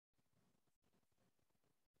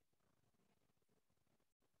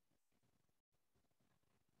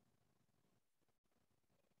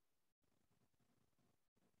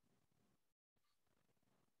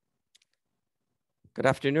Good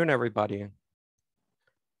afternoon, everybody.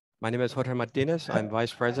 My name is Jorge Martinez. I'm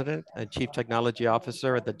Vice President and Chief Technology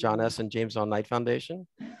Officer at the John S. and James L. Knight Foundation.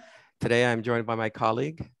 Today, I'm joined by my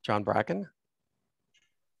colleague, John Bracken.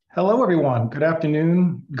 Hello, everyone. Good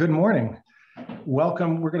afternoon. Good morning.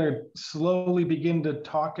 Welcome. We're going to slowly begin to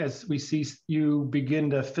talk as we see you begin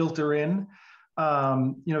to filter in.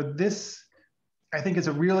 This, I think, is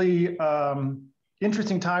a really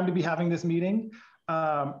interesting time to be having this meeting.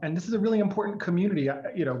 And this is a really important community.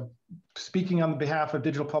 Speaking on behalf of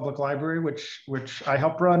Digital Public Library, which I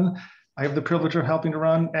help run, I have the privilege of helping to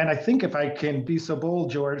run. And I think if I can be so bold,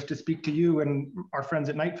 George, to speak to you and our friends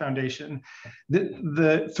at Knight Foundation,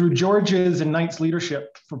 through George's and Knight's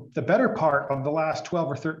leadership for the better part of the last 12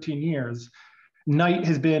 or 13 years, Knight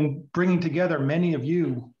has been bringing together many of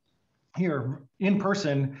you here in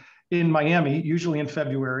person in Miami, usually in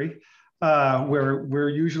February, where we're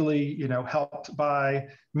usually, helped by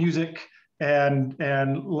music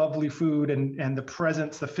and lovely food and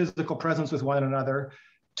the physical presence with one another,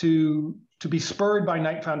 to be spurred by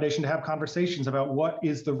Knight Foundation to have conversations about what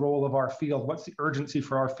is the role of our field, what's the urgency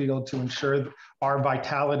for our field to ensure our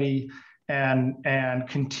vitality and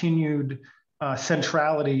continued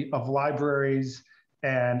centrality of libraries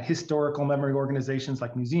and historical memory organizations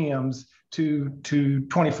like museums to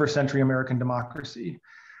 21st century American democracy.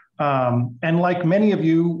 And like many of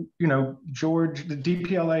you, George, the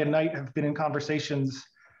DPLA and Knight have been in conversations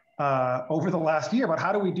over the last year about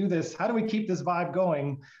how do we do this? How do we keep this vibe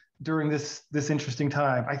going during this interesting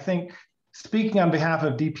time? I think, speaking on behalf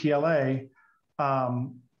of DPLA,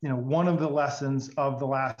 one of the lessons of the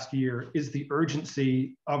last year is the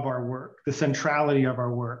urgency of our work, the centrality of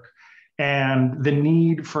our work, and the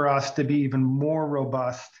need for us to be even more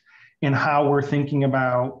robust in how we're thinking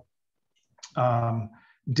about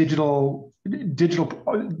digital in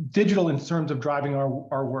terms of driving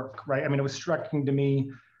our work, right? I mean, it was striking to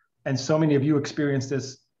me, and so many of you experienced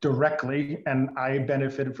this directly, and I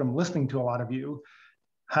benefited from listening to a lot of you,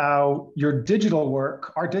 how our digital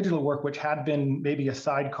work, which had been maybe a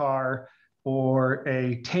sidecar or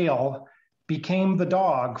a tail, became the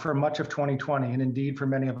dog for much of 2020, and indeed for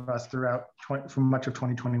many of us for much of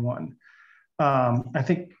 2021. I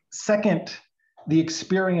think second, the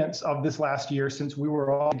experience of this last year, since we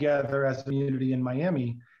were all together as a community in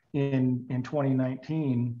Miami in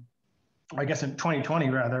 2019, I guess in 2020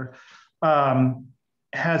 rather,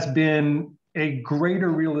 has been a greater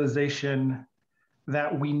realization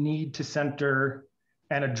that we need to center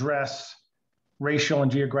and address racial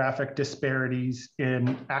and geographic disparities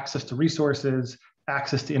in access to resources,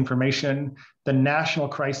 access to information, the national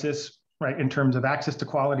crisis, right, in terms of access to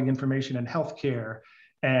quality information in healthcare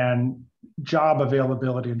and job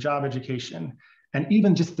availability and job education, and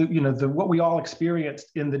even just what we all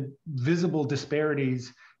experienced in the visible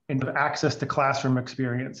disparities in access to classroom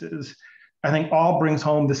experiences, I think all brings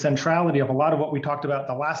home the centrality of a lot of what we talked about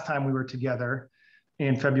the last time we were together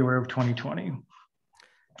in February of 2020.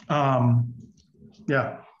 Yeah.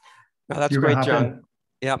 No, that's great, John.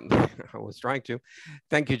 Yeah, I was trying to.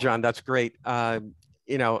 Thank you, John. That's great.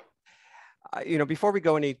 Before we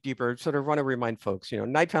go any deeper, sort of want to remind folks,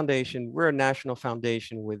 Knight Foundation, we're a national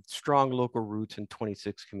foundation with strong local roots in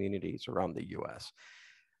 26 communities around the US.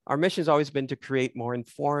 Our mission has always been to create more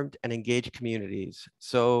informed and engaged communities.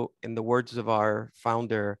 So in the words of our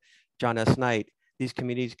founder, John S. Knight, these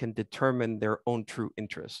communities can determine their own true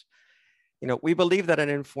interests. We believe that an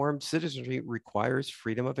informed citizenry requires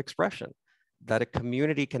freedom of expression, that a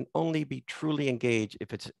community can only be truly engaged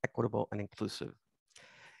if it's equitable and inclusive.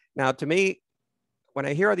 Now, to me, when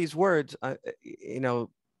I hear these words, the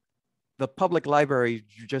public library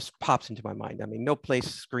just pops into my mind. I mean, no place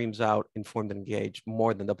screams out informed and engaged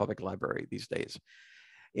more than the public library these days.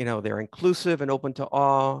 They're inclusive and open to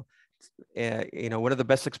all. One of the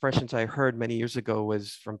best expressions I heard many years ago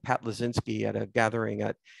was from Pat Lazinski at a gathering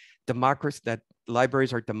at democracy, that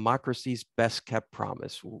libraries are democracy's best kept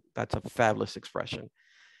promise. That's a fabulous expression.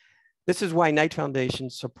 This is why Knight Foundation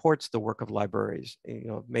supports the work of libraries,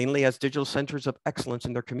 mainly as digital centers of excellence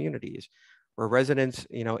in their communities, where residents,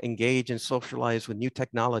 engage and socialize with new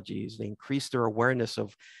technologies. They increase their awareness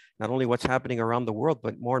of not only what's happening around the world,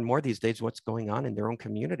 but more and more these days, what's going on in their own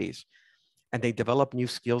communities. And they develop new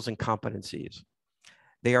skills and competencies.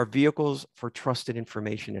 They are vehicles for trusted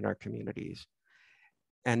information in our communities.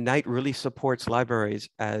 And Knight really supports libraries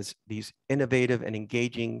as these innovative and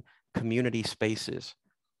engaging community spaces.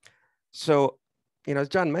 So, as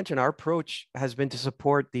John mentioned, our approach has been to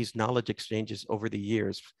support these knowledge exchanges over the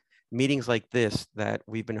years, meetings like this that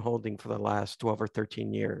we've been holding for the last 12 or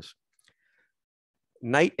 13 years.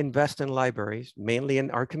 Knight invests in libraries, mainly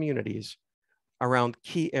in our communities, around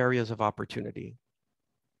key areas of opportunity.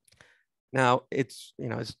 Now, it's,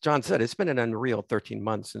 as John said, it's been an unreal 13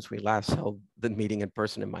 months since we last held the meeting in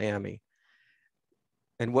person in Miami.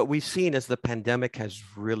 And what we've seen is the pandemic has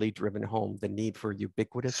really driven home the need for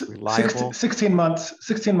ubiquitous, reliable. 16 months,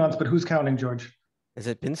 but who's counting, George? Has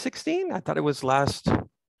it been 16? I thought it was last,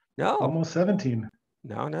 no. Almost 17.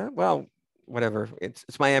 No, well, whatever, it's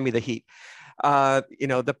Miami, the heat.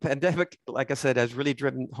 The pandemic, like I said, has really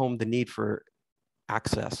driven home the need for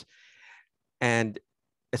access. And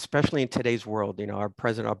especially in today's world, our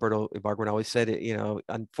president, Alberto Ibargüen, always said it,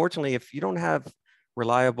 unfortunately, if you don't have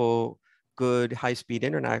reliable, good, high-speed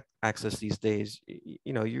internet access these days,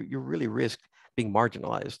 you really risk being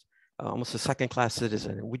marginalized, almost a second-class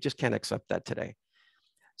citizen. And we just can't accept that today.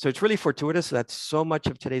 So it's really fortuitous that so much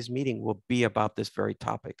of today's meeting will be about this very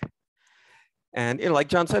topic. And like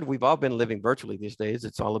John said, we've all been living virtually these days.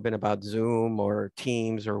 It's all been about Zoom or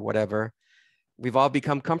Teams or whatever. We've all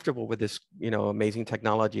become comfortable with this, amazing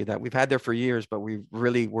technology that we've had there for years, but we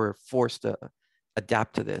really were forced to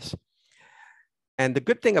adapt to this. And the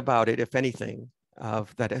good thing about it, if anything,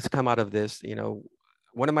 that has come out of this,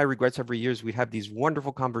 one of my regrets every year is we have these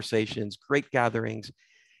wonderful conversations, great gatherings,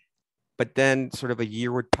 but then sort of a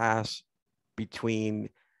year would pass between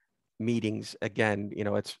meetings again,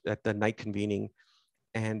 it's at the night convening,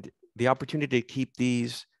 and the opportunity to keep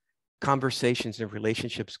these conversations and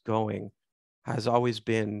relationships going has always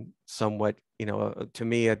been somewhat, to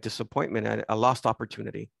me, a disappointment, a lost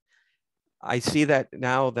opportunity. I see that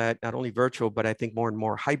now that not only virtual, but I think more and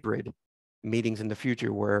more hybrid meetings in the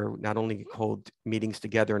future where not only hold meetings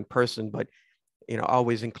together in person, but,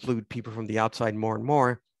 always include people from the outside more and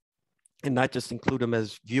more, and not just include them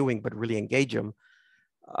as viewing, but really engage them,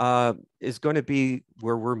 is going to be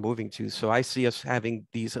where we're moving to. So I see us having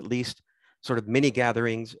these at least sort of mini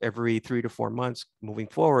gatherings every 3 to 4 months moving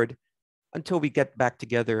forward, until we get back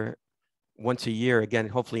together once a year, again,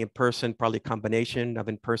 hopefully in person, probably a combination of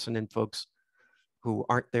in person and folks who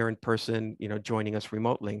aren't there in person, joining us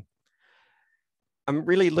remotely. I'm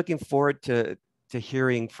really looking forward to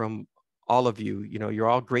hearing from all of you. You're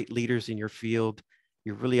all great leaders in your field.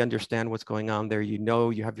 You really understand what's going on there.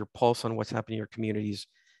 You have your pulse on what's happening in your communities,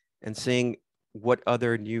 and seeing what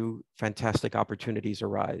other new fantastic opportunities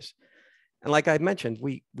arise. And like I mentioned,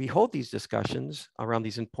 we hold these discussions around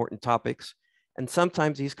these important topics, and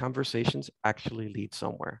sometimes these conversations actually lead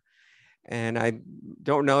somewhere. And I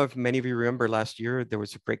don't know if many of you remember last year, there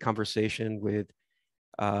was a great conversation with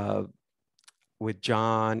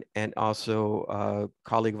John and also a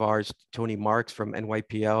colleague of ours, Tony Marks from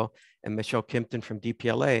NYPL and Michelle Kimpton from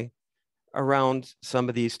DPLA, around some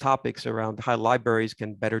of these topics around how libraries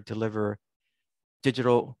can better deliver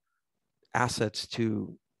digital assets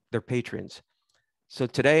to their patrons. So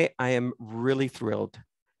today I am really thrilled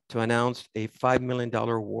to announce a $5 million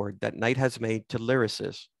award that Knight has made to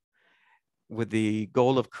lyricists with the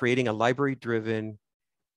goal of creating a library-driven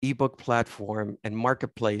ebook platform and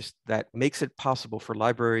marketplace that makes it possible for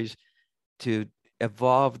libraries to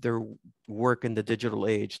evolve their work in the digital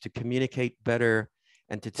age, to communicate better,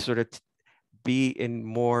 and to sort of be in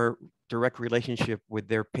more direct relationship with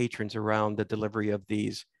their patrons around the delivery of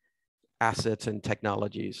these assets and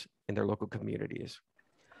technologies in their local communities.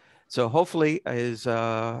 So hopefully, is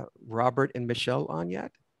Robert and Michelle on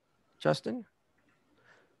yet? Justin?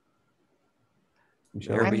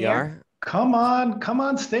 There we are. Come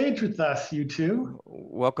on stage with us, you two.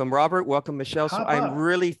 Welcome, Robert. Welcome, Michelle. So I'm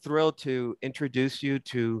really thrilled to introduce you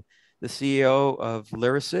to the CEO of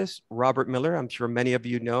Lyricist, Robert Miller. I'm sure many of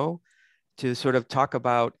you know, to sort of talk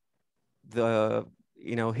about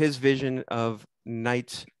his vision of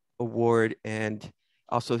Knight's Award, and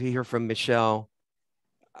also hear from Michelle,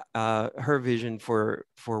 her vision for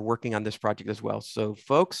working on this project as well. So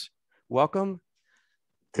folks, welcome.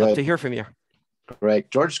 Good. Love to hear from you.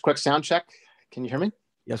 Great. George, quick sound check. Can you hear me?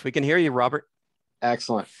 Yes, we can hear you, Robert.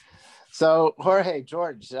 Excellent. So Jorge,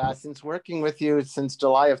 George, since working with you since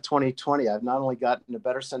July of 2020, I've not only gotten a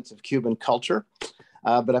better sense of Cuban culture,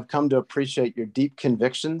 but I've come to appreciate your deep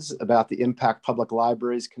convictions about the impact public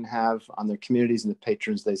libraries can have on their communities and the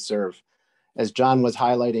patrons they serve. As John was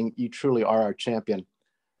highlighting, you truly are our champion.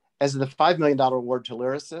 As the $5 million award to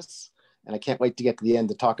lyricists, and I can't wait to get to the end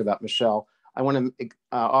to talk about Michelle, I want to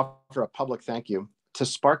offer a public thank you. To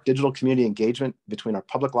spark digital community engagement between our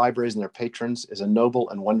public libraries and their patrons is a noble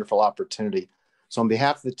and wonderful opportunity. So on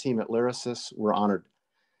behalf of the team at Lyricists, we're honored.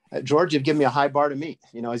 George, you've given me a high bar to meet.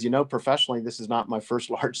 As you know, professionally, this is not my first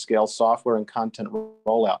large-scale software and content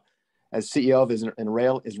rollout. As CEO of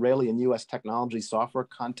an Israeli and US technology software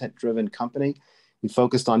content-driven company, we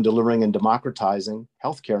focused on delivering and democratizing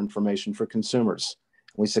healthcare information for consumers.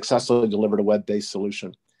 We successfully delivered a web-based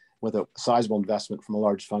solution with a sizable investment from a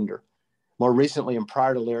large funder. More recently, and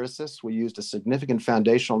prior to Lyrasis, we used a significant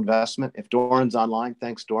foundational investment. If Doran's online,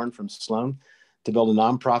 thanks Doran from Sloan, to build a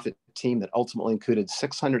nonprofit team that ultimately included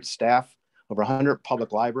 600 staff, over 100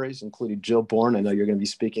 public libraries, including Jill Bourne, I know you're going to be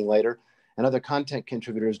speaking later, and other content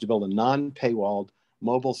contributors to build a non-paywalled,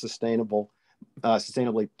 mobile, sustainably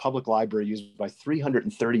public library used by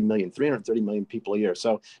 330 million people a year.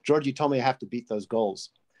 So George, you told me I have to beat those goals.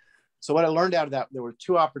 So what I learned out of that, there were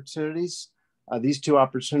two opportunities. These two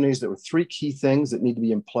opportunities, there were three key things that need to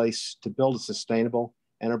be in place to build a sustainable,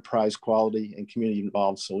 enterprise quality, and community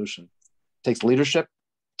involved solution. It takes leadership,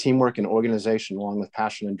 teamwork, and organization along with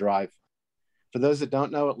passion and drive. For those that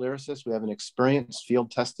don't know, at Lyrasis, we have an experienced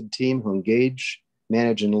field-tested team who engage,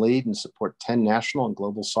 manage, and lead and support 10 national and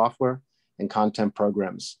global software and content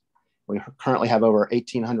programs. We currently have over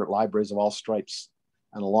 1,800 libraries of all stripes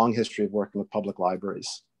and a long history of working with public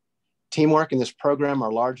libraries. Teamwork in this program,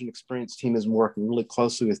 our large and experienced team has been working really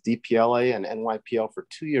closely with DPLA and NYPL for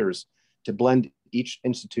 2 years to blend each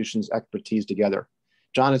institution's expertise together.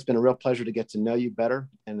 John, it's been a real pleasure to get to know you better,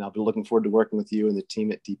 and I'll be looking forward to working with you and the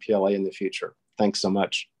team at DPLA in the future. Thanks so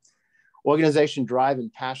much. Organization, drive,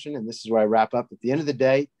 and passion, and this is where I wrap up. At the end of the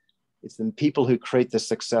day, it's the people who create the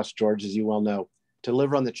success, George, as you well know. To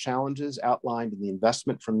deliver on the challenges outlined in the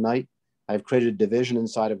investment from Knight, I've created a division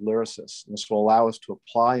inside of Lyrasis. This will allow us to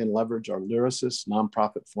apply and leverage our Lyrasis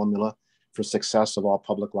nonprofit formula for success of all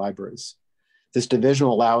public libraries. This division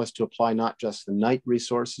will allow us to apply not just the Knight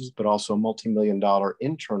resources, but also a multi-million-dollar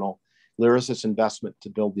internal Lyrasis investment to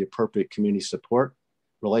build the appropriate community support,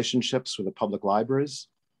 relationships with the public libraries,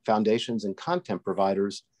 foundations, and content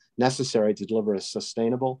providers necessary to deliver a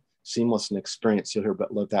sustainable, seamless experience. You'll hear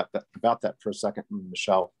about that for a second from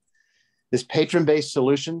Michelle. This patron-based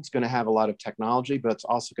solution is going to have a lot of technology, but it's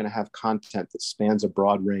also going to have content that spans a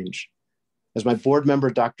broad range. As my board member,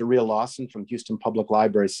 Dr. Rhea Lawson from Houston Public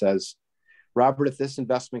Library says, Robert, if this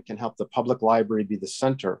investment can help the public library be the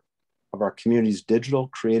center of our community's digital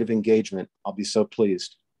creative engagement, I'll be so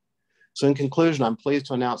pleased. So in conclusion, I'm pleased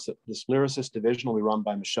to announce that this Lyrasis division will be run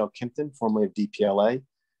by Michelle Kimpton, formerly of DPLA.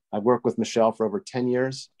 I've worked with Michelle for over 10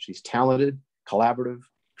 years. She's talented, collaborative,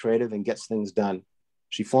 creative, and gets things done.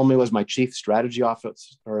 She formerly was my chief strategy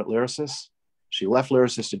officer at Lyrasis. She left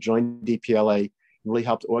Lyrasis to join DPLA and really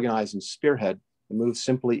helped organize and spearhead and move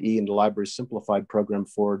Simply E into Library's simplified program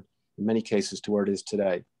forward, in many cases to where it is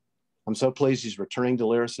today. I'm so pleased she's returning to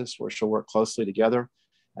Lyrasis, where she'll work closely together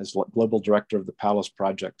as global director of the Palace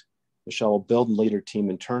Project. Michelle will build and lead her team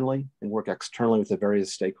internally and work externally with the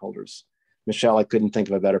various stakeholders. Michelle, I couldn't think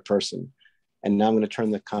of a better person. And now I'm going to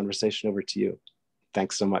turn the conversation over to you.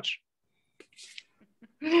 Thanks so much.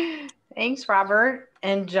 Thanks, Robert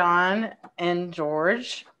and John and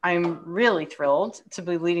George. I'm really thrilled to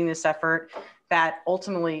be leading this effort that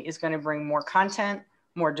ultimately is going to bring more content,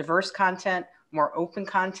 more diverse content, more open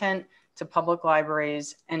content to public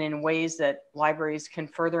libraries, and in ways that libraries can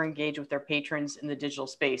further engage with their patrons in the digital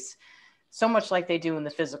space, so much like they do in the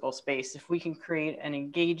physical space. If we can create an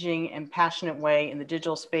engaging and passionate way in the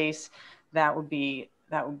digital space, that would be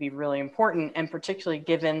really important, and particularly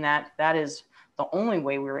given that that is the only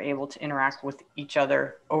way we were able to interact with each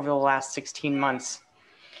other over the last 16 months.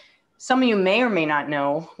 Some of you may or may not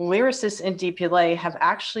know, Lyrasis and DPLA have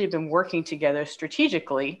actually been working together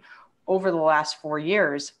strategically over the last 4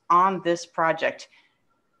 years on this project,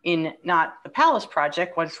 in not the Palace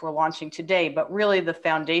Project, which we're launching today, but really the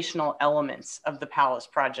foundational elements of the Palace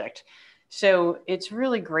Project. So it's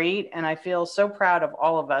really great, and I feel so proud of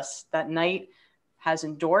all of us that Knight has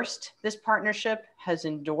endorsed this partnership, has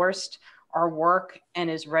endorsed our work, and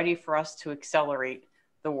is ready for us to accelerate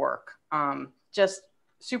the work. Just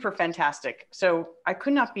super fantastic. So I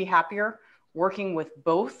could not be happier working with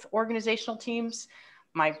both organizational teams,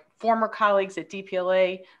 my former colleagues at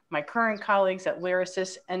DPLA, my current colleagues at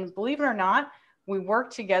Lyrasis, and believe it or not, we work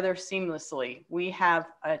together seamlessly. We have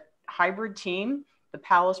a hybrid team, the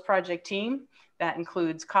Palace Project team, that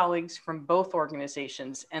includes colleagues from both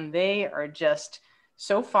organizations, and they are just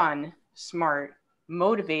so fun, smart,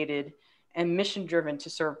 motivated, and mission-driven to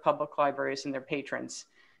serve public libraries and their patrons.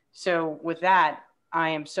 So with that, I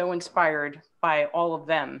am so inspired by all of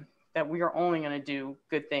them that we are only going to do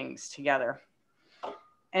good things together.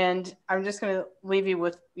 And I'm just going to leave you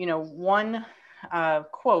with, one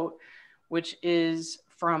quote, which is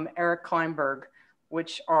from Eric Kleinberg,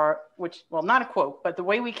 well, not a quote, but the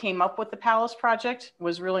way we came up with the Palace Project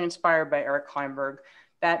was really inspired by Eric Kleinberg,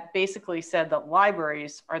 that basically said that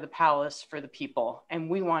libraries are the palace for the people. And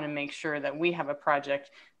we want to make sure that we have a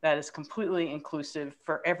project that is completely inclusive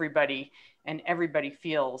for everybody, and everybody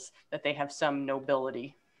feels that they have some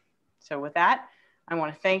nobility. So with that, I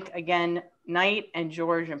want to thank again Knight and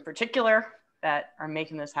George in particular that are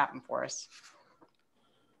making this happen for us.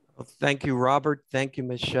 Well, thank you, Robert. Thank you,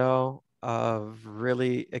 Michelle.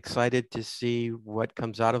 Really excited to see what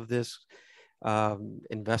comes out of this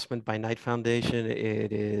investment by Knight Foundation.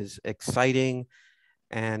 It is exciting,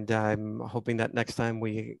 and I'm hoping that next time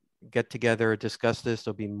we get together, discuss this,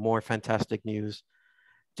 there'll be more fantastic news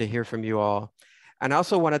to hear from you all. And I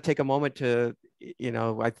also want to take a moment to,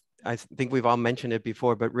 I think we've all mentioned it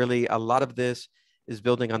before, but really a lot of this is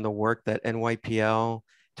building on the work that NYPL,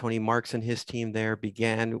 Tony Marks and his team there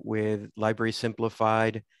began with Library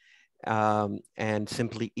Simplified and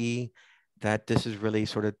Simply E, that this is really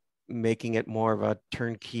sort of making it more of a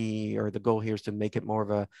turnkey, or the goal here is to make it more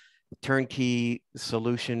of a turnkey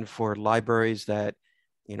solution for libraries that,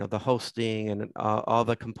 the hosting and all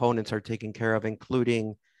the components are taken care of,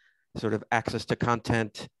 including sort of access to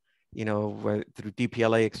content, through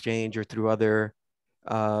DPLA exchange or through other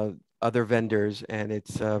vendors. And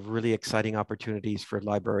it's really exciting opportunities for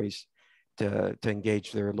libraries to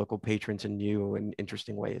engage their local patrons in new and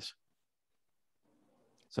interesting ways.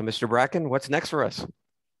 So Mr. Bracken, what's next for us?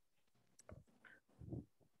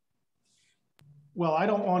 Well, I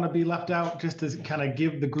don't want to be left out, just to kind of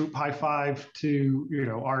give the group high five to,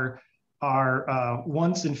 our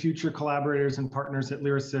once and future collaborators and partners at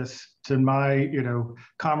Lyrasis, to my,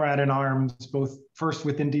 comrade in arms, both first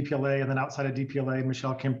within DPLA and then outside of DPLA,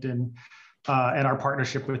 Michelle Kimpton, and our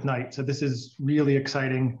partnership with Knight. So this is really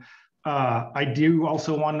exciting. I do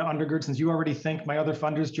also want to undergird, since you already thanked my other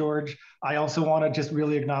funders, George, I also want to just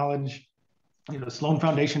really acknowledge, Sloan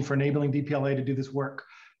Foundation for enabling DPLA to do this work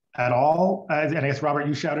at all. And I guess, Robert,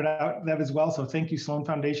 you shouted out that as well. So thank you, Sloan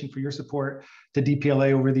Foundation, for your support to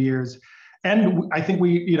DPLA over the years. And I think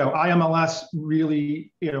we, IMLS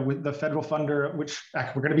really, with the federal funder, which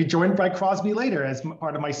we're going to be joined by Crosby later as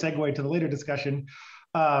part of my segue to the later discussion,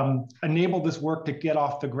 enabled this work to get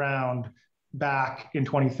off the ground back in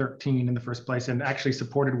 2013 in the first place, and actually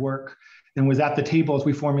supported work and was at the table as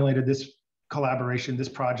we formulated this collaboration, this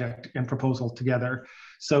project and proposal together.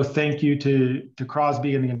 So thank you to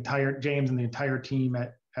Crosby and the entire, James and the entire team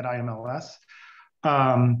at IMLS.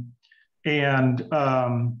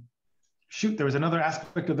 Shoot, there was another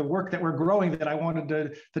aspect of the work that we're growing that I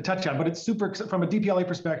wanted to touch on, but it's super, from a DPLA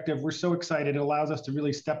perspective, we're so excited. It allows us to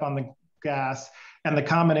really step on the gas, and the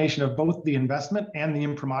combination of both the investment and the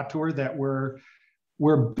imprimatur that we're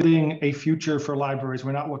building a future for libraries.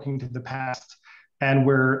 We're not looking to the past, and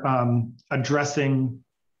we're addressing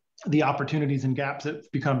the opportunities and gaps that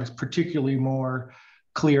become particularly more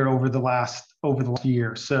clear over the last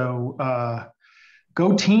year. So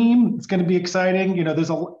go team, it's going to be exciting.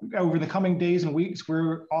 There's over the coming days and weeks,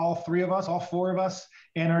 we're all four of us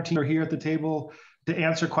and our team are here at the table to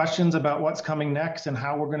answer questions about what's coming next and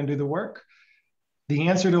how we're going to do the work. The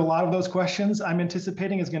answer to a lot of those questions I'm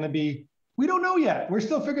anticipating is going to be, we don't know yet. We're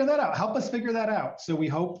still figuring that out. Help us figure that out. So we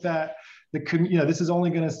hope that this is only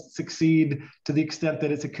going to succeed to the extent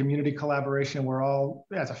that it's a community collaboration. We're all,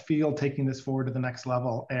 as a field, taking this forward to the next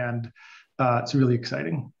level, and it's really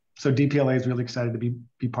exciting. So DPLA is really excited to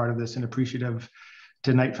be part of this, and appreciative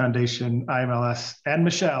to Knight Foundation, IMLS, and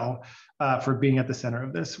Michelle for being at the center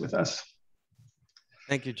of this with us.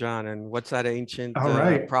 Thank you, John. And what's that ancient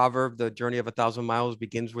proverb? The journey of 1,000 miles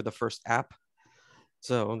begins with the first app.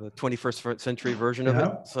 So the 21st century version of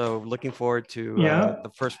it. So looking forward to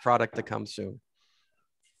the first product to come soon.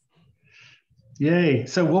 Yay.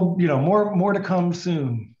 So we'll, more to come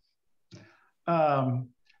soon.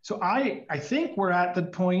 So I think we're at the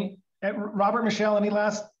point, Robert, Michelle, any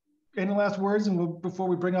last words, and before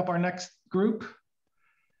we bring up our next group?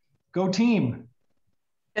 Go team.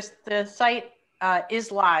 Just the site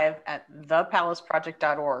is live at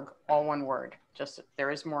thepalaceproject.org, all one word. Just there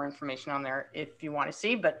is more information on there if you want to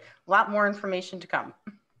see, but a lot more information to come.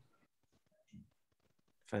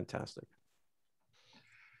 Fantastic.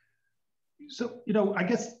 So, I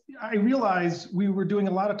guess I realize we were doing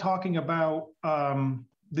a lot of talking about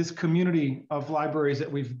this community of libraries that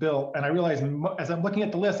we've built. And I realize as I'm looking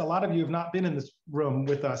at the list, a lot of you have not been in this room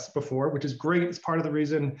with us before, which is great. It's part of the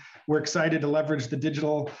reason we're excited to leverage the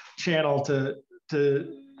digital channel to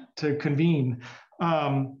convene.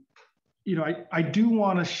 I do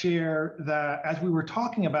want to share that as we were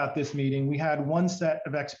talking about this meeting, we had one set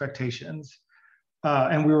of expectations,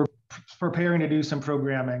 and we were preparing to do some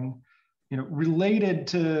programming, related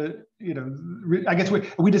to, I guess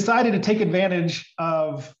we decided to take advantage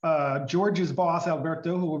of George's boss,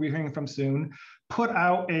 Alberto, who we'll be hearing from soon, put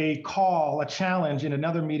out a challenge in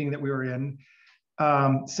another meeting that we were in,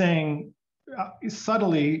 saying,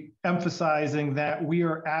 subtly emphasizing that we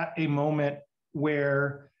are at a moment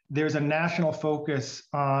where there's a national focus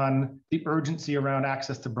on the urgency around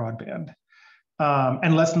access to broadband.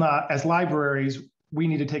 And let's not, as libraries, we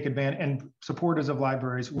need to take advantage, and supporters of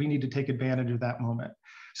libraries, we need to take advantage of that moment.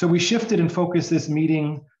 So we shifted and focused this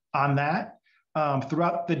meeting on that.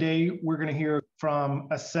 Throughout the day, we're going to hear from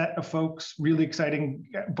a set of folks, really exciting,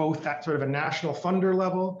 both at sort of a national funder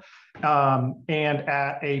level and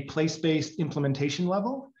at a place-based implementation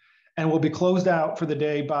level. And we'll be closed out for the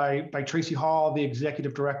day by Tracie Hall, the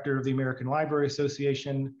executive director of the American Library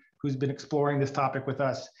Association, who's been exploring this topic with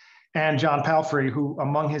us, and John Palfrey, who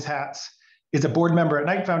among his hats is a board member at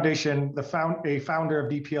Knight Foundation, a founder of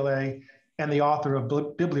DPLA, and the author of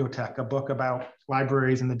Bibliotech, a book about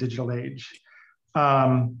libraries in the digital age. You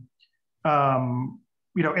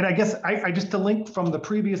know, and I guess I just to link from the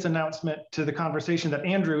previous announcement to the conversation that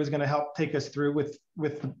Andrew is going to help take us through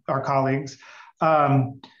with our colleagues.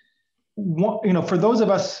 You know, for those of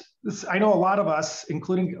us, I know a lot of us,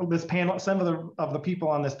 including this panel, some of the people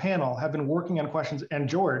on this panel have been working on questions, and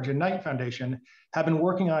George and Knight Foundation have been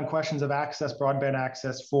working on questions of access, broadband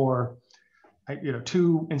access for, you know,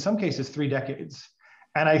 2, in some cases, 3 decades.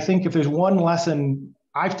 And I think if there's one lesson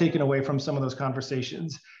I've taken away from some of those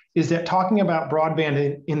conversations is that talking about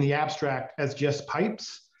broadband in the abstract as just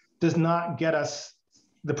pipes does not get us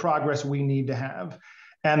the progress we need to have.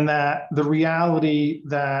 And that the reality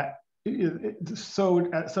that so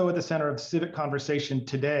at the center of civic conversation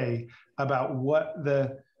today about what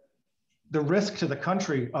the risk to the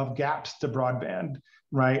country of gaps to broadband,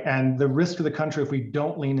 right? And the risk to the country if we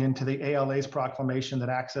don't lean into the ALA's proclamation that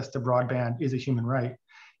access to broadband is a human right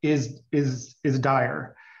is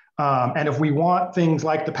dire. And if we want things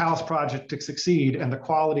like the Palace Project to succeed and the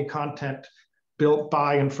quality content built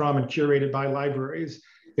by and from and curated by libraries,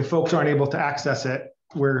 if folks aren't able to access it,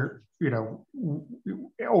 we're, you know,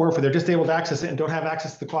 or if they're just able to access it and don't have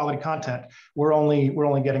access to the quality content, we're only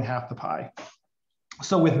getting half the pie.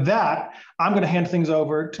 So with that, I'm going to hand things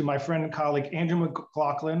over to my friend and colleague, Andrew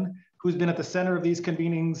McLaughlin, who's been at the center of these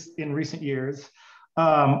convenings in recent years.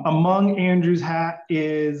 Among Andrew's hat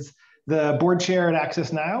is the board chair at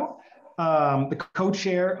Access Now, the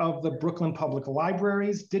co-chair of the Brooklyn Public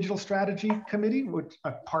Library's Digital Strategy Committee, which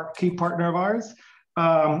a key partner of ours.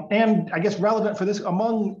 And I guess relevant for this,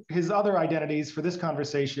 among his other identities for this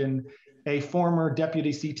conversation, a former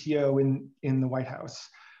deputy CTO in the White House,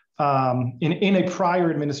 in a prior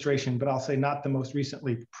administration, but I'll say not the most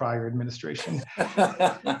recently prior administration.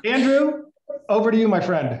 Andrew, over to you, my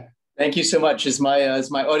friend. Thank you so much. Is my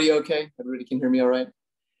audio okay? Everybody can hear me all right?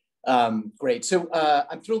 Great. So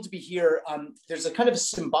I'm thrilled to be here. There's a kind of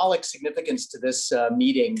symbolic significance to this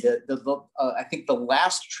meeting. I think the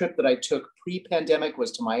last trip that I took pre-pandemic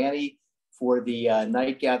was to Miami for the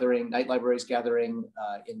Knight Libraries gathering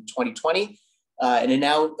in 2020. And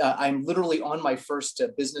now I'm literally on my first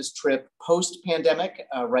business trip post-pandemic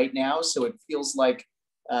right now. So it feels like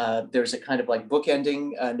there's a kind of like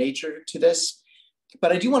bookending nature to this.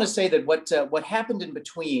 But I do want to say that what happened in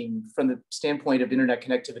between from the standpoint of internet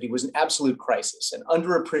connectivity was an absolute crisis, an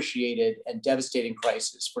underappreciated and devastating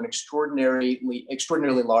crisis for an extraordinarily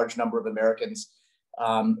large number of Americans.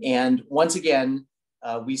 And once again,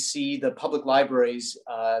 we see the public libraries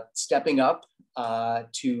stepping up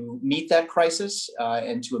to meet that crisis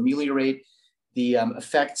and to ameliorate the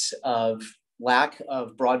effects of lack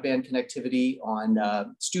of broadband connectivity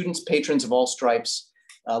on students, patrons of all stripes.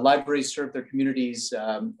 Libraries serve their communities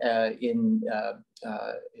in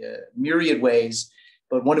myriad ways,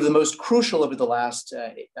 but one of the most crucial over the last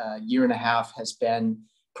year and a half has been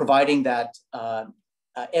providing that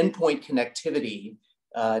endpoint connectivity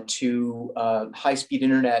to high-speed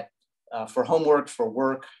internet for homework, for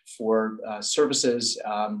work, for services,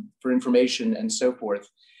 for information, and so forth.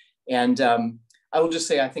 And I will just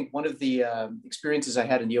say, I think one of the experiences I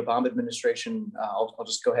had in the Obama administration, I'll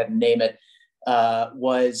just go ahead and name it,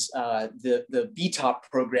 was the BTOP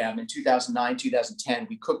program in 2009, 2010.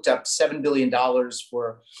 We cooked up $7 billion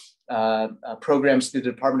for programs through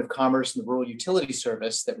the Department of Commerce and the Rural Utility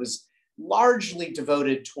Service that was largely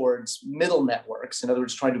devoted towards middle networks. In other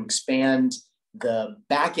words, trying to expand the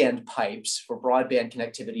back-end pipes for broadband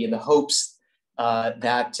connectivity in the hopes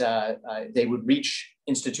that they would reach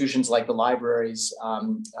institutions like the libraries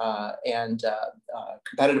and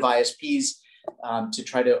competitive ISPs to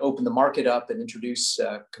try to open the market up and introduce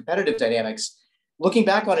competitive dynamics. Looking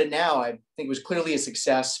back on it now, I think it was clearly a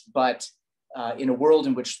success, but in a world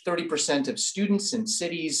in which 30% of students in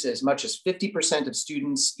cities, as much as 50% of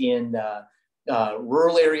students in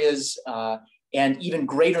rural areas, and even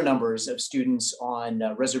greater numbers of students on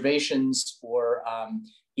reservations or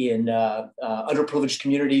in underprivileged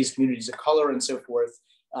communities of color and so forth,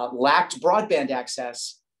 lacked broadband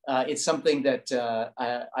access. it's something that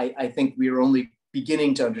I think we are only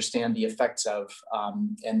beginning to understand the effects of,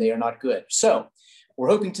 and they are not good. So what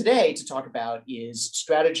we're hoping today to talk about is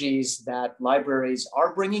strategies that libraries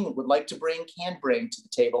are bringing, would like to bring, can bring to the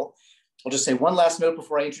table. I'll just say one last note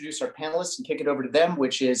before I introduce our panelists and kick it over to them,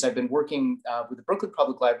 which is I've been working with the Brooklyn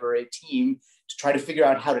Public Library team to try to figure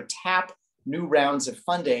out how to tap new rounds of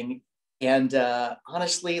funding. And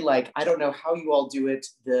honestly, like, I don't know how you all do it.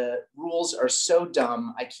 The rules are so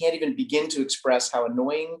dumb. I can't even begin to express how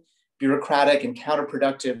annoying, bureaucratic, and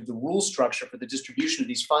counterproductive the rule structure for the distribution of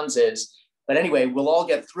these funds is. But anyway, we'll all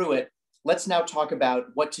get through it. Let's now talk about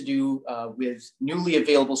what to do with newly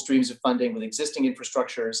available streams of funding, with existing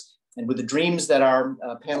infrastructures, and with the dreams that our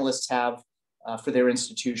panelists have for their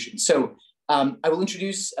institutions. So I will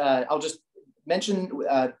introduce, I'll just mention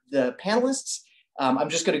the panelists. I'm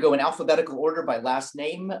just going to go in alphabetical order by last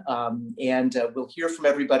name, and we'll hear from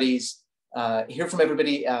everybody,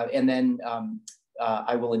 and then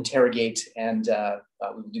I will interrogate, and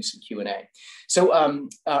we will do some Q&A. So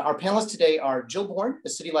our panelists today are Jill Bourne, the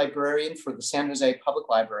City Librarian for the San Jose Public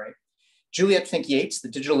Library; Juliet Fink-Yates, the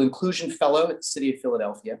Digital Inclusion Fellow at the City of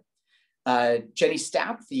Philadelphia; Jennie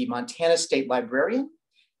Stapp, the Montana State Librarian;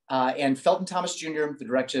 and Felton Thomas Jr.,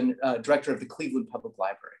 the Director of the Cleveland Public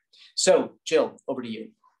Library. So Jill, over to you.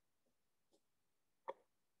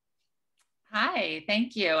 Hi,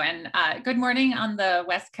 thank you. And good morning on the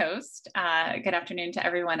West Coast. Good afternoon to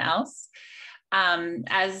everyone else.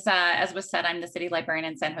 As was said, I'm the City Librarian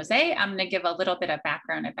in San Jose. I'm going to give a little bit of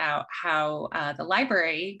background about how the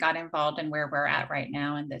library got involved and where we're at right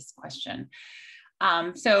now in this question.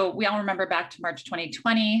 So we all remember back to March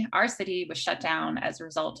 2020, our city was shut down as a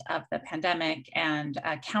result of the pandemic and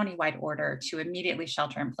a countywide order to immediately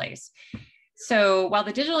shelter in place. So while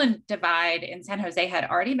the digital divide in San Jose had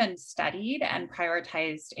already been studied and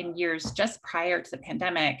prioritized in years just prior to the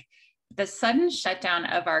pandemic, the sudden shutdown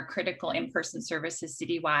of our critical in-person services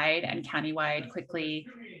citywide and countywide quickly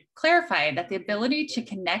clarified that the ability to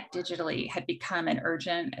connect digitally had become an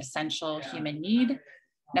urgent, essential human need,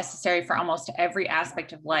 necessary for almost every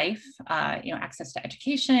aspect of life, access to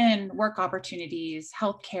education, work opportunities,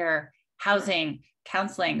 healthcare, housing,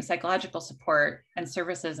 counseling, psychological support, and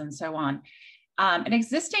services, and so on. And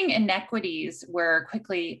existing inequities were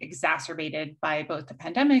quickly exacerbated by both the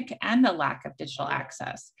pandemic and the lack of digital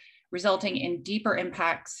access, resulting in deeper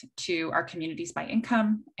impacts to our communities by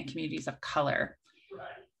income and communities of color.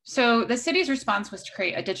 So the city's response was to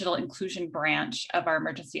create a digital inclusion branch of our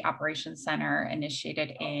Emergency Operations Center,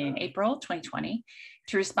 initiated in April 2020,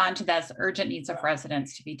 to respond to those urgent needs of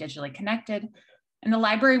residents to be digitally connected. And the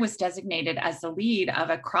library was designated as the lead of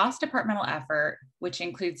a cross-departmental effort, which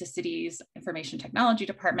includes the city's Information Technology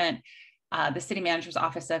Department, the City Manager's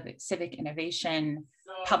Office of Civic Innovation,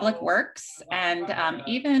 Public Works, and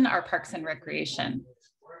even our Parks and Recreation.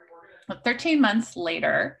 13 months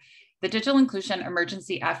later, the digital inclusion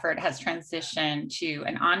emergency effort has transitioned to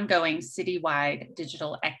an ongoing citywide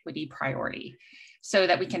digital equity priority so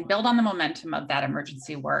that we can build on the momentum of that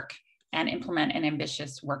emergency work and implement an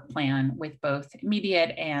ambitious work plan with both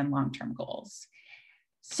immediate and long-term goals.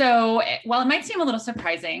 So while it might seem a little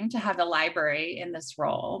surprising to have the library in this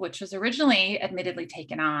role, which was originally admittedly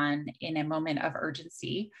taken on in a moment of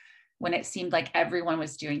urgency, when it seemed like everyone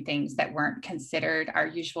was doing things that weren't considered our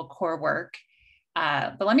usual core work,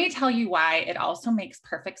 but let me tell you why it also makes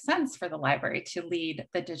perfect sense for the library to lead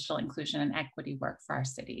the digital inclusion and equity work for our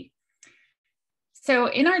city. So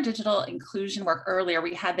in our digital inclusion work earlier,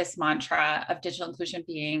 we had this mantra of digital inclusion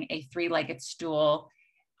being a three-legged stool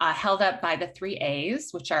held up by the 3 A's,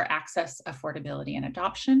 which are access, affordability, and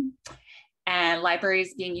adoption. And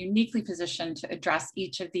libraries being uniquely positioned to address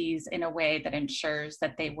each of these in a way that ensures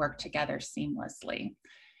that they work together seamlessly.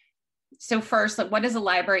 So first, what is a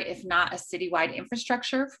library if not a citywide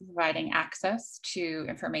infrastructure for providing access to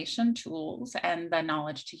information, tools, and the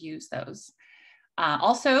knowledge to use those?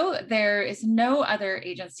 Also, there is no other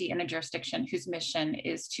agency in a jurisdiction whose mission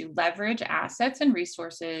is to leverage assets and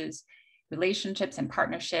resources, relationships and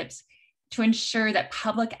partnerships to ensure that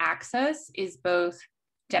public access is both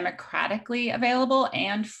democratically available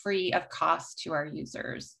and free of cost to our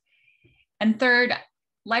users. And third,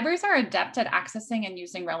 libraries are adept at accessing and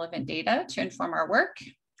using relevant data to inform our work.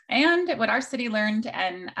 And what our city learned,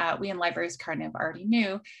 and we in libraries kind of already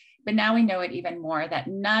knew, but now we know it even more, that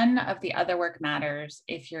none of the other work matters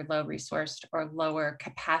if you're low resourced or lower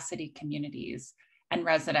capacity communities and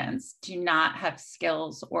residents do not have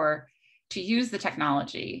skills or to use the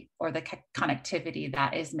technology or the connectivity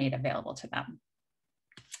that is made available to them.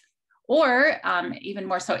 Or even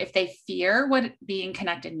more so, if they fear what being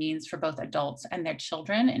connected means for both adults and their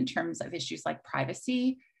children in terms of issues like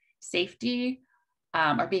privacy, safety,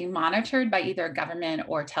 are being monitored by either government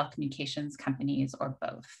or telecommunications companies or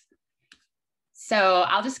both. So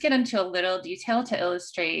I'll just get into a little detail to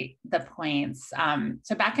illustrate the points.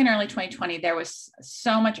 So back in early 2020, there was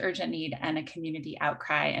so much urgent need and a community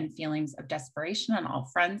outcry and feelings of desperation on all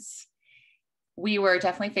fronts. We were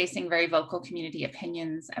definitely facing very vocal community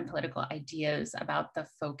opinions and political ideas about the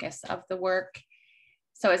focus of the work.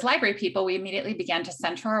 So as library people, we immediately began to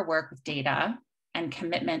center our work with data and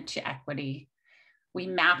commitment to equity. We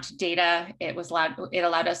mapped data. It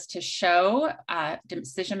allowed us to show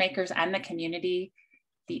decision makers and the community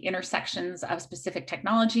the intersections of specific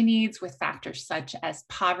technology needs with factors such as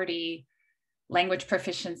poverty, language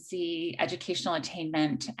proficiency, educational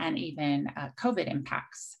attainment, and even COVID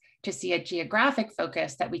impacts, to see a geographic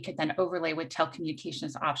focus that we could then overlay with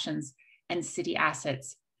telecommunications options and city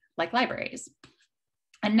assets like libraries.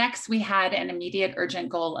 And next, we had an immediate urgent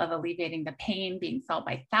goal of alleviating the pain being felt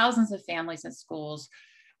by thousands of families and schools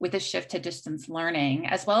with a shift to distance learning,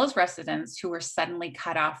 as well as residents who were suddenly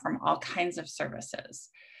cut off from all kinds of services,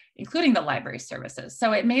 including the library services.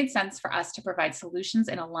 So it made sense for us to provide solutions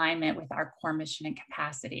in alignment with our core mission and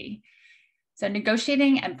capacity. So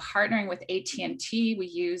negotiating and partnering with AT&T, we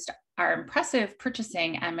used our impressive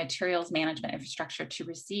purchasing and materials management infrastructure to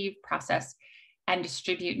receive, process, and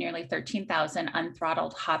distribute nearly 13,000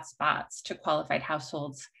 unthrottled hotspots to qualified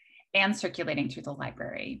households and circulating through the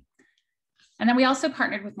library. And then we also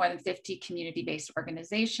partnered with more than 50 community-based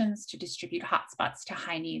organizations to distribute hotspots to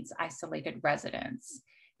high-needs isolated residents.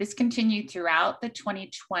 This continued throughout the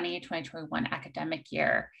 2020-2021 academic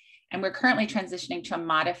year. And we're currently transitioning to a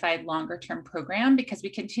modified longer-term program because we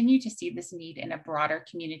continue to see this need in a broader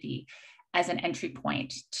community as an entry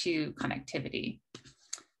point to connectivity.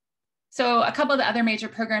 So a couple of the other major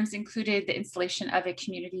programs included the installation of a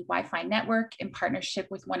community Wi-Fi network in partnership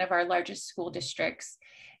with one of our largest school districts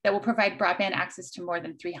that will provide broadband access to more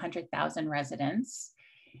than 300,000 residents.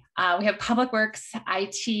 We have public works,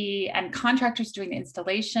 IT, and contractors doing the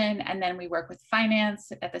installation, and then we work with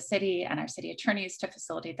finance at the city and our city attorneys to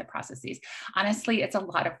facilitate the processes. Honestly, it's a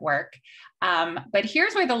lot of work, but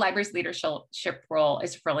here's where the library's leadership role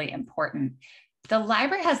is really important. The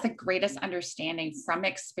library has the greatest understanding from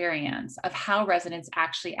experience of how residents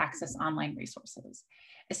actually access online resources,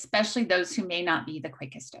 especially those who may not be the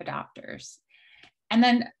quickest adopters. And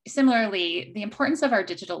then similarly, the importance of our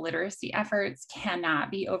digital literacy efforts cannot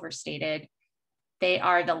be overstated. They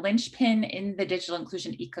are the linchpin in the digital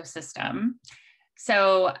inclusion ecosystem.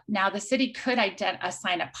 So now the city could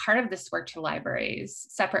assign a part of this work to libraries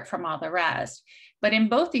separate from all the rest. But in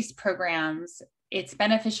both these programs, it's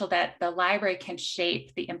beneficial that the library can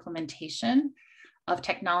shape the implementation of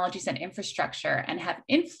technologies and infrastructure and have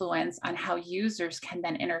influence on how users can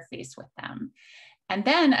then interface with them, and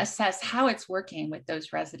then assess how it's working with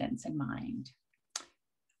those residents in mind.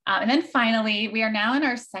 And then finally, we are now in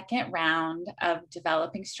our second round of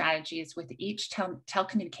developing strategies with each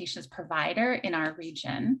telecommunications provider in our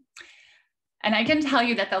region. And I can tell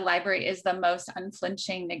you that the library is the most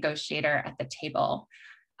unflinching negotiator at the table.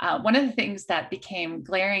 One of the things that became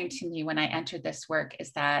glaring to me when I entered this work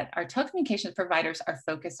is that our telecommunications providers are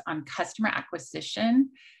focused on customer acquisition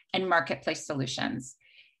and marketplace solutions.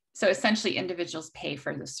 So essentially individuals pay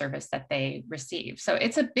for the service that they receive. So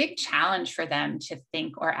it's a big challenge for them to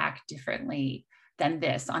think or act differently than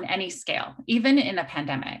this on any scale, even in a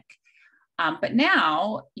pandemic. But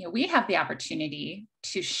now, we have the opportunity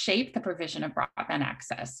to shape the provision of broadband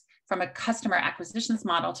access from a customer acquisitions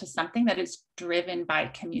model to something that is driven by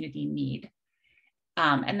community need.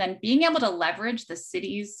 And then being able to leverage the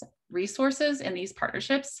city's resources in these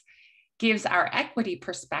partnerships gives our equity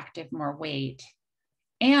perspective more weight.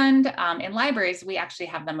 And in libraries, we actually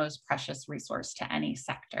have the most precious resource to any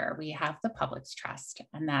sector. We have the public's trust,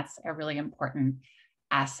 and that's a really important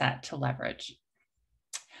asset to leverage.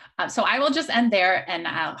 So I will just end there, and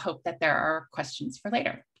I'll hope that there are questions for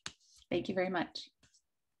later. Thank you very much.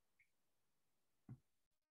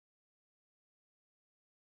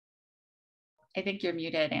 I think you're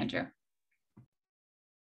muted, Andrew.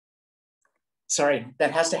 Sorry,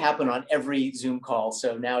 that has to happen on every Zoom call,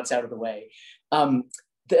 so now it's out of the way.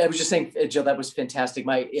 I was just saying, Jill, that was fantastic.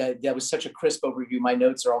 That was such a crisp overview. My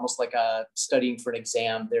notes are almost like studying for an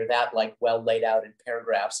exam. They're that like well laid out in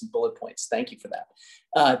paragraphs and bullet points. Thank you for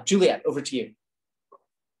that. Juliet, over to you.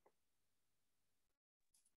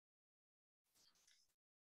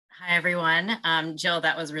 Hi, everyone. Jill,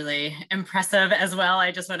 that was really impressive as well.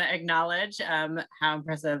 I just want to acknowledge how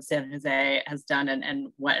impressive San Jose has done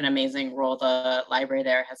and what an amazing role the library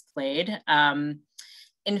there has played.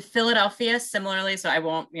 In Philadelphia, similarly, so I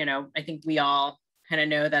won't, I think we all kind of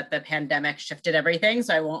know that the pandemic shifted everything,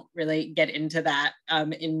 so I won't really get into that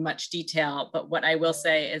in much detail. But what I will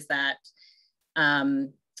say is that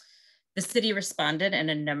the city responded in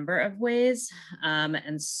a number of ways.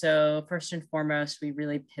 And so first and foremost, we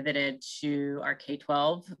really pivoted to our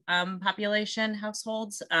K-12 population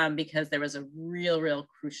households because there was a real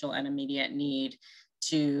crucial and immediate need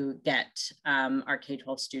to get our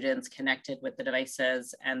K-12 students connected with the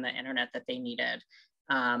devices and the internet that they needed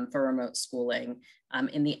for remote schooling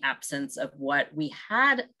in the absence of what we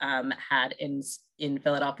had in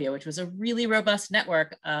Philadelphia, which was a really robust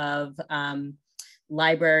network of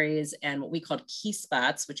libraries and what we called key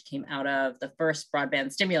spots, which came out of the first broadband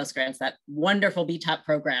stimulus grants, that wonderful BTOP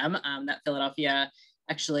program that Philadelphia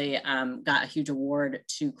actually got a huge award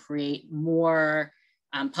to create more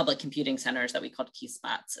public computing centers that we called key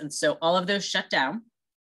spots. And so all of those shut down,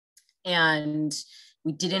 and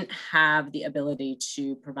we didn't have the ability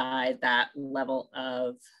to provide that level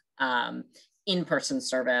of in-person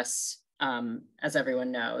service, as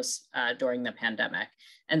everyone knows, during the pandemic.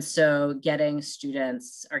 And so getting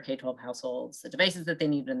students, our K-12 households, the devices that they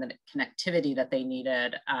needed and the connectivity that they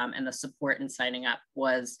needed and the support in signing up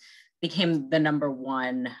became the number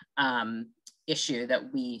one issue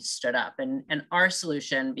that we stood up. And our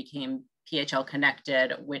solution became PHL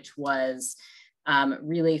Connected, which was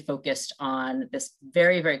really focused on this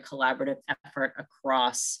very collaborative effort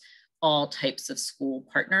across all types of school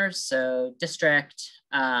partners. So district,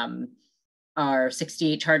 our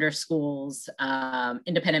 68 charter schools,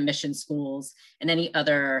 independent mission schools, and any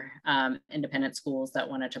other independent schools that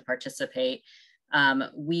wanted to participate.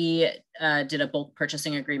 We did a bulk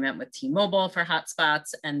purchasing agreement with T-Mobile for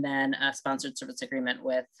hotspots, and then a sponsored service agreement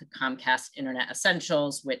with Comcast Internet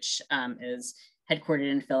Essentials, which is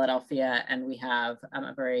headquartered in Philadelphia, and we have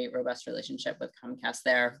a very robust relationship with Comcast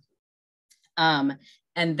there.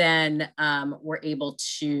 And then we're able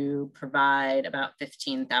to provide about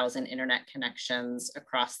 15,000 internet connections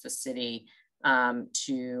across the city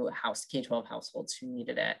to K-12 households who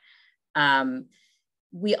needed it.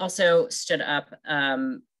 We also stood up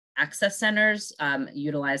access centers,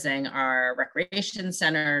 utilizing our recreation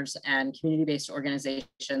centers and community-based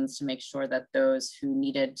organizations to make sure that those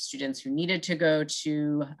students who needed to go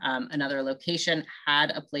to another location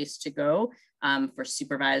had a place to go for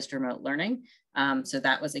supervised remote learning. So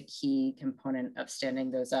that was a key component of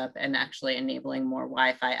standing those up and actually enabling more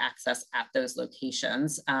Wi-Fi access at those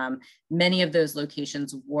locations. Many of those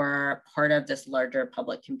locations were part of this larger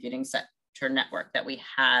public computing center network that we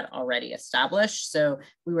had already established. So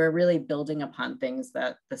we were really building upon things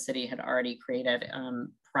that the city had already created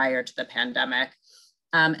prior to the pandemic.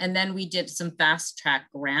 And then we did some fast track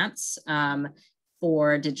grants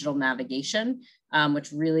for digital navigation,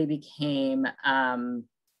 which really became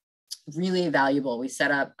really valuable. We set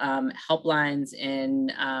up helplines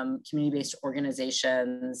in community-based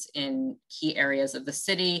organizations in key areas of the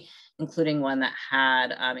city, including one that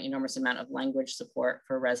had an enormous amount of language support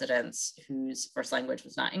for residents whose first language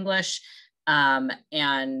was not English.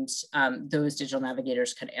 And those digital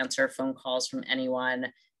navigators could answer phone calls from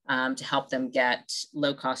anyone to help them get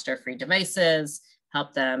low cost or free devices,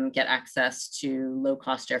 help them get access to low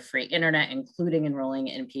cost or free internet, including enrolling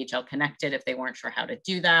in PHL Connected if they weren't sure how to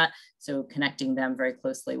do that. So connecting them very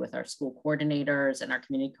closely with our school coordinators and our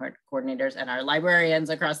community coordinators and our librarians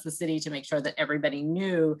across the city to make sure that everybody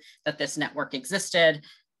knew that this network existed.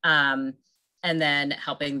 And then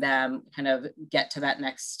helping them kind of get to that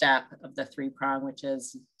next step of the three-prong, which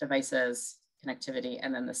is devices, connectivity,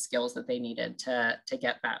 and then the skills that they needed to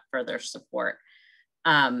get that further support.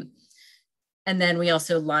 And then we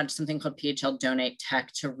also launched something called PHL Donate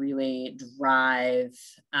Tech to really drive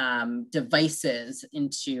devices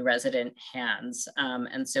into resident hands.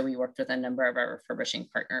 And so we worked with a number of our refurbishing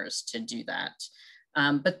partners to do that.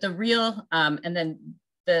 But the real, and then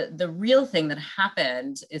the real thing that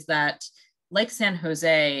happened is that, like San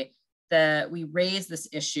Jose, we raised this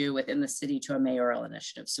issue within the city to a mayoral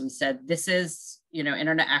initiative. So we said, this is,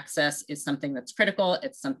 internet access is something that's critical.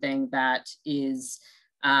 It's something that is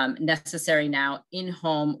necessary now in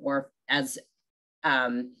home or as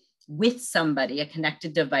with somebody, a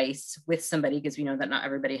connected device with somebody, because we know that not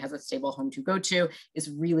everybody has a stable home to go to, is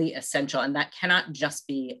really essential. And that cannot just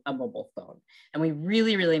be a mobile phone. And we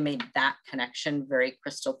really made that connection very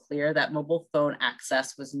crystal clear that mobile phone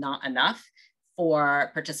access was not enough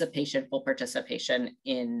for full participation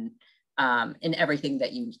in everything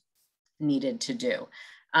that you needed to do.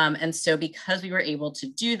 And so because we were able to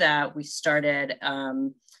do that, we started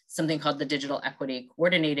something called the Digital Equity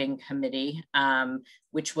Coordinating Committee,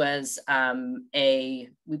 which was we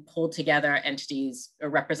pulled together entities or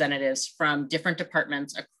representatives from different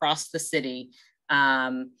departments across the city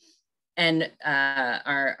and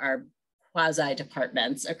our quasi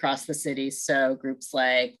departments across the city. So groups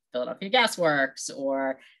like Philadelphia Gas Works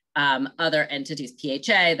or other entities,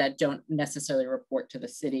 PHA, that don't necessarily report to the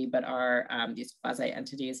city, but are these quasi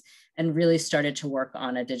entities, and really started to work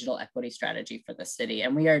on a digital equity strategy for the city.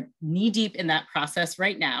 And we are knee deep in that process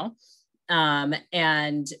right now,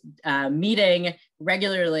 and meeting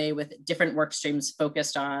regularly with different work streams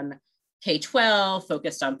focused on K-12,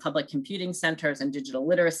 focused on public computing centers and digital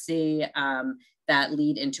literacy that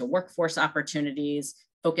lead into workforce opportunities,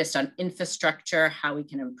 focused on infrastructure, how we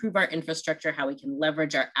can improve our infrastructure, how we can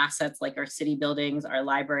leverage our assets like our city buildings, our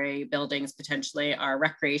library buildings, potentially our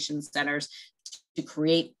recreation centers, to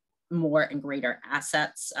create more and greater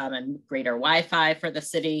assets and greater Wi-Fi for the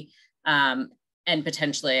city, and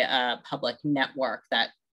potentially a public network that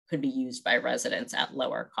could be used by residents at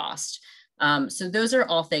lower cost. So those are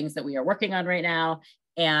all things that we are working on right now.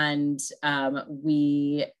 And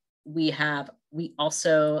we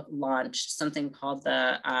also launched something called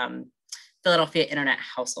the Philadelphia Internet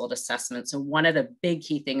Household Assessment. So one of the big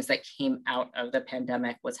key things that came out of the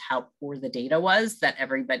pandemic was how poor the data was, that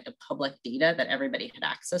the public data that everybody had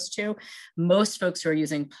access to. Most folks who are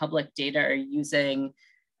using public data are using,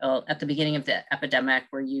 at the beginning of the epidemic,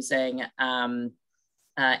 we're using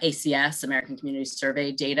ACS, American Community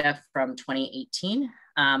Survey data from 2018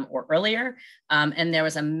 or earlier. And there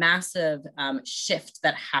was a massive shift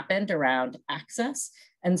that happened around access.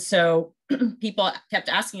 And so people kept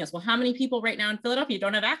asking us, well, how many people right now in Philadelphia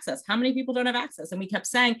don't have access? How many people don't have access? And we kept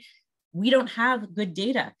saying, we don't have good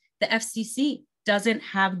data. The FCC doesn't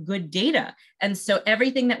have good data. And so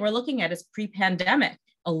everything that we're looking at is pre-pandemic.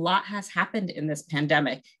 A lot has happened in this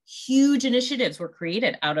pandemic. Huge initiatives were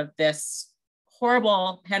created out of this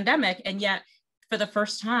horrible pandemic. And yet, for the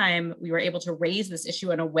first time, we were able to raise this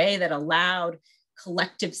issue in a way that allowed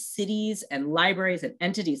collective cities and libraries and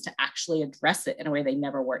entities to actually address it in a way they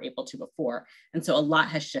never were able to before. And so a lot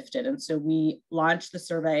has shifted. And so we launched the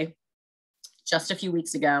survey just a few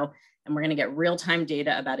weeks ago, and we're going to get real-time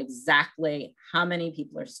data about exactly how many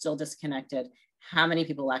people are still disconnected, how many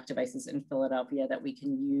people lack devices in Philadelphia that we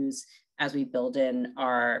can use as we build in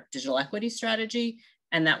our digital equity strategy,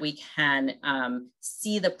 and that we can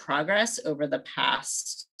see the progress over the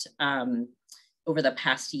past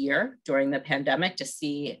year during the pandemic, to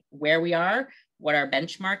see where we are, what our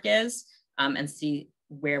benchmark is, and see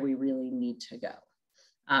where we really need to go.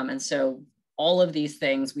 And so all of these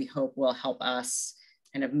things we hope will help us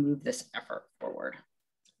kind of move this effort forward.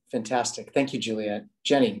 Fantastic. Thank you, Juliet.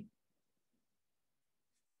 Jennie.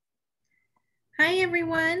 Hi,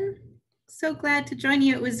 everyone. So glad to join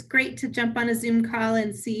you. It was great to jump on a Zoom call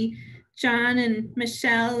and see John and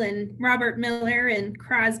Michelle and Robert Miller and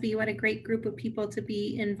Crosby. What a great group of people to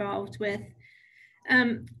be involved with.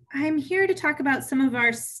 I'm here to talk about some of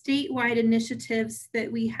our statewide initiatives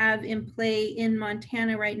that we have in play in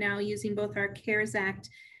Montana right now, using both our CARES Act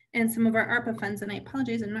and some of our ARPA funds. And I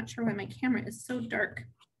apologize, I'm not sure why my camera is so dark.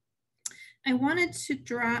 I wanted to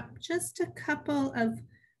drop just a couple of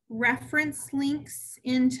reference links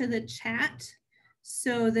into the chat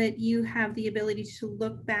so that you have the ability to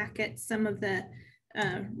look back at some of the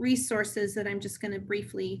resources that I'm just going to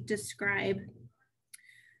briefly describe.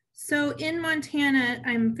 So in Montana,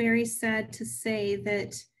 I'm very sad to say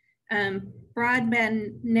that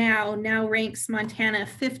Broadband now ranks Montana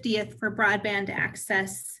 50th for broadband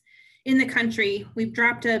access in the country. We've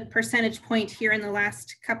dropped a percentage point here in the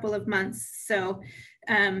last couple of months. So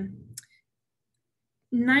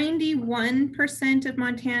 91% of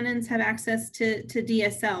Montanans have access to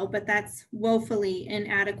DSL, but that's woefully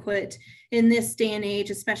inadequate in this day and age,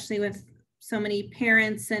 especially with so many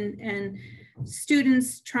parents and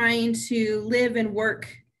students trying to live and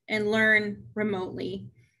work and learn remotely.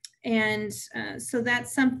 And so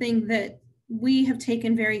that's something that we have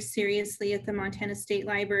taken very seriously at the Montana State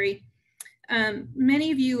Library.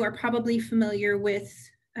 Many of you are probably familiar with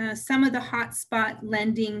some of the hotspot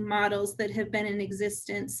lending models that have been in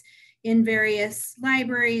existence in various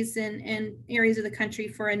libraries and areas of the country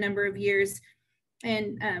for a number of years.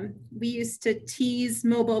 And we used to tease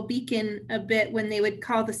Mobile Beacon a bit when they would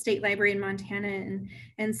call the State Library in Montana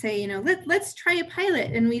and say, you know, let's try a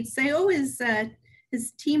pilot. And we'd say, oh, is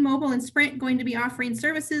T-Mobile and Sprint going to be offering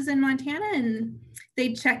services in Montana? And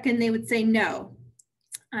they'd check and they would say no.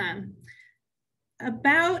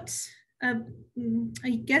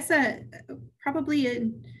 Probably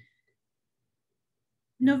in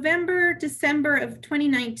November, December of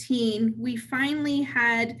 2019, we finally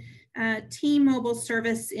had T-Mobile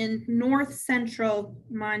service in north central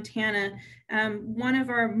Montana, one of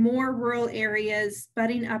our more rural areas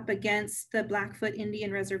butting up against the Blackfoot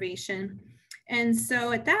Indian Reservation. And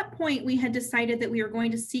so at that point, we had decided that we were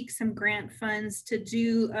going to seek some grant funds to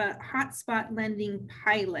do a hotspot lending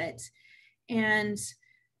pilot. And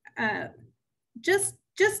just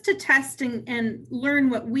to test and learn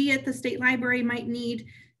what we at the State Library might need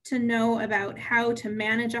to know about how to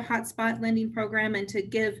manage a hotspot lending program, and to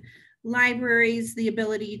give libraries the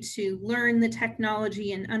ability to learn the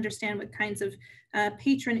technology and understand what kinds of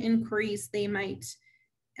patron inquiries they might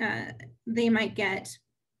get.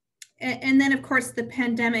 And then of course the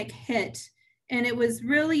pandemic hit, and it was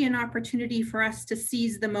really an opportunity for us to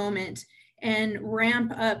seize the moment and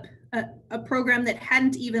ramp up a program that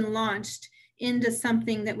hadn't even launched into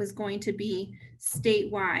something that was going to be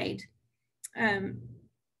statewide.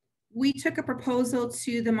 We took a proposal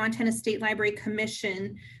to the Montana State Library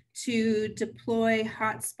Commission to deploy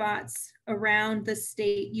hotspots around the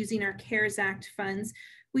state using our CARES Act funds.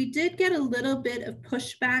 We did get a little bit of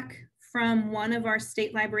pushback from one of our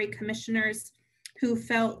state library commissioners who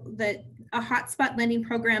felt that a hotspot lending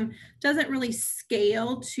program doesn't really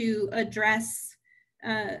scale to address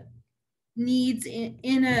needs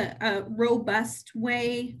in a robust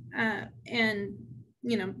way, and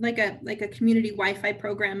like a community Wi-Fi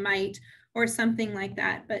program might, or something like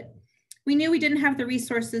that. But we knew we didn't have the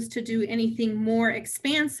resources to do anything more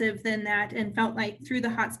expansive than that, and felt like through the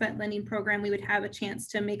hotspot lending program we would have a chance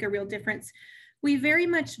to make a real difference. We very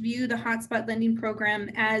much view the hotspot lending program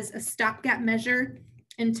as a stopgap measure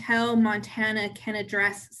until Montana can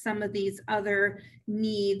address some of these other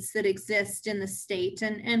needs that exist in the state,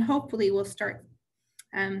 and hopefully we'll start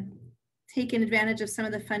taking advantage of some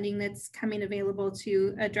of the funding that's coming available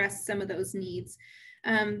to address some of those needs.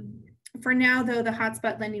 For now, though, the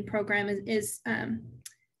hotspot lending program is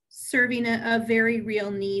serving a very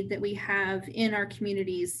real need that we have in our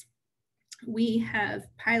communities. We have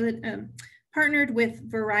partnered with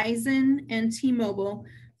Verizon and T-Mobile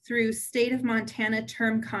through state of Montana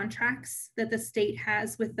term contracts that the state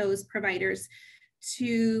has with those providers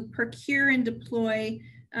to procure and deploy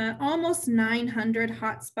almost 900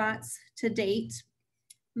 hotspots to date.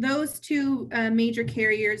 Those two major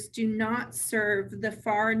carriers do not serve the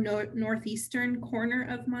far northeastern corner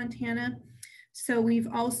of Montana. So we've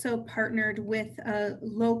also partnered with a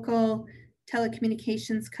local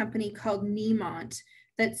telecommunications company called Nemont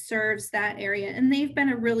that serves that area, and they've been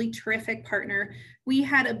a really terrific partner. We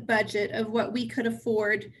had a budget of what we could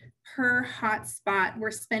afford per hotspot.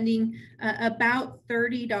 We're spending about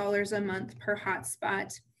 $30 a month per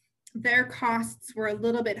hotspot. Their costs were a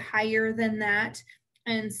little bit higher than that,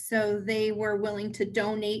 and so they were willing to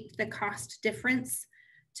donate the cost difference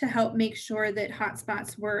to help make sure that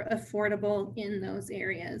hotspots were affordable in those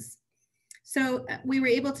areas. So we were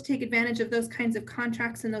able to take advantage of those kinds of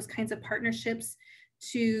contracts and those kinds of partnerships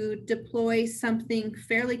to deploy something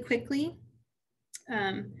fairly quickly.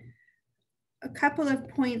 A couple of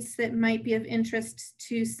points that might be of interest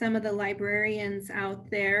to some of the librarians out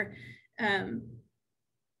there.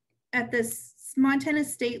 At the Montana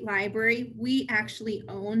State Library, we actually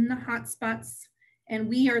own the hotspots, and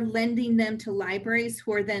we are lending them to libraries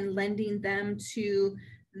who are then lending them to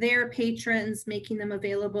their patrons, making them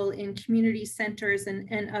available in community centers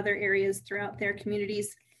and other areas throughout their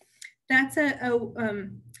communities. That's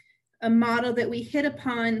a model that we hit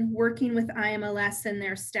upon working with IMLS and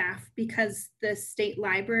their staff, because the state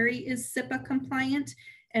library is SIPA compliant,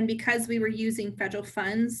 and because we were using federal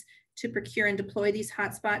funds to procure and deploy these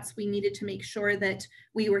hotspots, we needed to make sure that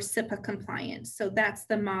we were SIPA compliant. So that's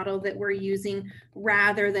the model that we're using,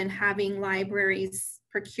 rather than having libraries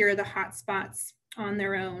procure the hotspots on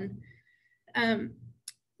their own.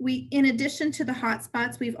 In addition to the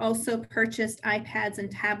hotspots, we've also purchased iPads and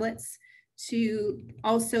tablets to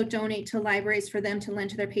also donate to libraries for them to lend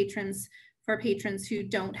to their patrons, for patrons who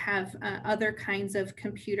don't have other kinds of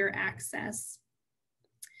computer access.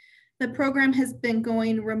 The program has been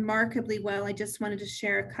going remarkably well. I just wanted to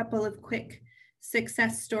share a couple of quick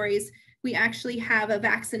success stories. We actually have a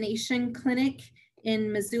vaccination clinic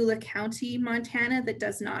in Missoula County, Montana, that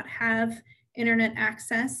does not have internet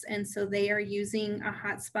access, and so they are using a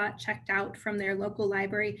hotspot checked out from their local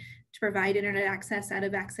library to provide internet access at a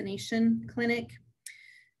vaccination clinic.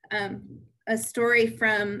 A story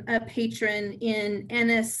from a patron in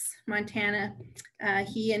Ennis, Montana.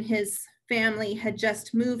 He and his family had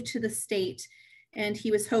just moved to the state, and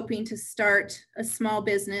he was hoping to start a small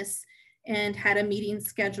business and had a meeting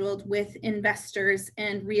scheduled with investors,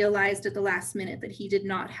 and realized at the last minute that he did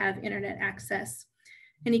not have internet access.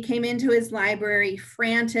 And he came into his library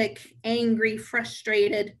frantic, angry,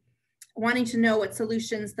 frustrated, wanting to know what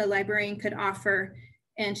solutions the librarian could offer.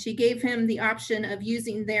 And she gave him the option of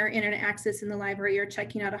using their internet access in the library or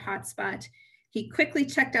checking out a hotspot. He quickly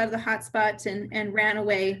checked out of the hotspot and ran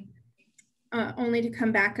away, only to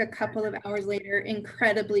come back a couple of hours later,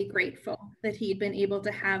 incredibly grateful that he'd been able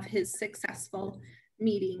to have his successful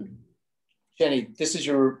meeting. Jenny, this is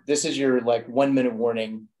your like 1 minute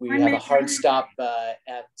warning. We have a hard stop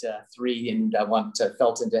at 3, and I want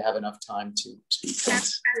Felton to have enough time to speak.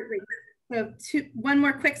 Absolutely. So one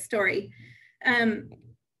more quick story.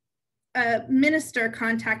 A minister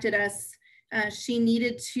contacted us. She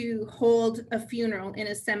needed to hold a funeral in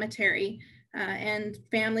a cemetery, and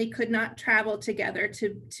family could not travel together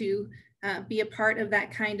to be a part of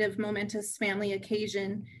that kind of momentous family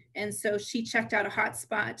occasion. And so she checked out a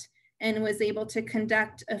hotspot and was able to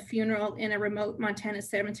conduct a funeral in a remote Montana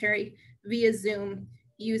cemetery via Zoom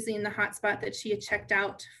using the hotspot that she had checked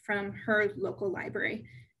out from her local library.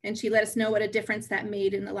 And she let us know what a difference that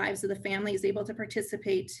made in the lives of the families able to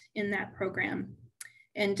participate in that program.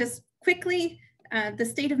 And just quickly, the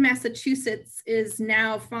state of Massachusetts is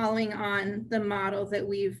now following on the model that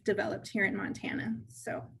we've developed here in Montana.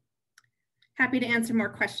 So happy to answer more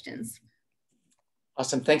questions.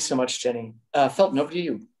 Awesome, thanks so much, Jenny. Felton, over to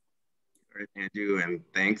you. All right, Andrew, and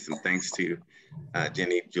thanks to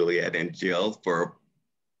Jenny, Juliet, and Jill for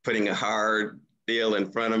putting a hard deal in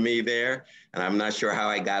front of me there. And I'm not sure how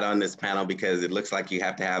I got on this panel because it looks like you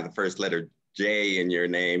have to have the first letter J in your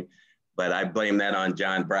name, but I blame that on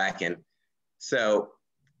John Bracken. So,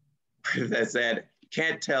 as I said, you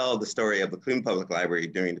can't tell the story of the Cleveland Public Library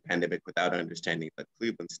during the pandemic without understanding the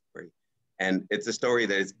Cleveland story. And it's a story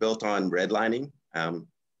that is built on redlining.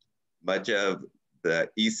 Much of the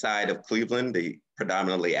east side of Cleveland, the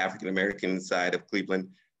predominantly African-American side of Cleveland,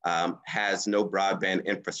 has no broadband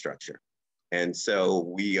infrastructure. And so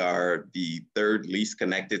we are the third least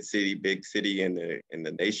connected city, big city in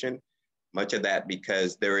the nation. Much of that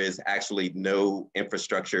because there is actually no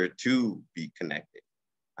infrastructure to be connected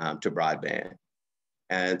to broadband.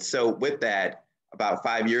 And so with that, about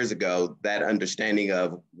 5 years ago, that understanding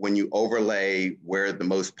of when you overlay where the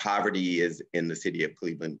most poverty is in the city of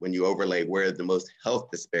Cleveland, when you overlay where the most health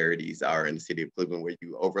disparities are in the city of Cleveland, where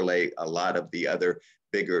you overlay a lot of the other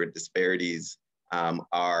bigger disparities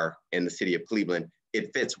are in the city of Cleveland,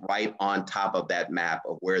 it fits right on top of that map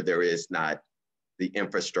of where there is not the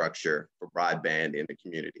infrastructure for broadband in the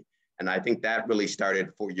community. And I think that really started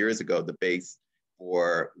 4 years ago, the base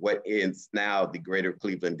for what is now the Greater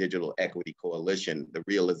Cleveland Digital Equity Coalition, the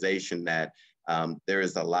realization that there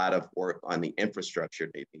is a lot of work on the infrastructure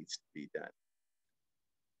that needs to be done.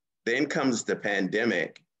 Then comes the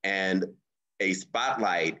pandemic, and a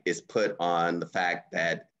spotlight is put on the fact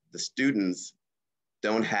that the students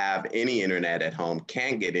don't have any internet at home,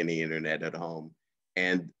 can't get any internet at home,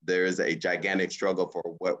 and there's a gigantic struggle for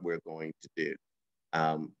what we're going to do.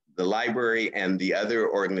 The library and the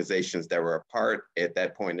other organizations that were a part at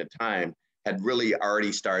that point in time had really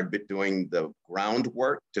already started doing the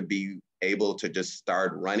groundwork to be able to just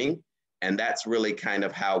start running. And that's really kind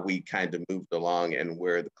of how we kind of moved along and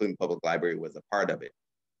where the Cleveland Public Library was a part of it.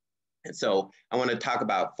 And so I want to talk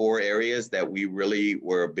about 4 areas that we really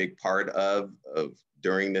were a big part of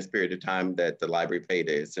during this period of time that the library played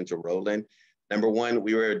an essential role in. Number 1,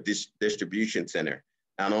 we were a distribution center.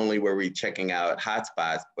 Not only were we checking out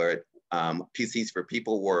hotspots, but PCs for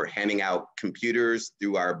People were handing out computers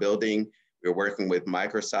through our building. We were working with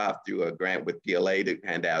Microsoft through a grant with PLA to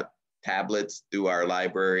hand out tablets through our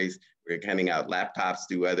libraries. We were handing out laptops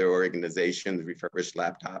through other organizations, refurbished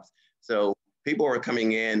laptops. So people were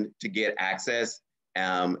coming in to get access.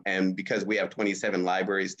 And because we have 27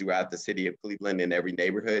 libraries throughout the city of Cleveland in every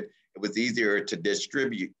neighborhood, it was easier to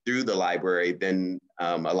distribute through the library than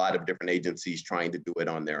a lot of different agencies trying to do it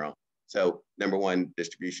on their own. So number 1,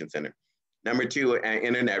 distribution center. Number 2, an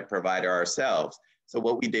internet provider ourselves. So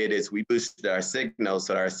what we did is we boosted our signal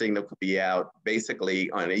so our signal could be out basically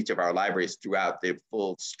on each of our libraries throughout the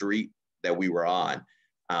full street that we were on,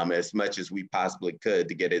 as much as we possibly could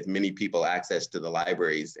to get as many people access to the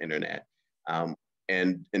library's internet.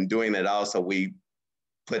 And in doing that also, we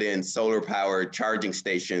put in solar powered charging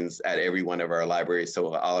stations at every one of our libraries.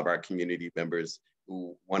 So all of our community members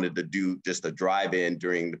who wanted to do just a drive-in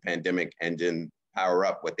during the pandemic and then power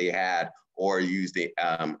up what they had or use the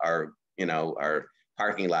our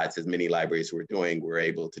parking lots, as many libraries were doing, were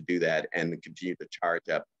able to do that and continue to charge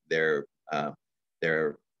up their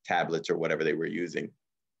tablets or whatever they were using.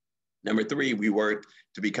 Number 3, we worked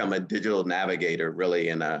to become a digital navigator, really,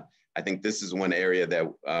 and I think this is one area that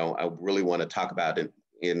I really want to talk about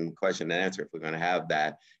in question and answer, if we're going to have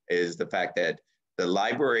that, is the fact that the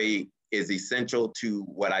library is essential to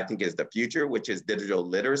what I think is the future, which is digital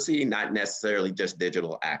literacy, not necessarily just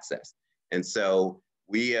digital access. And so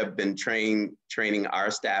we have been training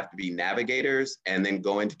our staff to be navigators and then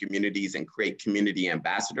go into communities and create community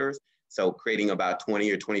ambassadors. So creating about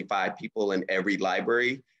 20 or 25 people in every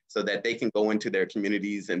library so that they can go into their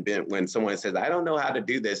communities, and when someone says, I don't know how to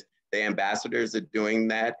do this, the ambassadors are doing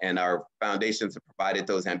that, and our foundations have provided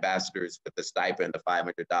those ambassadors with the stipend of $500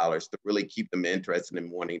 to really keep them interested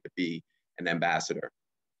in wanting to be an ambassador.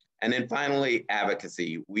 And then finally,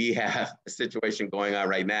 advocacy. We have a situation going on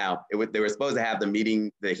right now. They were supposed to have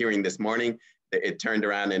the hearing this morning. It turned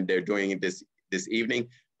around and they're doing it this evening.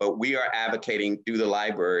 But we are advocating through the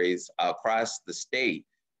libraries across the state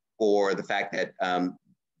for the fact that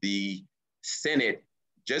the Senate,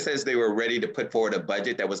 just as they were ready to put forward a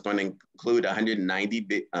budget that was going to include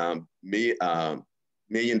 $190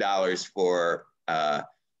 million for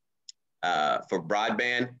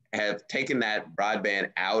broadband, have taken that broadband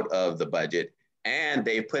out of the budget, and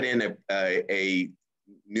they put in a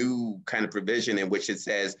new kind of provision in which it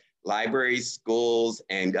says libraries, schools,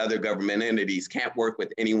 and other government entities can't work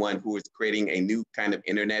with anyone who is creating a new kind of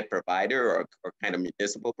internet provider or kind of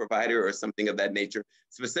municipal provider or something of that nature,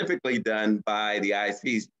 specifically done by the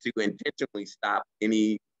ISPs to intentionally stop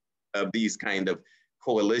any of these kind of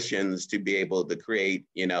coalitions to be able to create,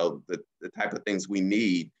 you know, the type of things we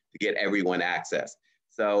need to get everyone access.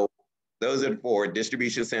 So those are for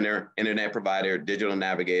distribution center, internet provider, digital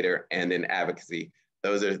navigator, and then advocacy.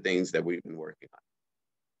 Those are the things that we've been working on.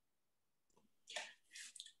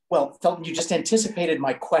 Well, Felton, you just anticipated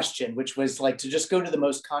my question, which was like to just go to the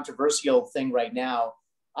most controversial thing right now.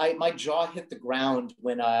 My jaw hit the ground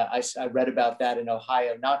when I read about that in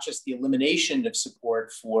Ohio, not just the elimination of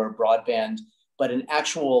support for broadband, but an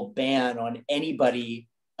actual ban on anybody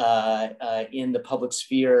in the public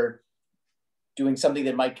sphere doing something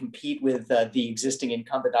that might compete with the existing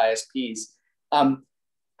incumbent ISPs. I'm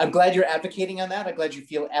glad you're advocating on that. I'm glad you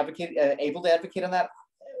feel able to advocate on that.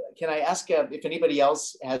 Can I ask if anybody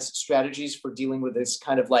else has strategies for dealing with this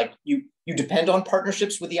kind of like, you depend on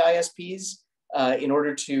partnerships with the ISPs in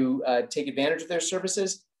order to take advantage of their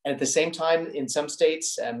services. And at the same time, in some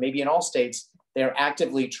states, maybe in all states, they're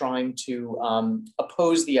actively trying to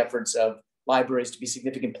oppose the efforts of libraries to be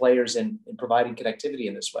significant players in providing connectivity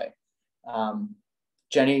in this way.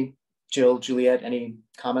 Jennie, Jill, Juliet, any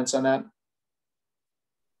comments on that?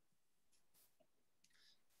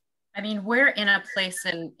 I mean, we're in a place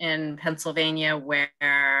in Pennsylvania where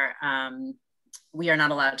we are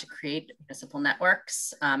not allowed to create municipal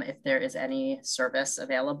networks if there is any service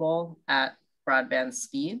available at broadband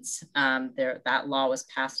speeds. That law was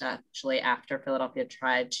passed actually after Philadelphia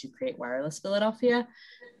tried to create Wireless Philadelphia.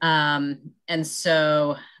 And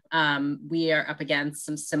so we are up against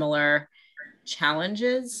some similar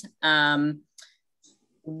challenges.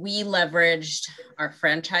 We leveraged our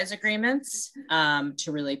franchise agreements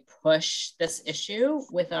to really push this issue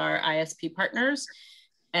with our ISP partners.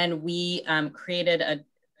 And we created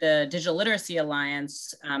the Digital Literacy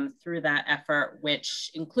Alliance through that effort,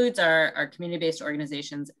 which includes our community-based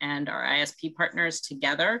organizations and our ISP partners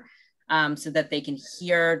together so that they can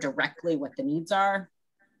hear directly what the needs are.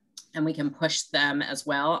 And we can push them as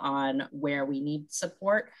well on where we need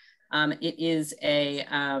support. It is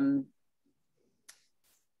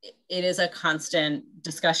a constant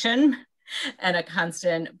discussion and a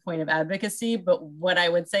constant point of advocacy. But what I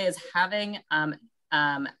would say is having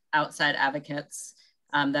outside advocates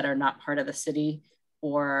that are not part of the city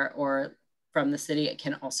or from the city, it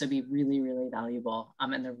can also be really, really valuable.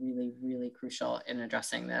 And they're really, really crucial in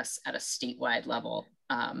addressing this at a statewide level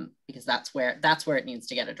because that's where it needs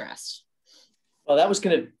to get addressed. Well,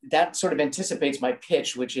 that sort of anticipates my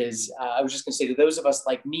pitch, which is, I was just gonna say to those of us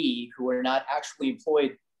like me who are not actually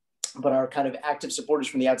employed, but are kind of active supporters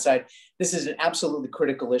from the outside, this is an absolutely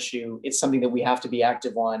critical issue. It's something that we have to be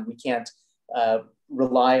active on. We can't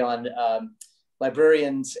rely on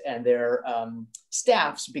librarians and their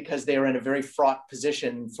staffs because they are in a very fraught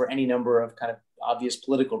position for any number of kind of obvious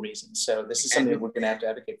political reasons. So this is something that we're gonna have to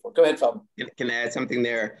advocate for. Go ahead, Felton. Can I add something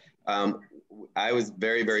there? I was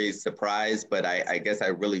very, very surprised, but I guess I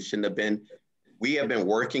really shouldn't have been. We have been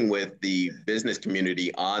working with the business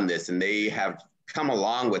community on this, and they have come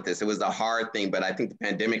along with this. It was a hard thing, but I think the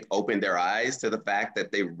pandemic opened their eyes to the fact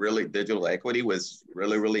that digital equity was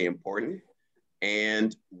really, really important.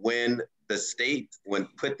 And when the state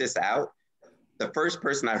put this out, the first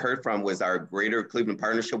person I heard from was our Greater Cleveland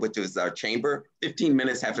Partnership, which was our chamber. 15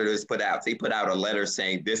 minutes after this put out, they put out a letter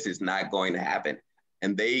saying this is not going to happen.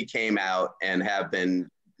 And they came out and have been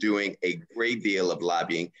doing a great deal of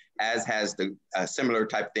lobbying, as has the similar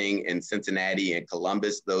type thing in Cincinnati and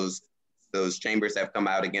Columbus. Those chambers have come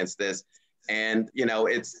out against this. And, you know,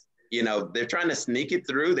 it's you know, they're trying to sneak it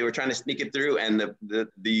through. They were trying to sneak it through, and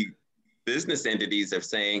the business entities are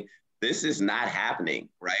saying this is not happening,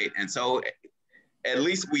 right? And so at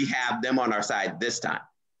least we have them on our side this time.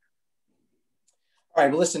 All right,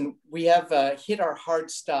 well, listen, we have hit our hard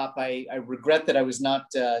stop. I regret that I was not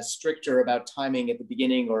stricter about timing at the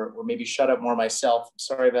beginning, or maybe shut up more myself.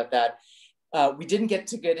 Sorry about that. We didn't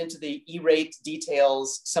get into the E-rate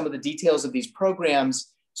details, some of the details of these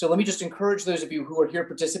programs. So let me just encourage those of you who are here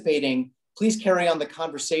participating, please carry on the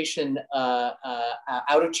conversation out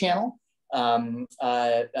of channel.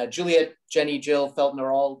 Juliet, Jennie, Jill, Felton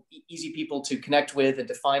are all easy people to connect with and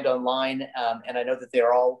to find online. And I know that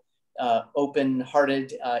they're all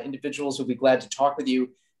open-hearted individuals who'll be glad to talk with you.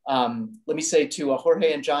 Let me say to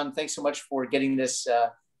Jorge and John, thanks so much for getting this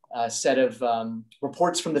set of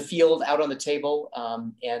reports from the field out on the table.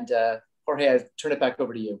 Jorge, I turn it back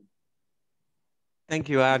over to you. Thank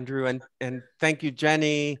you, Andrew. And thank you,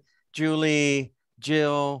 Jennie, Julie,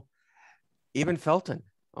 Jill, even Felton.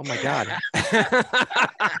 Oh my God.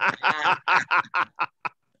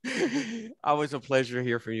 Always a pleasure to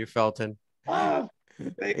hear from you, Felton. Thank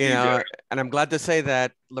You you, know, George. and I'm glad to say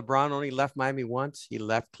that LeBron only left Miami once. He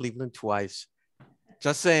left Cleveland twice.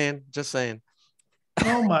 Just saying, just saying.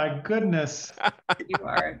 Oh my goodness.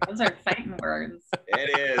 Those are fighting words.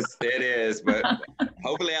 It is, but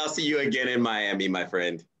hopefully I'll see you again in Miami, my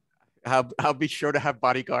friend. I'll be sure to have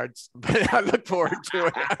bodyguards, but I look forward to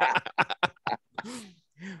it.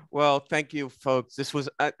 Well, thank you, folks. This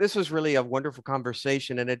was really a wonderful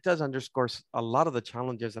conversation, and it does underscore a lot of the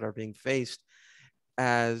challenges that are being faced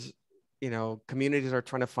as, you know, communities are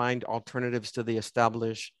trying to find alternatives to the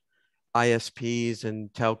established ISPs and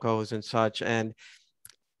telcos and such. And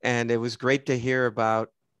it was great to hear about,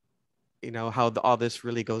 you know, how all this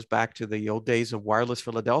really goes back to the old days of wireless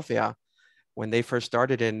Philadelphia when they first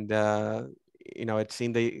started. And, you know, it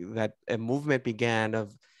seemed that a movement began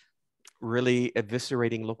of really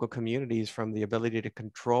eviscerating local communities from the ability to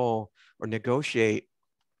control or negotiate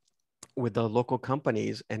with the local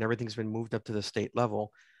companies, and everything's been moved up to the state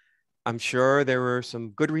level. I'm sure there were some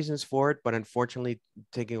good reasons for it, but unfortunately,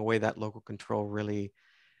 taking away that local control really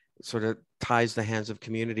sort of ties the hands of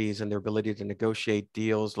communities and their ability to negotiate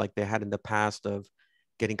deals like they had in the past of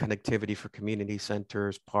getting connectivity for community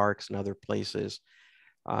centers, parks, and other places.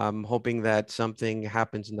 I'm hoping that something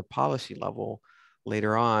happens in the policy level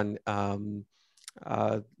later on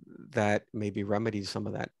that maybe remedies some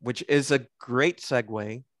of that, which is a great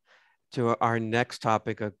segue to our next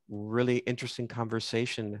topic, a really interesting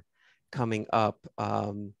conversation coming up.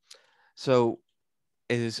 So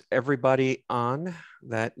is everybody on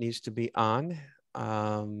that needs to be on?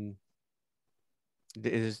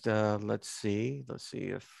 Let's see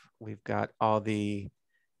if we've got all the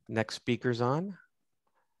next speakers on.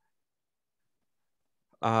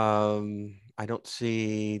 I don't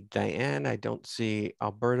see Diane, I don't see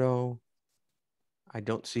Alberto, I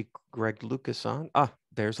don't see Greg Lucas on. Ah,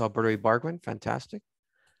 there's Alberto Ibargüen, fantastic.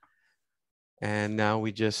 And now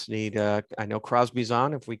we just need, I know Crosby's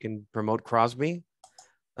on, if we can promote Crosby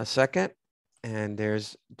a second. And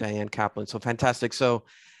there's Diane Kaplan, so fantastic. So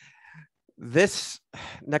this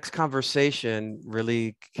next conversation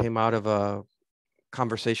really came out of a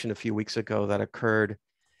conversation a few weeks ago that occurred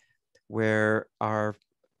where our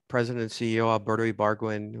President and CEO, Alberto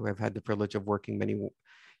Ibargüen, who I've had the privilege of working many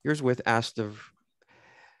years with, asked of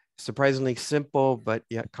surprisingly simple but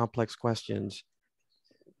yet complex questions.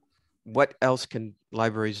 What else can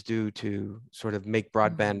libraries do to sort of make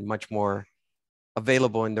broadband much more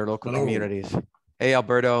available in their local communities? Hey,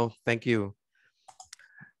 Alberto, thank you.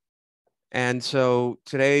 And so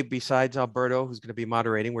today, besides Alberto, who's going to be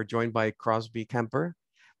moderating, we're joined by Crosby Kemper.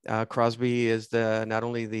 Crosby is not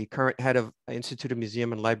only the current head of Institute of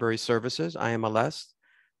Museum and Library Services, IMLS,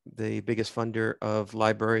 the biggest funder of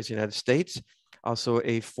libraries in the United States, also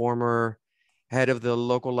a former head of the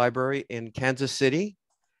local library in Kansas City,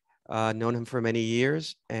 known him for many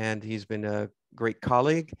years, and he's been a great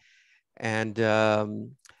colleague. And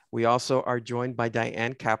we also are joined by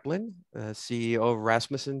Diane Kaplan, CEO of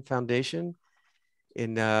Rasmuson Foundation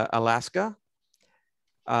in Alaska.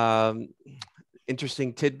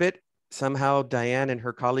 Interesting tidbit, somehow Diane and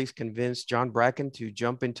her colleagues convinced John Bracken to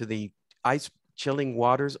jump into the ice-chilling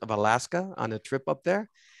waters of Alaska on a trip up there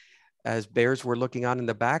as bears were looking on in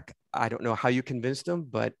the back. I don't know how you convinced them,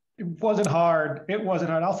 but it wasn't hard. It wasn't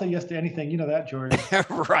hard. I'll say yes to anything. You know that, George.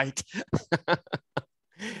 Right.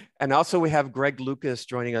 And also we have Greg Lucas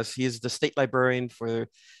joining us. He is the state librarian for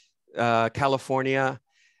California.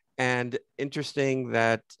 And interesting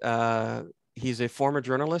that he's a former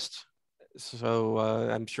journalist. So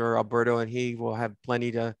I'm sure Alberto and he will have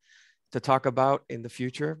plenty to talk about in the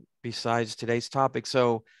future. besides today's topic.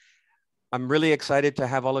 So I'm really excited to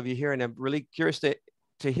have all of you here, and I'm really curious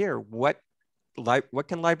to hear what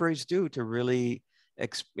can libraries do to really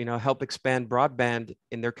help expand broadband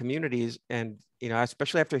in their communities, and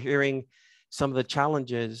especially after hearing some of the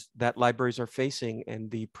challenges that libraries are facing in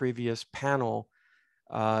the previous panel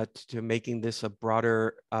to making this a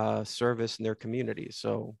broader service in their communities.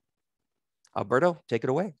 So Alberto, take it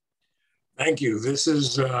away. Thank you. This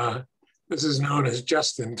is known as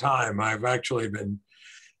just in time. I've actually been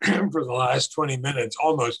for the last 20 minutes,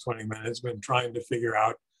 almost 20 minutes, been trying to figure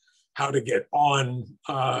out how to get on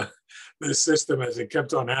the system, as it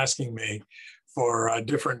kept on asking me for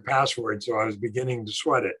different passwords. So I was beginning to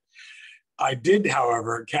sweat it. I did,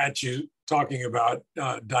 however, catch you talking about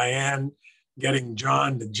Diane getting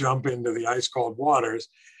John to jump into the ice cold waters.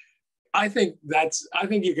 I think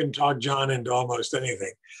you can talk John into almost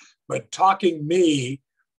anything, but talking me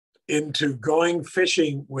into going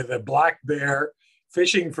fishing with a black bear,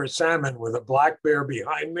 fishing for salmon with a black bear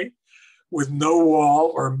behind me, with no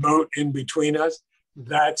wall or moat in between us,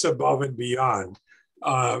 that's above and beyond.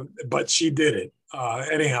 But she did it.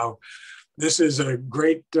 Anyhow, this is a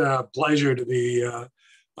great pleasure to be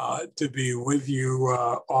with you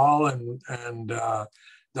all, and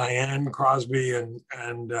Diane, Crosby, and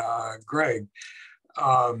Greg.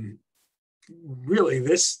 Really,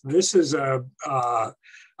 this is a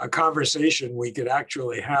conversation we could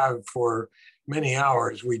actually have for many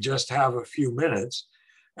hours. We just have a few minutes.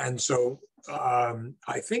 And so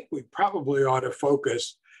I think we probably ought to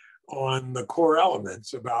focus on the core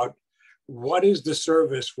elements about what is the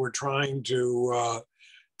service we're trying to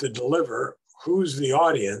deliver, who's the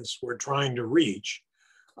audience we're trying to reach,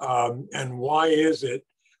 and why is it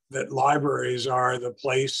that libraries are the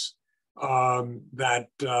place that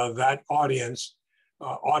that audience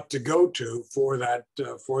ought to go to for that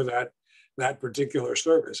particular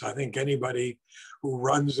service. I think anybody who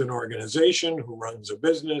runs an organization, who runs a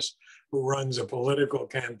business, who runs a political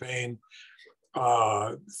campaign,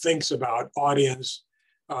 thinks about audience.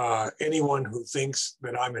 Anyone who thinks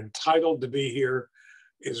that I'm entitled to be here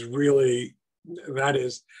is really, that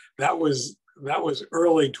was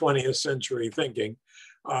early 20th century thinking.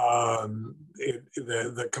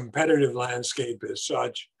 The competitive landscape is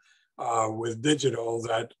such with digital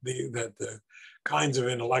that the kinds of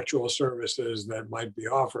intellectual services that might be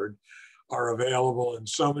offered are available in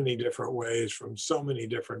so many different ways from so many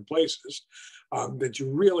different places that you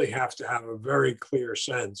really have to have a very clear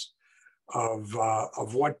sense of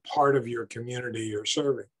what part of your community you're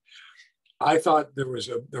serving. I thought there was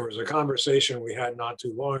a conversation we had not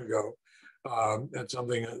too long ago. That's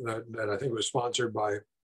something that I think was sponsored by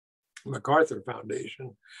MacArthur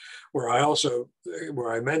Foundation, where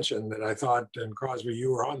I mentioned that I thought, and Crosby, you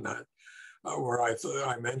were on that, where I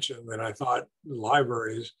mentioned that I thought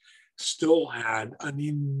libraries still had an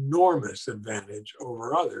enormous advantage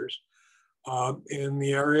over others in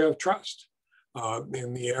the area of trust,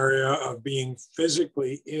 in the area of being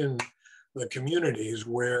physically in the communities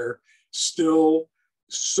where still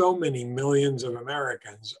so many millions of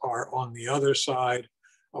Americans are on the other side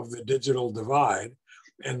of the digital divide,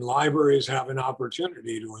 and libraries have an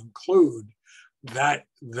opportunity to include that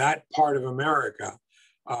part of America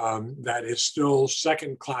that is still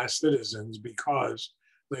second-class citizens because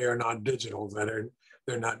they are not digital. They're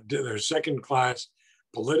second-class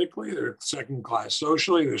politically, they're second-class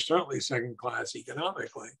socially, they're certainly second-class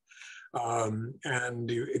economically.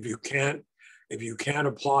 And if you can't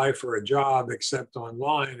apply for a job except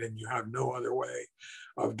online and you have no other way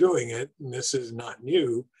of doing it, and this is not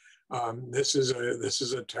new, this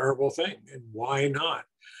is a terrible thing. And why not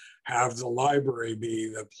have the library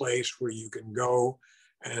be the place where you can go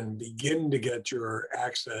and begin to get your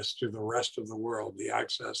access to the rest of the world, the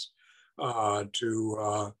access to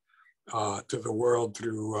the world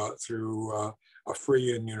through a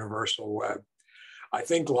free and universal web. I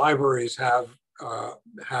think libraries have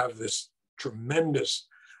this tremendous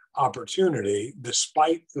opportunity,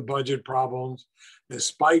 despite the budget problems,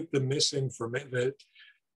 despite the misunderstanding,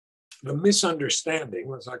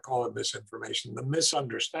 let's not call it misinformation, the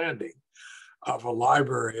misunderstanding of a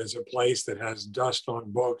library as a place that has dust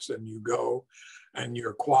on books and you go and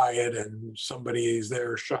you're quiet and somebody is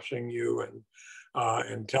there shushing you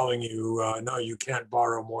and telling you, no, you can't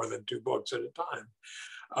borrow more than 2 books at a time.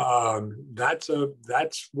 That's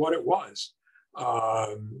what it was,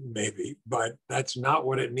 maybe, but that's not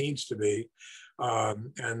what it needs to be.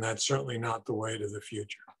 And that's certainly not the way to the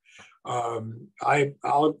future.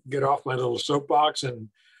 I'll get off my little soapbox and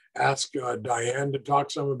ask Diane to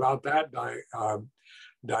talk some about that.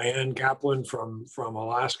 Diane Kaplan from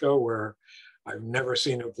Alaska, where I've never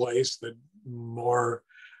seen a place that more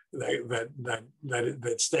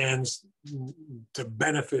that stands to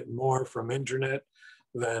benefit more from internet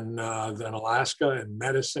than Alaska in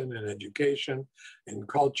medicine and education and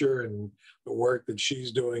culture, and the work that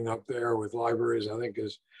she's doing up there with libraries, I think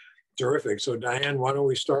is terrific. So Diane, why don't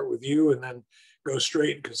we start with you and then go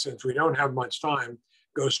straight, because since we don't have much time,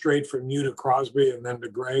 go straight from you to Crosby and then to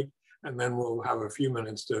Greg, and then we'll have a few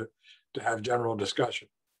minutes to have general discussion.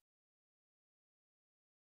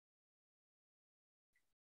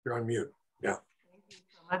 You're on mute. Yeah. Thank you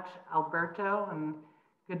so much, Alberto, and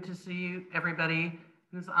good to see you, everybody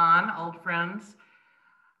who's on, old friends.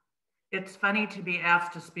 It's funny to be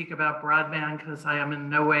asked to speak about broadband because I am in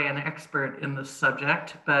no way an expert in this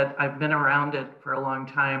subject, but I've been around it for a long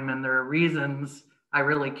time, and there are reasons I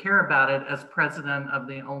really care about it as president of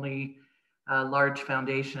the only large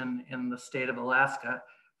foundation in the state of Alaska.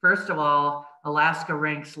 First of all, Alaska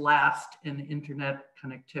ranks last in internet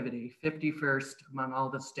connectivity, 51st among all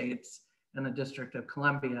the states in the District of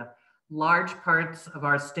Columbia. Large parts of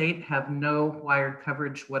our state have no wired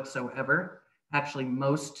coverage whatsoever. Actually,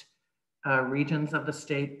 most regions of the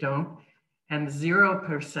state don't. And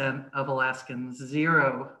 0% of Alaskans,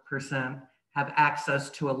 0%, have access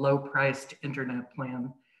to a low-priced internet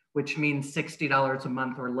plan, which means $60 a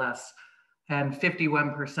month or less. And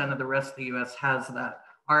 51% of the rest of the US has that.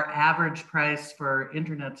 Our average price for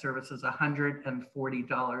internet service is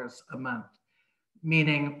 $140 a month,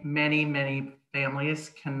 meaning many, many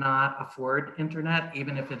families cannot afford internet,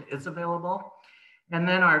 even if it is available. And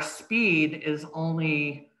then our speed is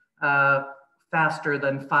only faster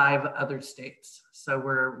than 5 other states. So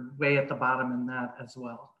we're way at the bottom in that as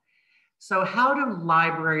well. So how do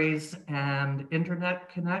libraries and internet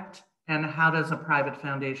connect? And how does a private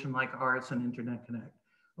foundation like ours and internet connect?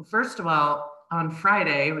 Well, first of all, on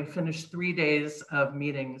Friday, we finished 3 days of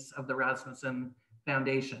meetings of the Rasmuson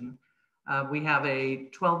Foundation. We have a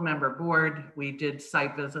 12-member board. We did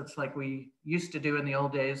site visits like we used to do in the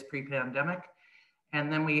old days pre-pandemic. And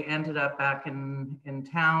then we ended up back in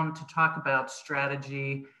town to talk about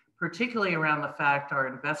strategy, particularly around the fact our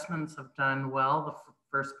investments have done well the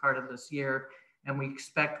first part of this year, and we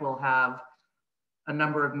expect we'll have a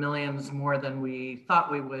number of millions more than we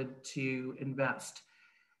thought we would to invest.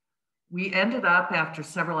 We ended up, after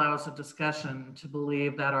several hours of discussion, to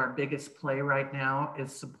believe that our biggest play right now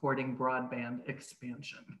is supporting broadband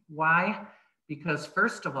expansion. Why? Because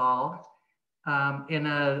first of all, in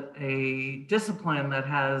a discipline that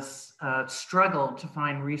has struggled to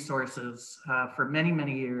find resources for many,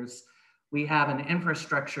 many years, we have an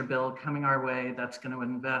infrastructure bill coming our way that's going to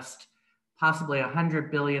invest possibly $100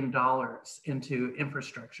 billion into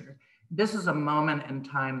infrastructure. This is a moment in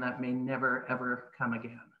time that may never, ever come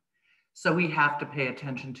again. So we have to pay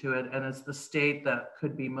attention to it. And as the state that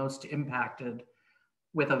could be most impacted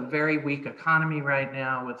with a very weak economy right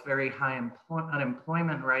now, with very high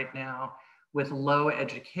unemployment right now, with low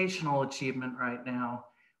educational achievement right now,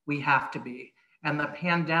 we have to be. And the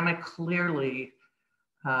pandemic clearly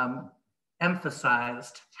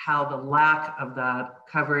emphasized how the lack of that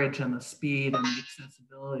coverage and the speed and the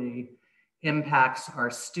accessibility impacts our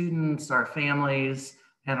students, our families,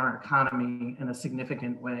 and our economy in a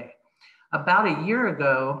significant way. About a year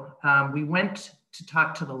ago, we went to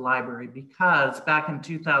talk to the library because back in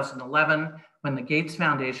 2011, when the Gates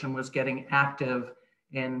Foundation was getting active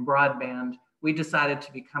in broadband, we decided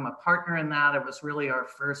to become a partner in that. It was really our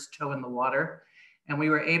first toe in the water. And we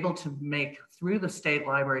were able to make, through the state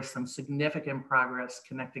library, some significant progress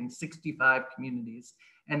connecting 65 communities.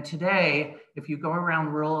 And today, if you go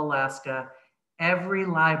around rural Alaska, every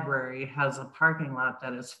library has a parking lot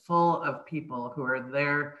that is full of people who are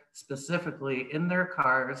there specifically in their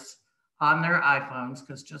cars, on their iPhones,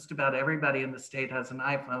 because just about everybody in the state has an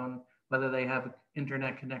iPhone, whether they have an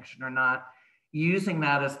internet connection or not, using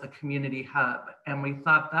that as the community hub. And we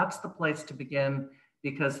thought that's the place to begin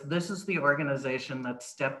because this is the organization that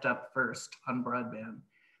stepped up first on broadband.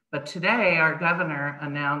 But today, our governor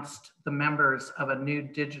announced the members of a new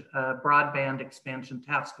broadband expansion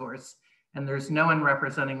task force, and there's no one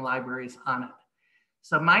representing libraries on it.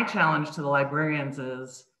 So my challenge to the librarians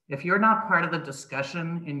is, if you're not part of the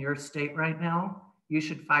discussion in your state right now, you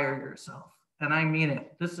should fire yourself. And I mean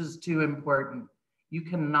it, this is too important. You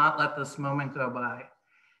cannot let this moment go by.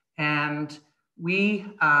 And we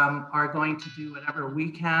are going to do whatever we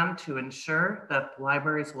can to ensure that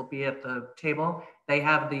libraries will be at the table. They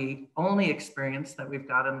have the only experience that we've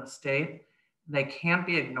got in the state. They can't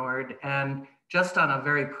be ignored. And just on a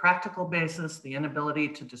very practical basis, the inability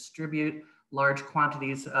to distribute large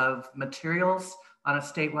quantities of materials on a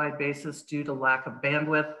statewide basis due to lack of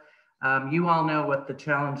bandwidth. You all know what the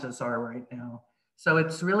challenges are right now. So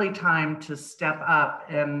it's really time to step up,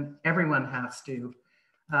 and everyone has to.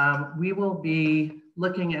 We will be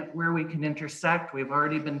looking at where we can intersect. We've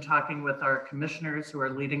already been talking with our commissioners who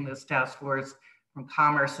are leading this task force from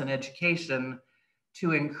commerce and education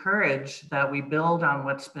to encourage that we build on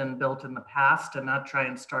what's been built in the past and not try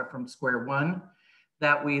and start from square one,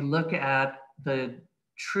 that we look at the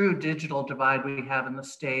true digital divide we have in the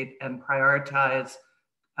state and prioritize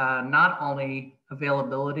not only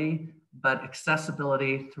availability, but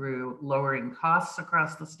accessibility through lowering costs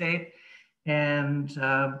across the state. And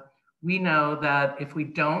we know that if we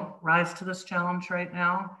don't rise to this challenge right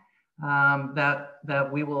now, that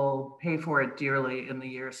we will pay for it dearly in the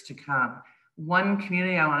years to come. One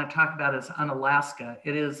community I want to talk about is Unalaska.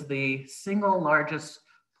 It is the single largest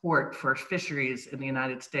port for fisheries in the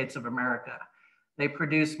United States of America. They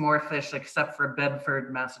produce more fish, except for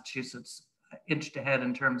Bedford, Massachusetts, inched ahead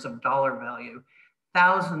in terms of dollar value.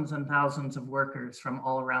 Thousands and thousands of workers from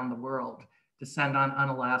all around the world descend on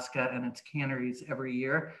Unalaska and its canneries every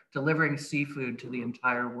year, delivering seafood to the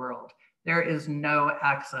entire world. There is no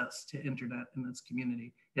access to internet in this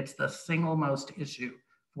community. It's the single most issue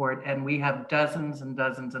for it, and we have dozens and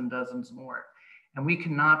dozens and dozens more. And we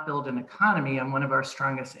cannot build an economy on one of our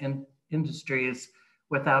strongest industries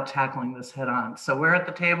without tackling this head on. So we're at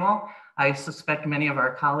the table. I suspect many of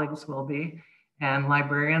our colleagues will be. And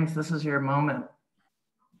librarians, this is your moment.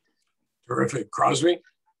 Terrific. Crosby?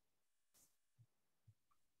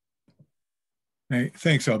 Hey,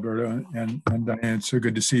 thanks, Alberto and Diane. It's so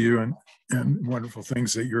good to see you, and wonderful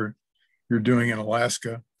things that you're doing in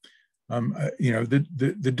Alaska. You know,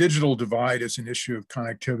 the digital divide is an issue of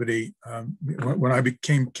connectivity. When I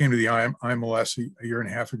came to the IMLS a year and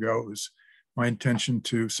a half ago, it was my intention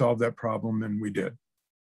to solve that problem, and we did.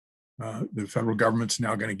 The federal government's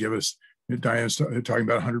now going to give us, Diane's talking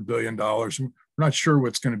about $100 billion. We're not sure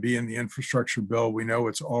what's going to be in the infrastructure bill. We know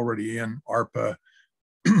it's already in ARPA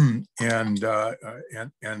and in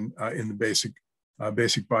the basic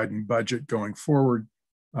Biden budget going forward.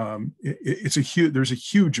 There's a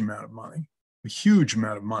huge amount of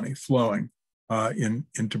money flowing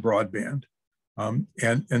into broadband,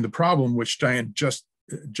 and the problem, which Diane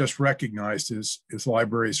just recognized, is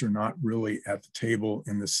libraries are not really at the table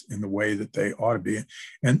in the way that they ought to be,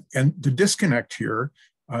 and the disconnect here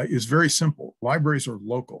is very simple. Libraries are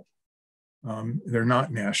local; they're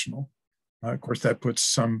not national. Of course, that puts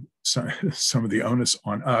some of the onus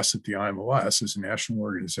on us at the IMLS as a national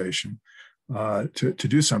organization to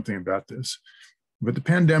do something about this. But the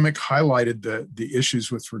pandemic highlighted the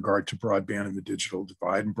issues with regard to broadband and the digital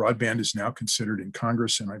divide, and broadband is now considered in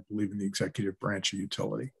Congress and I believe in the executive branch a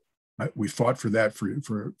utility. We fought for that for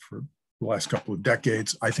the last couple of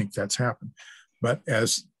decades. I think that's happened. But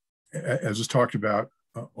as was talked about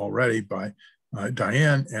already by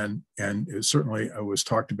Diane, and it certainly was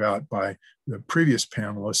talked about by the previous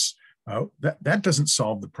panelists, that doesn't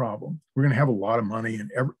solve the problem. We're going to have a lot of money,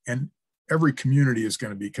 and every community is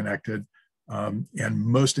going to be connected, and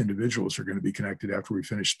most individuals are going to be connected after we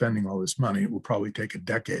finish spending all this money. It will probably take a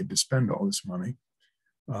decade to spend all this money.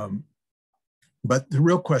 But the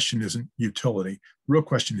real question isn't utility. The real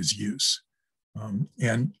question is use.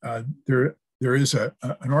 There is an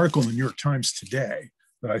article in the New York Times today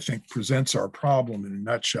that I think presents our problem in a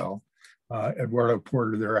nutshell. Eduardo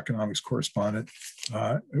Porter, their economics correspondent,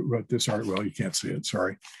 wrote this article. Well, you can't see it,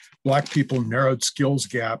 sorry. Black people narrowed skills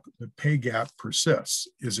gap, the pay gap persists.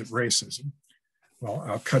 Is it racism? Well,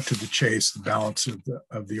 I'll cut to the chase. The balance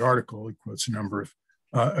of the article, he quotes a number of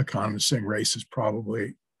economists saying race is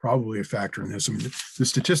probably a factor in this. I mean, the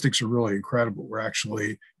statistics are really incredible. We're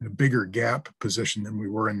actually in a bigger gap position than we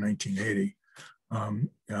were in 1980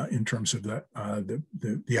 in terms of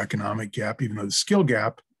the economic gap, even though the skill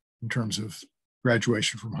gap in terms of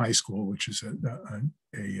graduation from high school, which is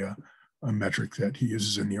a metric that he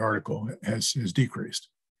uses in the article, has decreased.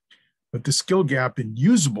 But the skill gap in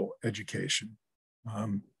usable education,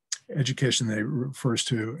 education that he refers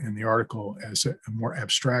to in the article as a more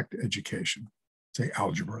abstract education, say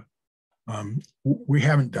algebra, we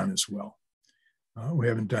haven't done as well. We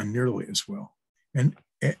haven't done nearly as well. And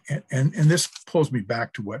this pulls me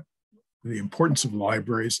back to what the importance of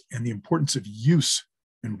libraries and the importance of use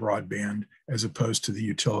in broadband as opposed to the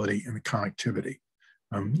utility and the connectivity.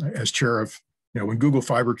 As chair of, when Google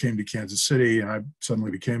Fiber came to Kansas City, and I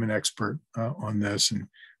suddenly became an expert on this, and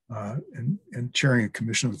chairing a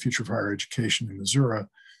commission on the future of higher education in Missouri,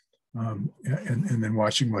 and then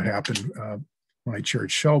watching what happened when I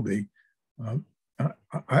chaired Shelby,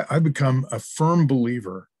 I become a firm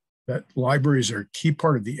believer that libraries are a key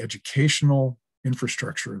part of the educational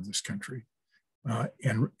infrastructure of this country.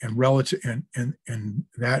 and relative, and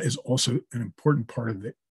that is also an important part of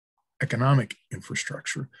the economic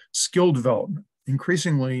infrastructure. Skill development.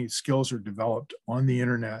 Increasingly, skills are developed on the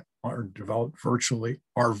internet, are developed virtually,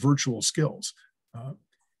 are virtual skills.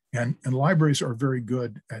 And libraries are very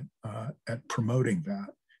good at promoting that.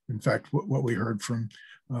 In fact, what we heard from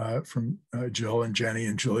Jill and Jennie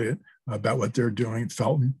and Juliet about what they're doing at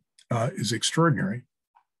Felton is extraordinary.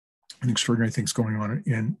 And extraordinary things going on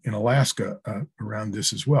in Alaska around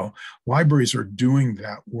this as well. Libraries are doing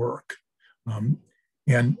that work.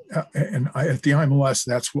 At the IMLS,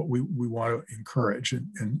 that's what we want to encourage.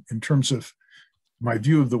 And in terms of my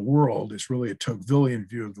view of the world, is really a Tocquevillian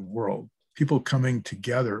view of the world. People coming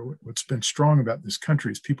together. What's been strong about this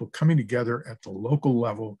country is people coming together at the local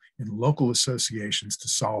level in local associations to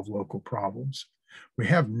solve local problems. We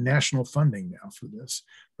have national funding now for this,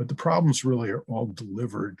 but the problems really are all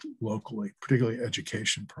delivered locally, particularly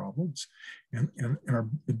education problems. And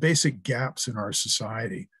the basic gaps in our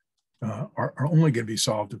society are only going to be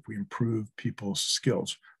solved if we improve people's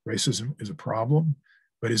skills. Racism is a problem,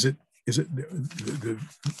 but is it the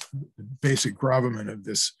basic gravamen of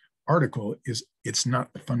this article is it's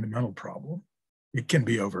not the fundamental problem. It can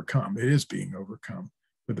be overcome. It is being overcome.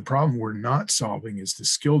 But the problem we're not solving is the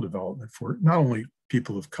skill development for not only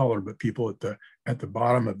people of color, but people at the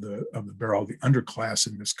bottom of the barrel, the underclass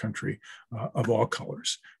in this country of all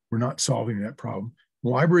colors. We're not solving that problem.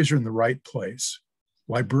 Libraries are in the right place.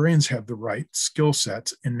 Librarians have the right skill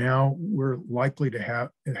sets, and now we're likely to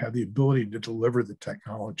have the ability to deliver the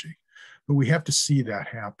technology. But we have to see that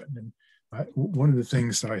happen. And one of the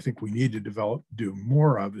things that I think we need to do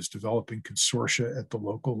more of is developing consortia at the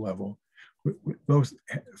local level, both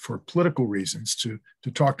for political reasons to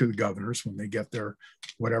talk to the governors when they get their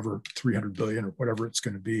whatever 300 billion or whatever it's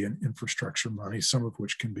going to be in infrastructure money,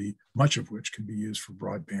 much of which can be used for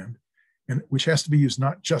broadband, and which has to be used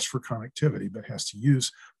not just for connectivity, but has to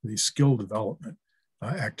use these skill development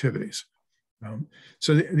activities.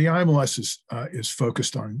 So the IMLS is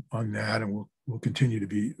focused on that, and will continue to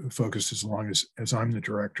be focused as long as I'm the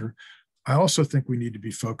director. I also think we need to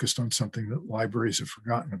be focused on something that libraries have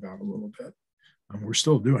forgotten about a little bit. We're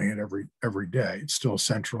still doing it every day. It's still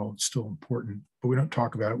central, it's still important, but we don't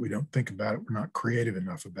talk about it, we don't think about it, we're not creative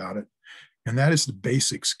enough about it. And that is the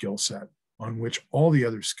basic skill set on which all the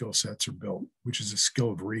other skill sets are built, which is a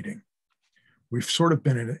skill of reading. We've sort of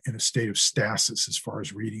been in a state of stasis as far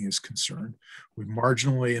as reading is concerned. We've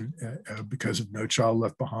marginally, because of No Child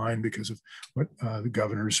Left Behind, because of what the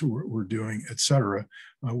governors were doing, et cetera,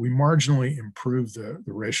 we marginally improved the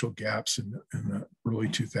racial gaps in the early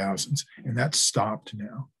 2000s, and that's stopped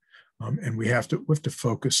now. And we have to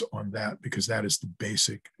focus on that, because that is the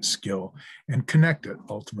basic skill, and connect it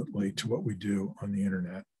ultimately to what we do on the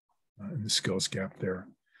internet and the skills gap there.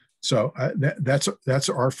 So that's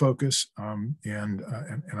our focus, and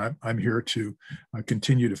I'm here to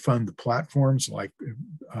continue to fund the platforms like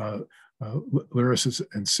Lyris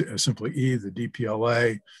and Simply E, the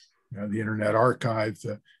DPLA, the Internet Archive,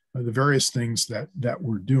 the various things that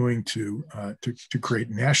we're doing to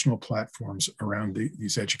create national platforms around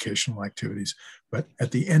these educational activities. But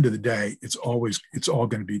at the end of the day, it's all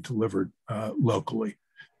going to be delivered locally,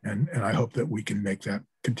 and I hope that we can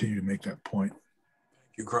continue to make that point.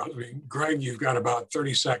 You, Crosby. Greg, you've got about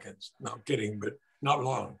 30 seconds. No, I'm kidding, but not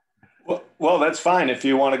long. Well, that's fine. If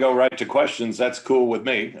you want to go right to questions, that's cool with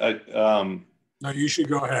me. No, you should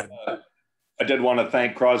go ahead. I did want to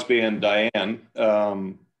thank Crosby and Diane.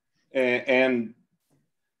 And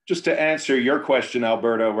just to answer your question,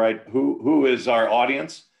 Alberto, right, who is our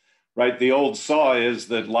audience? Right, the old saw is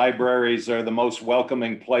that libraries are the most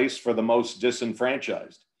welcoming place for the most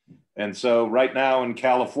disenfranchised. And so right now in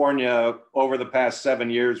California, over the past 7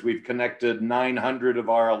 years, we've connected 900 of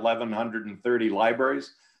our 1,130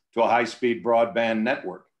 libraries to a high-speed broadband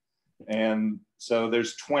network. And so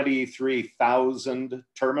there's 23,000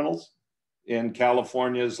 terminals in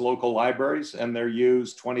California's local libraries, and they're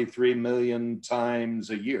used 23 million times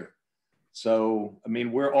a year. So, I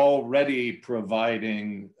mean, we're already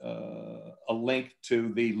providing a link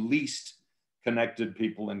to the least connected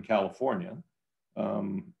people in California.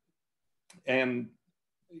 And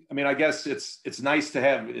I mean, I guess it's nice to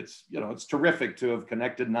have, it's terrific to have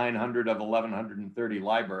connected 900 of 1,130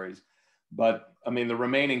 libraries, but I mean, the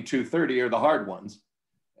remaining 230 are the hard ones.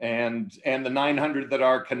 And the 900 that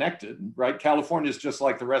are connected, right? California is just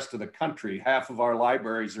like the rest of the country. Half of our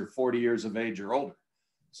libraries are 40 years of age or older.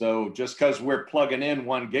 So just because we're plugging in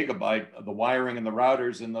 1 gigabyte, the wiring and the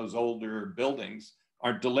routers in those older buildings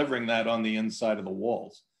aren't delivering that on the inside of the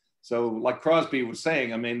walls. So like Crosby was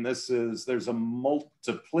saying, I mean, there's a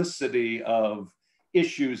multiplicity of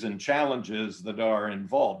issues and challenges that are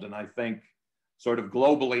involved. And I think sort of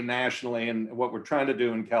globally, nationally, and what we're trying to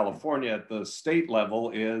do in California at the state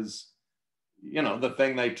level is, you know, the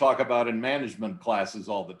thing they talk about in management classes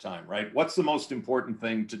all the time, right? What's the most important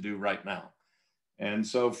thing to do right now? And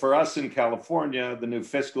so for us in California, the new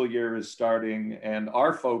fiscal year is starting, and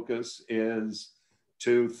our focus is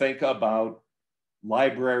to think about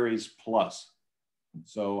libraries plus.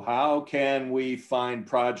 So how can we find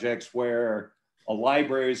projects where a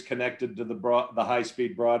library is connected to the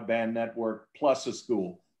high-speed broadband network plus a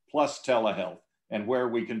school, plus telehealth, and where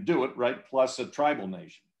we can do it, right, plus a tribal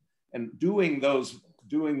nation. And doing those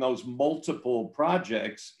multiple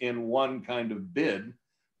projects in one kind of bid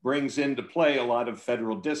brings into play a lot of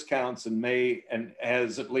federal discounts and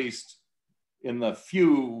has, at least in the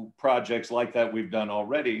few projects like that we've done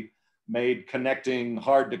already, made connecting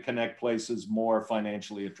hard to connect places more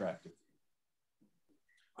financially attractive.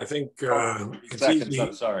 I think it's seconds, easy.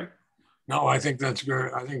 I'm sorry. No, I think that's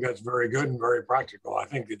very good and very practical. I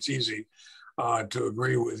think it's easy to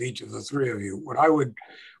agree with each of the three of you. What I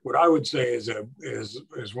would say is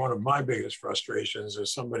one of my biggest frustrations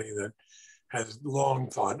as somebody that has long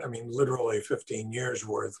thought, I mean, literally 15 years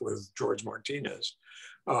worth with George Martinez,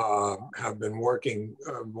 have been working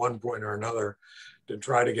at one point or another to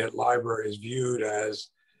try to get libraries viewed as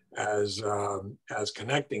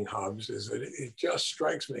connecting hubs, is that it just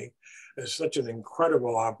strikes me as such an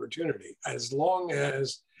incredible opportunity. As long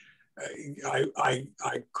as I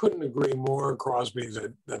couldn't agree more, Crosby,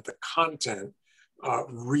 that the content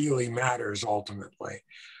really matters ultimately.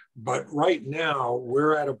 But right now,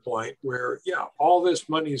 we're at a point where, yeah, all this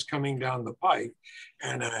money is coming down the pipe,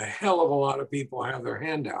 and a hell of a lot of people have their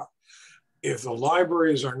hand out. If the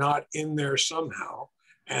libraries are not in there somehow,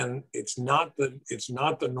 and it's not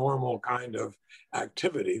the normal kind of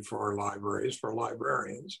activity for libraries, for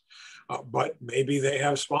librarians, but maybe they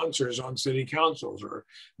have sponsors on city councils, or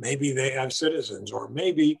maybe they have citizens, or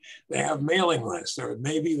maybe they have mailing lists, or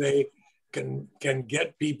maybe they can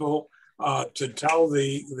get people to tell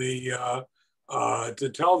the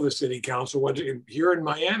city council what here in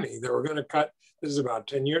Miami, they were going to cut, this is about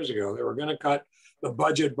 10 years ago, they were going to cut the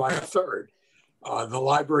budget by a third, the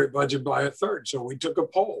library budget by a third. So we took a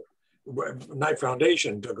poll, Knight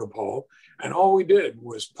Foundation took a poll, and all we did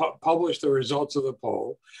was publish the results of the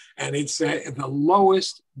poll. And it said the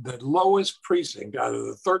lowest precinct out of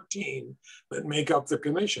the 13 that make up the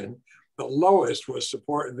commission, the lowest was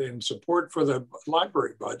support for the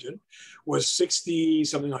library budget was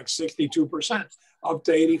 62%, up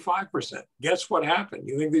to 85%. Guess what happened?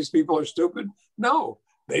 You think these people are stupid? No,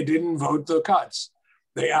 they didn't vote the cuts.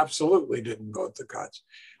 They absolutely didn't vote the cuts.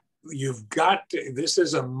 You've got to, this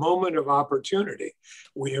is a moment of opportunity.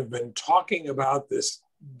 We have been talking about this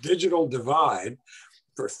digital divide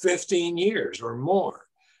for 15 years or more.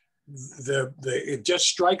 It just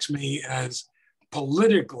strikes me as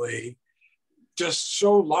politically just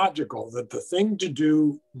so logical that the thing to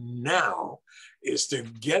do now is to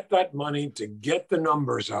get that money, to get the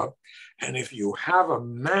numbers up. And if you have a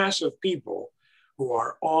mass of people who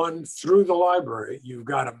are on through the library, you've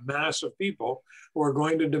got a mass of people who are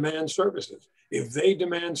going to demand services. If they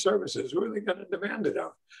demand services, who are they going to demand it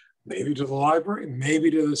of? Maybe to the library, maybe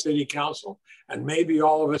to the city council, and maybe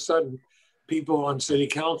all of a sudden people on city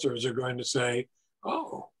councils are going to say,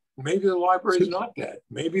 oh, maybe the library is not dead.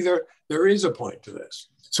 Maybe there is a point to this.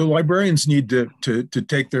 So librarians need to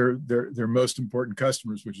take their most important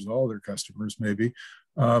customers, which is all their customers, maybe,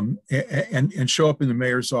 and show up in the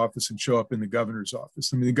mayor's office and show up in the governor's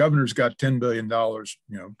office. I mean, the governor's got $10 billion,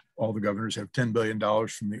 you know, all the governors have $10 billion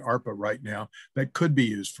from the ARPA right now that could be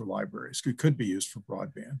used for libraries, could be used for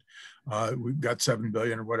broadband. We've got $7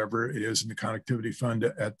 billion or whatever it is in the connectivity fund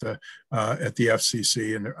at the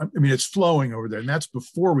FCC. And I mean, it's flowing over there, and that's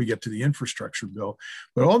before we get to the infrastructure bill.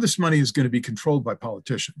 But all this money is going to be controlled by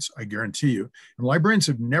politicians, I guarantee you. And librarians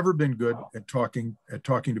have never been good at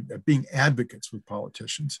being advocates with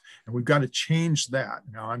politicians. And we've got to change that.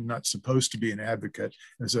 Now, I'm not supposed to be an advocate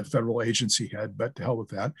as a federal agency head, but to hell with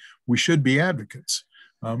that. We should be advocates.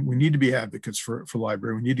 We need to be advocates for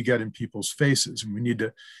library. We need to get in people's faces, and we need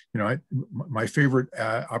to, you know, my favorite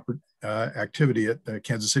activity at the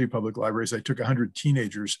Kansas City Public Library is I took 100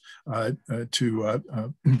 teenagers to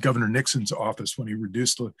Governor Nixon's office when he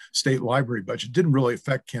reduced the state library budget. It didn't really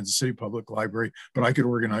affect Kansas City Public Library, but I could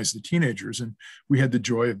organize the teenagers, and we had the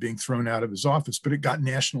joy of being thrown out of his office, but it got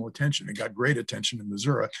national attention. It got great attention in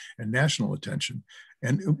Missouri and national attention.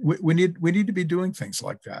 And we need to be doing things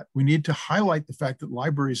like that. We need to highlight the fact that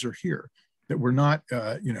libraries are here, that we're not,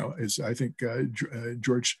 you know, as I think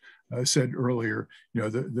George said earlier,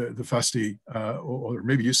 the fusty, or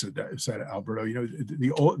maybe you said that, Alberto,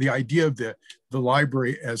 the idea of the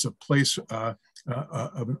library as a place of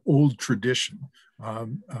an old tradition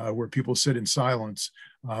where people sit in silence.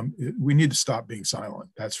 We need to stop being silent,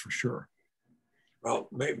 that's for sure. Well,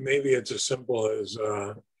 maybe it's as simple as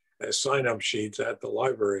sign-up sheets at the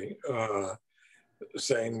library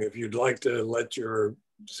saying if you'd like to let your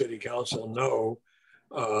city council know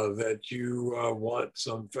that you want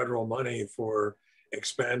some federal money for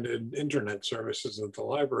expanded internet services at the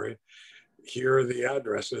library, here are the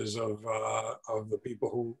addresses of the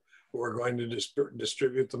people who are going to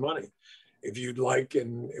distribute the money. If you'd like,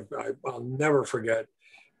 and I'll never forget,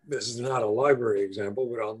 this is not a library example,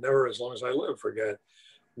 but I'll never, as long as I live, forget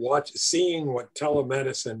seeing what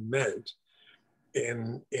telemedicine meant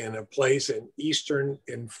in a place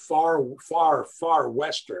in far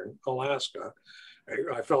western Alaska.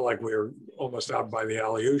 I felt like we were almost out by the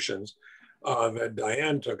Aleutians that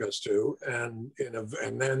Diane took us to, and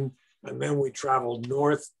then we traveled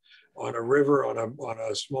north on a river on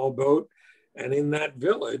a small boat, and in that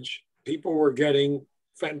village, people were getting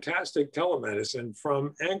fantastic telemedicine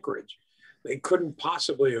from Anchorage. They couldn't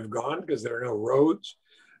possibly have gone because there are no roads.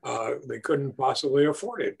 They couldn't possibly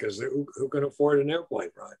afford it because who can afford an airplane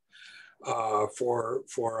ride for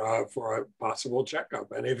a possible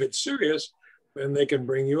checkup? And if it's serious, then they can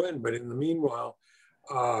bring you in. But in the meanwhile,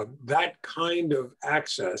 that kind of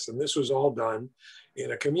access, and this was all done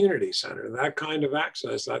in a community center, that kind of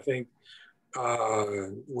access, I think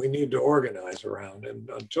we need to organize around. And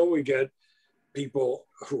until we get people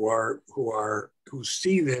who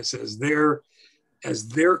see this as their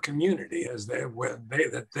community,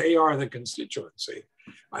 that they are the constituency,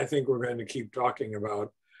 I think we're going to keep talking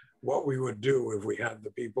about what we would do if we had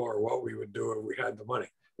the people, or what we would do if we had the money.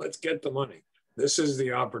 Let's get the money. This is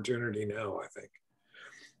the opportunity now, I think.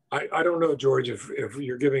 I don't know, George, if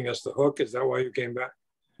you're giving us the hook. Is that why you came back?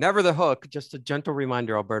 Never the hook, just a gentle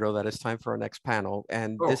reminder, Alberto, that it's time for our next panel.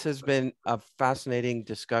 And this has been a fascinating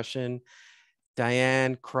discussion.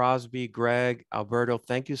 Diane, Crosby, Greg, Alberto,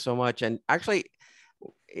 thank you so much. And actually,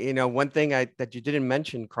 one thing that you didn't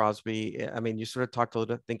mention, Crosby, I mean, you sort of talked a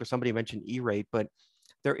little, I think somebody mentioned E-rate, but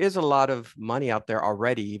there is a lot of money out there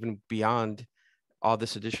already, even beyond all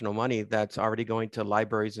this additional money that's already going to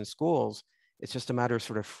libraries and schools. It's just a matter of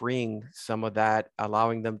sort of freeing some of that,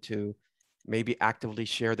 allowing them to maybe actively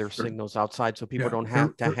share their signals outside so people don't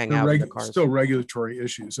have to hang out in the cars. Still regulatory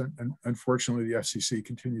issues. And unfortunately, the FCC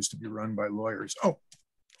continues to be run by lawyers. Oh,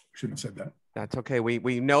 shouldn't have said that. That's okay.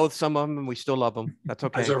 We know some of them and we still love them. That's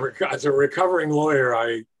okay. As a recovering lawyer,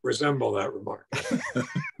 I resemble that remark.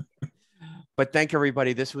 But thank you,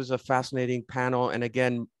 everybody. This was a fascinating panel. And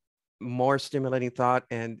again, more stimulating thought.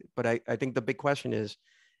 But I think the big question is,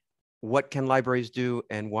 what can libraries do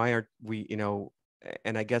and why aren't we,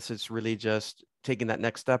 and I guess it's really just taking that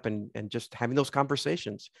next step and just having those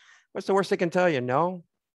conversations. What's the worst they can tell you? No?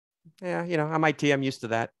 Yeah, I'm IT, I'm used to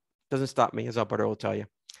that. Doesn't stop me, as Alberto will tell you.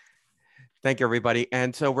 Thank you, everybody.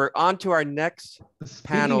 And so we're on to our next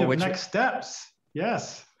panel. Which next steps,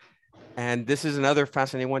 yes. And this is another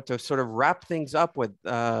fascinating one to sort of wrap things up with,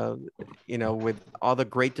 with all the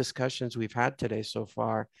great discussions we've had today so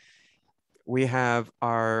far. We have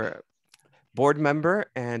our board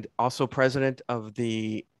member and also president of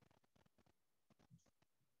the...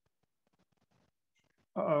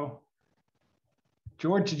 Uh-oh.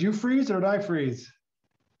 George, did you freeze or did I freeze?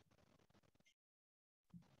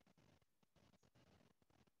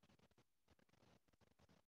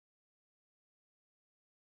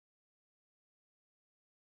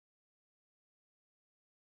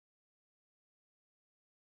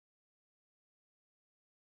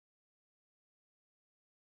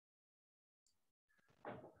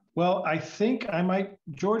 Well, I think I might,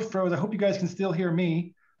 George froze. I hope you guys can still hear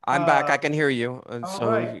me. I'm back. I can hear you. And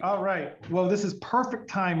all right. Well, this is perfect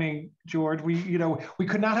timing, George. We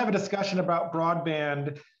could not have a discussion about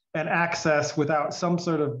broadband and access without some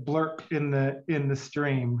sort of blurb in the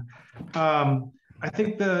stream. I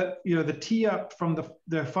think the tee up from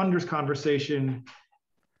the funders conversation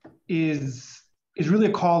is really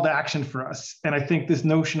a call to action for us. And I think this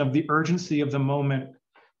notion of the urgency of the moment,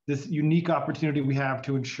 this unique opportunity we have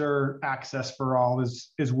to ensure access for all is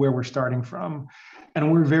where we're starting from.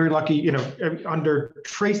 And we're very lucky, under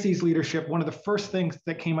Tracie's leadership, one of the first things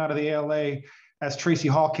that came out of the ALA as Tracie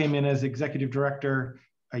Hall came in as executive director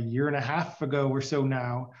a year and a half ago or so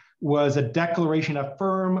now, was a declaration, a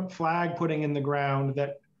firm flag putting in the ground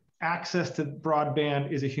that access to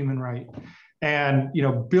broadband is a human right. And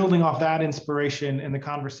building off that inspiration and the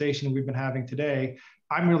conversation we've been having today,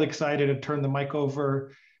 I'm really excited to turn the mic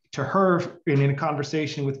over to her in a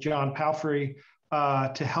conversation with John Palfrey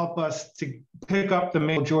to help us to pick up the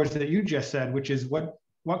mail, George, that you just said, which is what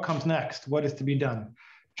comes next, what is to be done.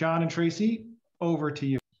 John and Tracie, over to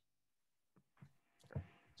you.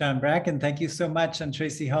 John Bracken, thank you so much. And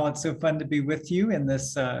Tracie Hall, it's so fun to be with you in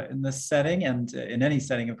this setting and in any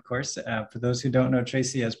setting, of course. For those who don't know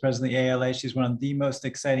Tracie as president of the ALA, she's one of the most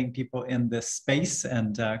exciting people in this space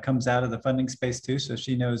and comes out of the funding space too. So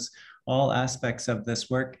she knows all aspects of this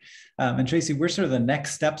work. And Tracie, we're sort of the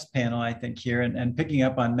next steps panel, I think, here, and picking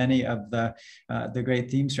up on many of the great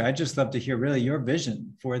themes here. I'd just love to hear really your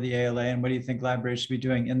vision for the ALA and what do you think libraries should be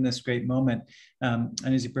doing in this great moment. And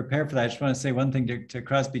as you prepare for that, I just want to say one thing to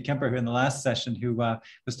Crosby Kemper, who in the last session, who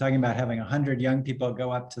was talking about having 100 young people go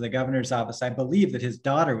up to the governor's office. I believe that his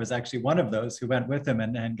daughter was actually one of those who went with him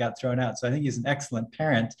and got thrown out. So I think he's an excellent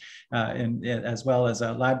parent as well as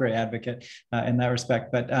a library advocate in that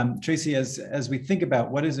respect. But Tracie, as we think about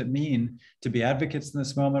what does it mean to be advocates in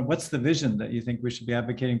this moment, what's the vision that you think we should be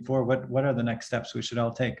advocating for? What are the next steps we should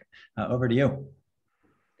all take? Over to you.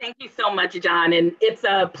 Thank you so much, John. And it's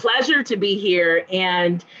a pleasure to be here.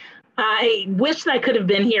 And I wish I could have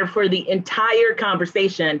been here for the entire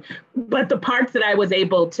conversation, but the parts that I was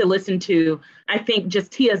able to listen to, I think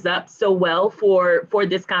just tee us up so well for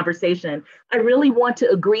this conversation. I really want to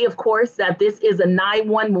agree, of course, that this is a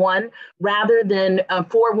 911 rather than a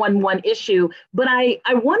 411 issue. But I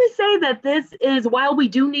want to say that this is, while we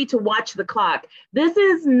do need to watch the clock, this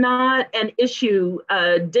is not an issue.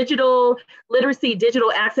 Digital literacy,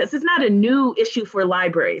 digital access is not a new issue for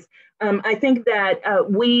libraries. I think that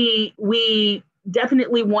we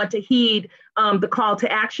definitely want to heed the call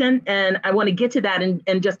to action, and I want to get to that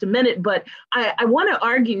in just a minute. But I want to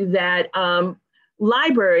argue that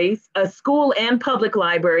libraries, school and public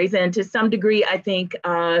libraries, and to some degree, I think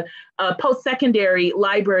post-secondary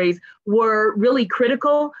libraries were really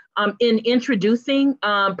critical in introducing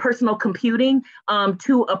personal computing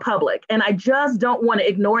to a public. And I just don't want to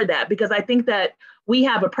ignore that, because I think that we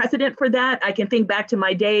have a precedent for that. I can think back to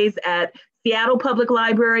my days at Seattle Public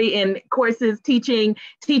Library in courses teaching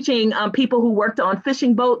people who worked on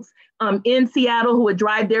fishing boats in Seattle, who would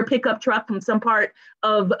drive their pickup truck from some part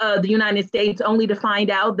of the United States, only to find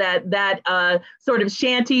out that sort of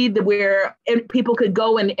shanty where people could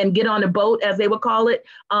go and get on a boat, as they would call it,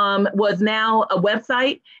 was now a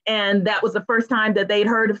website. And that was the first time that they'd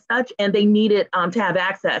heard of such, and they needed to have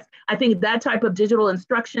access. I think that type of digital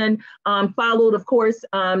instruction followed, of course,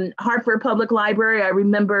 Hartford Public Library. I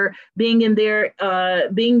remember being there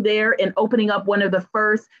and opening up one of the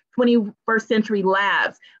first 21st century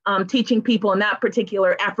labs, teaching people in that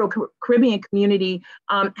particular Afro-Caribbean community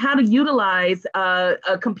how to utilize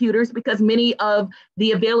computers, because many of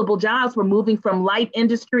the available jobs were moving from light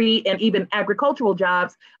industry and even agricultural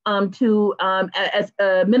jobs to as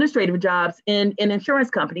administrative jobs in insurance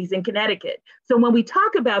companies in Connecticut. So when we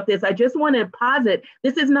talk about this, I just want to posit,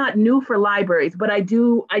 this is not new for libraries, but I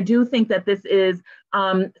do think that this is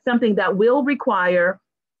something that will require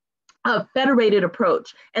a federated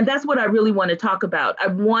approach. And that's what I really want to talk about. I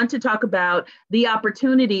want to talk about the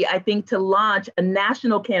opportunity, I think, to launch a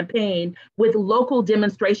national campaign with local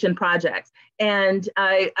demonstration projects. And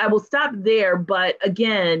I will stop there. But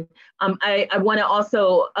again, I want to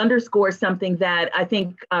also underscore something that I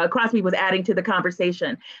think Crosby was adding to the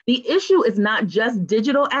conversation. The issue is not just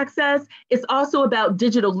digital access, it's also about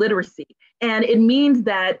digital literacy. And it means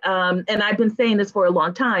that, and I've been saying this for a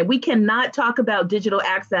long time, we cannot talk about digital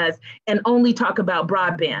access and only talk about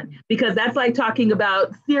broadband, because that's like talking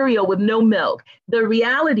about cereal with no milk. The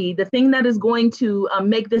reality, the thing that is going to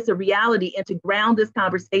make this a reality and to ground this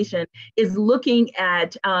conversation is looking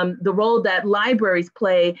at the role that libraries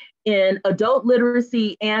play in adult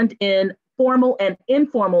literacy and in formal and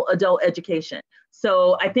informal adult education.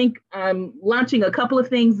 So I think I'm launching a couple of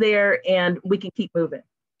things there, and we can keep moving.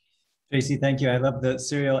 Tracie, thank you. I love the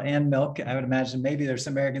cereal and milk. I would imagine maybe there's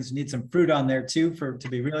some Americans who need some fruit on there too to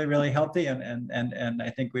be really, really healthy. And I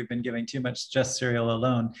think we've been giving too much just cereal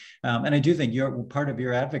alone. And I do think part of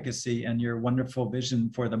your advocacy and your wonderful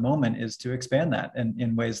vision for the moment is to expand that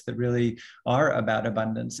in ways that really are about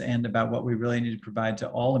abundance and about what we really need to provide to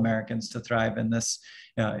all Americans to thrive in this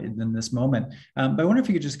moment. But I wonder if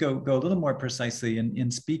you could just go a little more precisely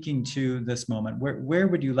in speaking to this moment. Where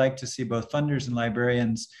would you like to see both funders and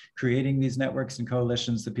librarians creating these networks and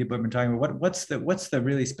coalitions that people have been talking about? What's the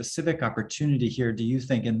really specific opportunity here, do you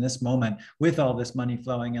think, in this moment, with all this money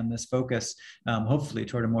flowing and this focus, hopefully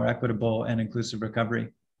toward a more equitable and inclusive recovery?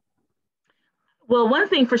 Well, one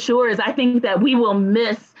thing for sure is I think that we will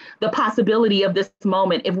miss the possibility of this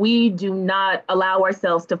moment if we do not allow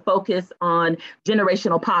ourselves to focus on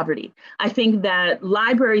generational poverty. I think that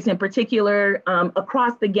libraries in particular,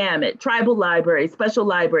 across the gamut, tribal libraries, special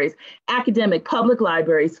libraries, academic, public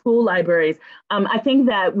libraries, school libraries, I think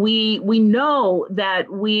that we know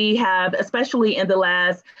that we have, especially in the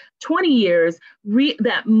last 20 years,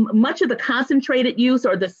 that much of the concentrated use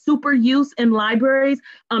or the super use in libraries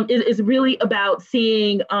is really about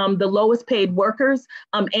seeing the lowest paid workers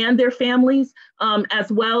and their families,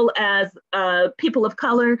 as well as people of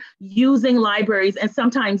color using libraries, and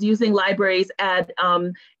sometimes using libraries at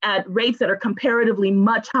rates that are comparatively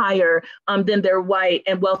much higher than their white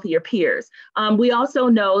and wealthier peers. We also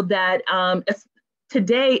know that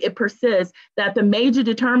today, it persists that the major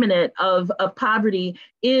determinant of poverty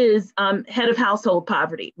is head of household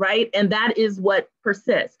poverty, right? And that is what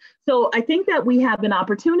persists. So I think that we have an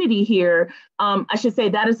opportunity here. I should say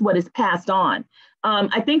that is what is passed on.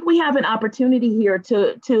 I think we have an opportunity here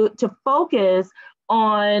to focus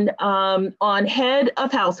on head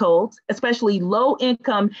of households, especially low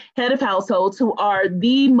income head of households who are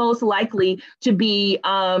the most likely to be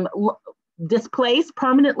displaced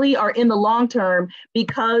permanently or in the long term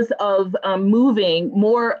because of moving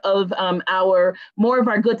more of our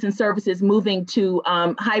goods and services moving to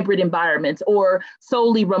hybrid environments or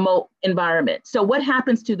solely remote environments. So what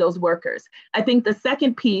happens to those workers? I think the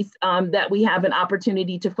second piece that we have an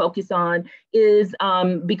opportunity to focus on is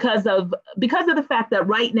because of the fact that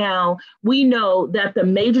right now we know that the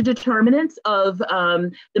major determinants of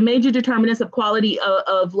quality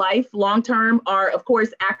of life long term are, of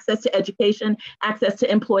course, access to education, access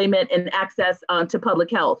to employment, and access to public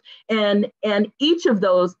health. And each of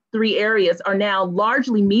those three areas are now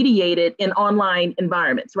largely mediated in online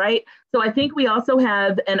environments, right? So I think we also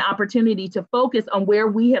have an opportunity to focus on where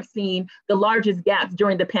we have seen the largest gaps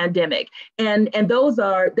during the pandemic. And those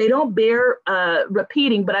they don't bear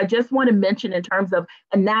repeating, but I just want to mention in terms of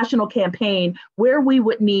a national campaign where we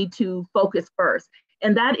would need to focus first.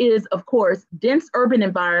 And that is, of course, dense urban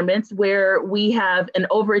environments where we have an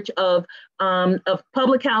overage of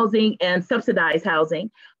public housing and subsidized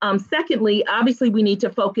housing. Secondly, obviously, we need to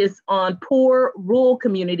focus on poor rural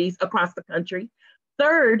communities across the country.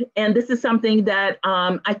 Third, and this is something that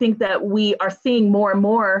I think that we are seeing more and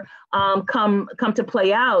more come to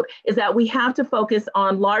play out, is that we have to focus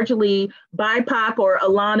on largely BIPOC or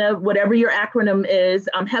ALANA, whatever your acronym is,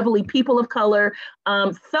 heavily people of color,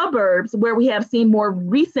 suburbs where we have seen more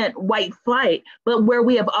recent white flight, but where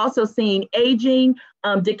we have also seen aging,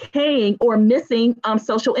 decaying or missing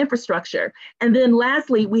social infrastructure. And then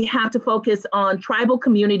lastly, we have to focus on tribal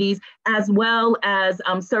communities as well as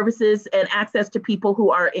services and access to people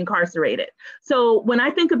who are incarcerated. So when I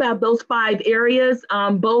think about those 5 areas,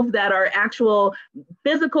 both that are actual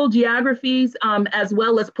physical geographies as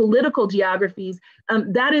well as political geographies,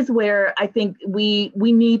 that is where I think we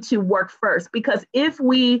need to work first, because if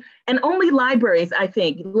we, and only libraries, I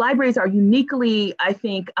think, libraries are uniquely, I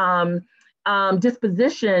think,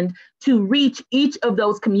 dispositioned to reach each of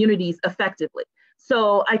those communities effectively.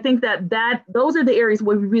 So I think that those are the areas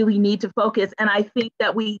where we really need to focus. And I think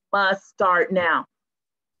that we must start now.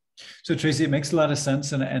 So Tracie, it makes a lot of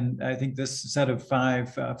sense. And I think this set of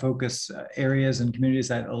 5 focus areas and communities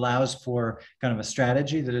that allows for kind of a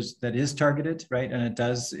strategy that is targeted, right? And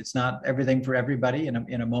it's not everything for everybody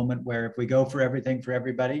in a moment where if we go for everything for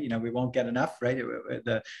everybody, we won't get enough, right?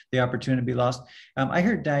 The opportunity to be lost. I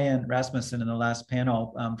heard Diane Rasmuson in the last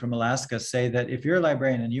panel from Alaska say that if you're a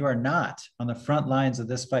librarian and you are not on the front lines of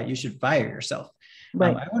this fight, you should fire yourself.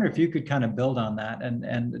 Right. I wonder if you could kind of build on that.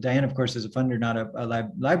 And Diane, of course, is a funder, not a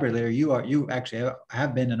library leader. You actually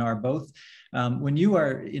have been and are both. When you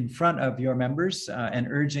are in front of your members and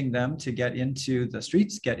urging them to get into the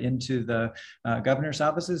streets, get into the governor's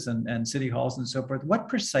offices and city halls and so forth, what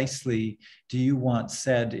precisely do you want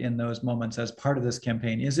said in those moments as part of this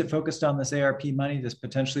campaign? Is it focused on this ARP money, this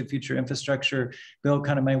potentially future infrastructure bill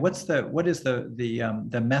kind of money? What is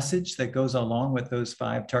the message that goes along with those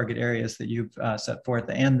 5 target areas that you've set forth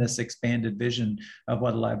and this expanded vision of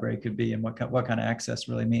what a library could be and what kind of access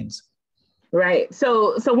really means? Right.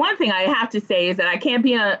 So one thing I have to say is that I can't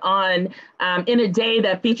be on in a day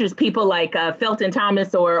that features people like Felton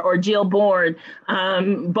Thomas or Jill Bourne,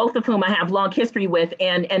 both of whom I have long history with,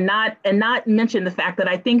 and not mention the fact that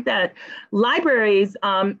I think that libraries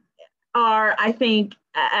are, I think,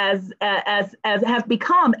 as have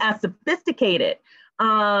become as sophisticated.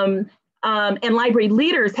 And library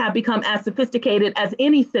leaders have become as sophisticated as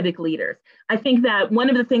any civic leaders. I think that one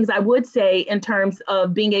of the things I would say in terms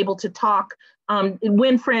of being able to talk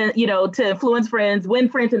win friends, to influence friends, win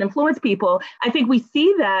friends, and influence people. I think we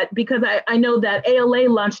see that because I know that ALA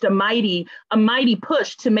launched a mighty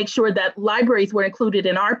push to make sure that libraries were included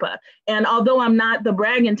in ARPA. And although I'm not the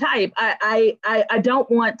bragging type, I don't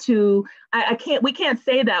want to. We can't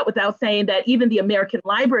say that without saying that even the American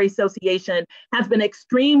Library Association has been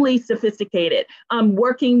extremely sophisticated,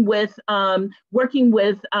 working with our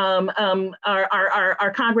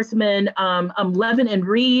Congressman Levin and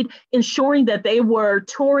Reed, ensuring that they were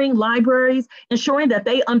touring libraries, ensuring that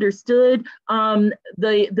they understood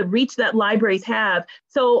the reach that libraries have.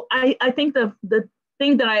 So I think the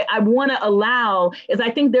thing that I want to allow is I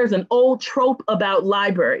think there's an old trope about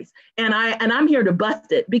libraries, and I'm here to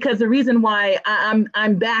bust it, because the reason why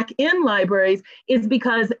I'm back in libraries is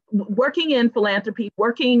because working in philanthropy,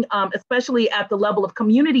 working especially at the level of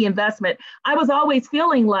community investment, I was always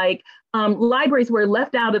feeling like libraries were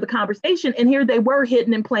left out of the conversation, and here they were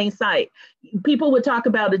hidden in plain sight. People would talk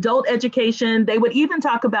about adult education. They would even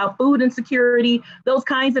talk about food insecurity, those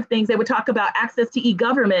kinds of things. They would talk about access to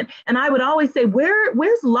e-government. And I would always say,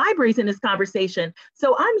 where's libraries in this conversation?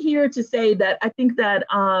 So I'm here to say that I think that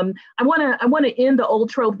I want to end the old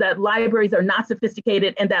trope that libraries are not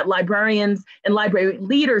sophisticated and that librarians and library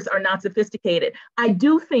leaders are not sophisticated. I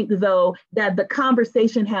do think, though, that the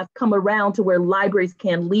conversation has come around to where libraries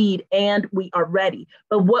can lead, and we are ready.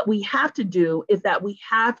 But what we have to do is that we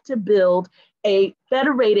have to build a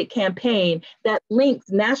federated campaign that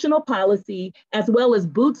links national policy as well as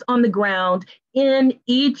boots on the ground in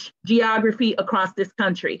each geography across this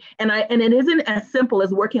country. And it isn't as simple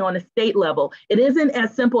as working on a state level. It isn't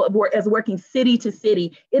as simple as working city to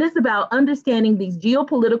city. It is about understanding these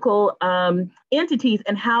geopolitical entities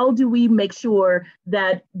and how do we make sure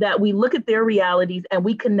that we look at their realities and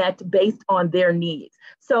we connect based on their needs.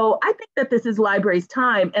 So I think that this is libraries'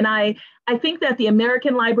 time. And I think that the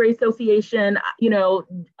American Library Association,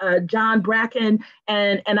 John Bracken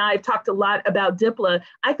and I've talked a lot about DPLA.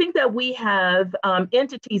 I think that we have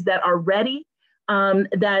entities that are ready,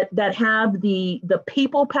 that have the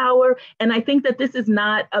people power. And I think that this is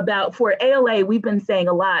not about, for ALA, we've been saying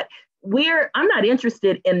a lot, I'm not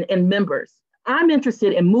interested in members. I'm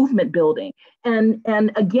interested in movement building. And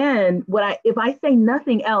again, if I say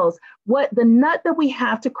nothing else, what the nut that we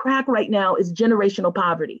have to crack right now is generational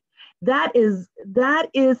poverty. That is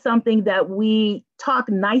something that we talk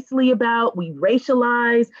nicely about, we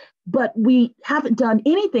racialize, but we haven't done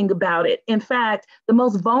anything about it. In fact, the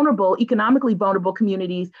most vulnerable, economically vulnerable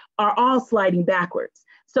communities are all sliding backwards.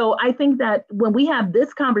 So I think that when we have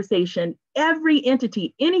this conversation, every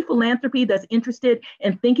entity, any philanthropy that's interested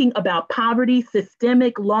in thinking about poverty,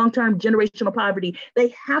 systemic, long-term generational poverty,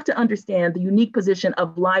 they have to understand the unique position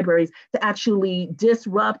of libraries to actually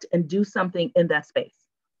disrupt and do something in that space.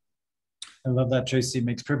 I love that, Tracie.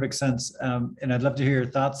 Makes perfect sense. And I'd love to hear your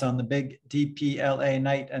thoughts on the big DPLA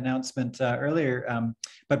night announcement earlier.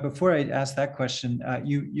 But before I ask that question,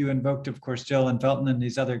 you invoked, of course, Jill and Felton and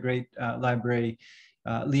these other great library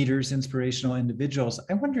leaders, inspirational individuals.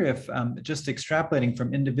 I wonder if just extrapolating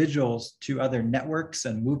from individuals to other networks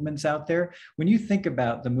and movements out there, when you think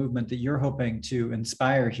about the movement that you're hoping to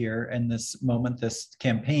inspire here in this moment, this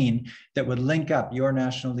campaign that would link up your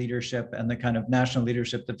national leadership and the kind of national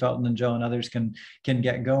leadership that Felton and Jill and others can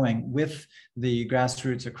get going with the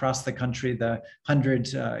grassroots across the country, the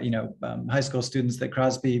 100 high school students that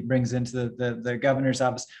Crosby brings into the governor's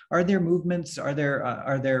office, are there movements, are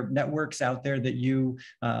there networks out there that you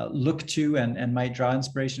look to and might draw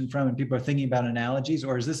inspiration from, and people are thinking about analogies,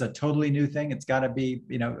 or is this a totally new thing? It's got to be,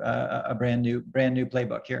 a brand new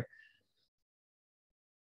playbook here.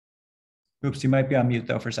 Oops, you might be on mute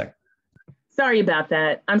though for a sec. Sorry about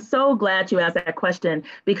that. I'm so glad you asked that question,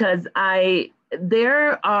 because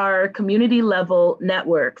there are community level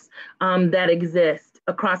networks that exist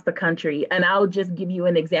across the country, and I'll just give you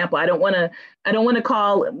an example. I don't want to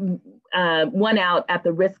call one out at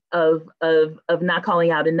the risk of not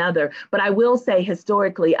calling out another, but I will say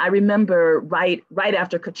historically, I remember right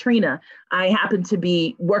after Katrina, I happened to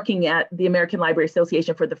be working at the American Library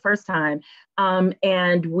Association for the first time,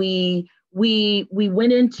 and we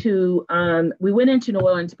went into New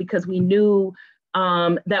Orleans because we knew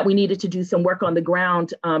that we needed to do some work on the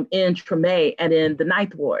ground in Treme and in the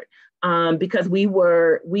Ninth Ward. Because we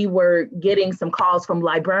were getting some calls from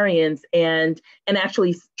librarians and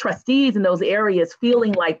actually trustees in those areas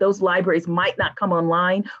feeling like those libraries might not come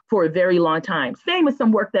online for a very long time. Same as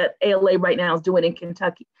some work that ALA right now is doing in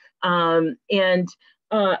Kentucky. And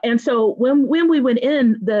And so when we went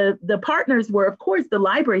in, the partners were, of course, the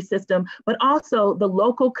library system, but also the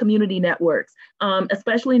local community networks,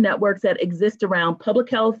 especially networks that exist around public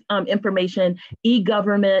health information,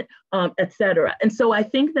 e-government, et cetera. And so I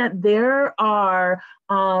think that there are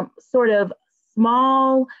sort of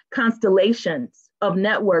small constellations of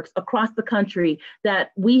networks across the country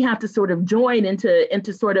that we have to sort of join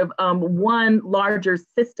into sort of one larger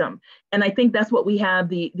system. And I think that's what we have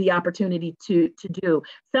the opportunity to do.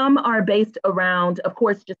 Some are based around, of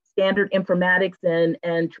course, just standard informatics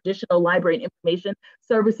and traditional library and information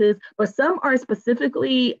services, but some are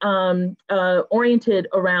specifically oriented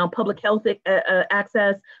around public health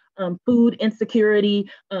access, food insecurity,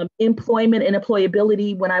 employment and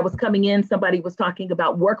employability. When I was coming in, somebody was talking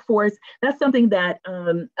about workforce. That's something that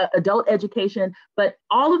adult education, but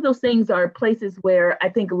all of those things are places where I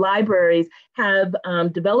think libraries have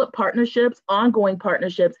developed partnerships, ongoing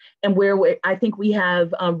partnerships, and where I think we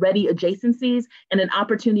have ready adjacencies and an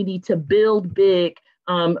opportunity to build big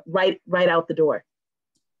right out the door.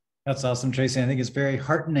 That's awesome, Tracie. I think it's very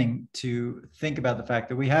heartening to think about the fact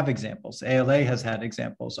that we have examples. ALA has had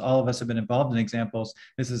examples. All of us have been involved in examples.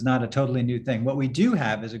 This is not a totally new thing. What we do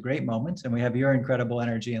have is a great moment, and we have your incredible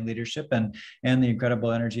energy and leadership and the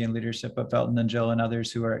incredible energy and leadership of Felton and Jill and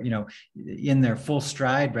others who are, in their full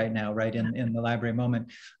stride right now, right in the library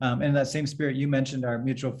moment. In that same spirit, you mentioned our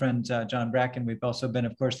mutual friend, John Bracken. We've also been,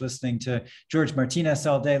 of course, listening to George Martinez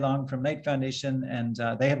all day long from Knight Foundation, and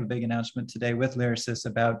they have a big announcement today with Lyrasis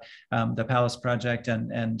about the Palace Project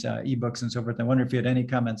and ebooks and so forth. I wonder if you had any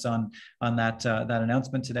comments on that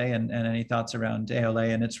announcement today and any thoughts around ALA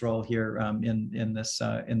and its role here in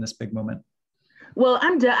this big moment. Well,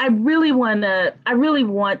 I really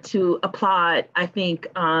want to applaud, I think,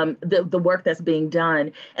 the work that's being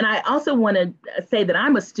done. And I also want to say that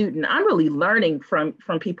I'm a student. I'm really learning from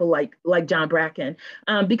people like John Bracken,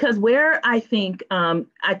 because where I think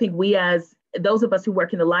we, as those of us who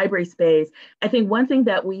work in the library space, I think one thing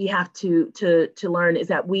that we have to learn is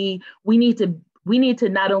that we need to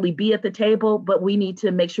not only be at the table, but we need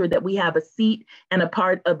to make sure that we have a seat and a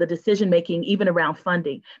part of the decision making, even around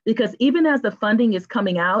funding. Because even as the funding is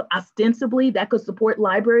coming out, ostensibly that could support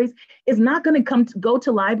libraries, it's not going to go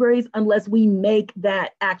to libraries unless we make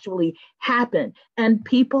that actually happen. And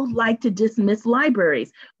people like to dismiss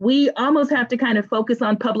libraries. We almost have to kind of focus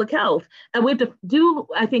on public health. And we have to do,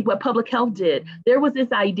 I think, what public health did. There was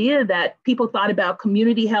this idea that people thought about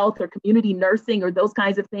community health or community nursing or those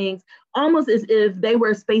kinds of things, almost as if they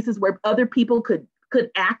were spaces where other people could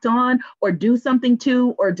act on or do something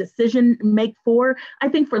to or decision make for. I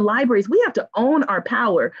think for libraries, we have to own our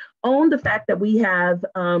power, own the fact that we have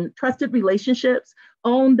trusted relationships,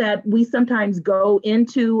 own that we sometimes go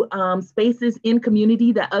into spaces in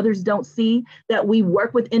community that others don't see, that we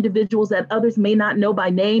work with individuals that others may not know by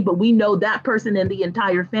name, but we know that person and the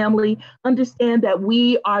entire family. Understand that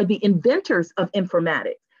we are the inventors of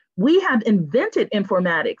informatics. We have invented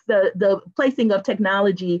informatics, the placing of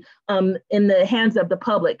technology in the hands of the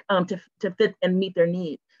public to fit and meet their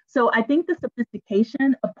needs. So I think the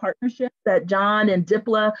sophistication of partnerships that John and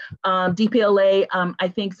DPLA, I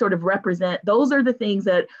think sort of represent, those are the things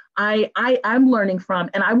that I'm learning from,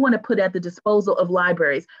 and I want to put at the disposal of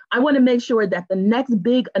libraries. I want to make sure that the next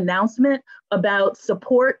big announcement about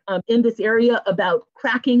support in this area, about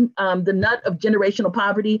cracking the nut of generational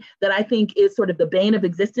poverty, that I think is sort of the bane of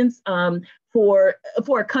existence for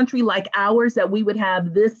a country like ours, that we would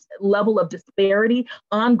have this level of disparity,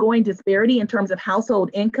 ongoing disparity in terms of household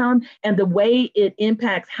income and the way it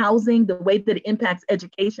impacts housing, the way that it impacts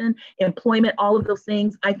education, employment, all of those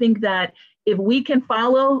things. I think that if we can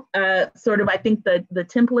follow I think the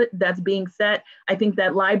template that's being set, I think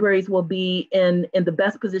that libraries will be in the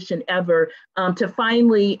best position ever to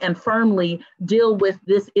finally and firmly deal with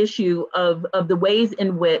this issue of the ways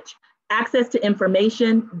in which access to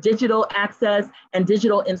information, digital access, and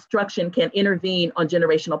digital instruction can intervene on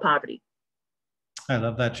generational poverty. I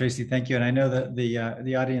love that, Tracie. Thank you. And I know that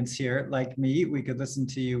the audience here, like me, we could listen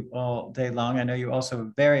to you all day long. I know you also have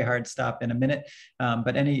a very hard stop in a minute.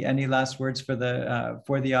 But any last words for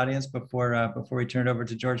the audience before we turn it over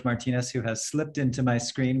to George Martinez, who has slipped into my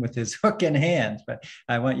screen with his hook in hand? But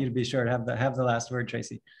I want you to be sure to have the last word,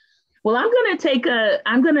 Tracie. Well,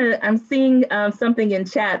 I'm seeing something in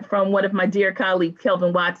chat from one of my dear colleagues,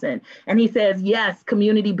 Kelvin Watson, and he says, yes,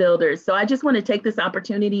 community builders. So I just want to take this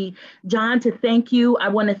opportunity, John, to thank you. I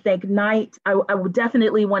want to thank Knight. I would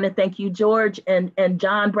definitely want to thank you, George and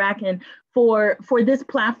John Bracken, for this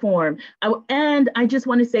platform. And I just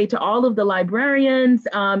want to say to all of the librarians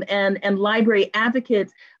and library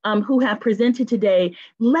advocates who have presented today,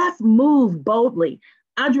 let's move boldly.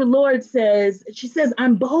 Audre Lorde says, she says,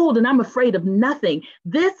 I'm bold and I'm afraid of nothing.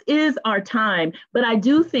 This is our time. But I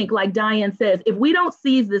do think, like Diane says, if we don't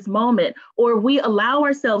seize this moment, or we allow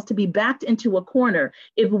ourselves to be backed into a corner,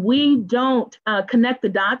 if we don't connect the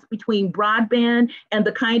dots between broadband and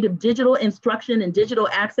the kind of digital instruction and digital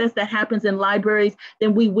access that happens in libraries,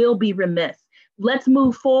 then we will be remiss. Let's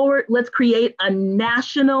move forward. Let's create a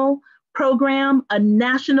national program, a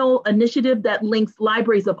national initiative that links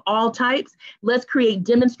libraries of all types. Let's create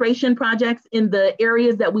demonstration projects in the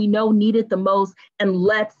areas that we know need it the most, and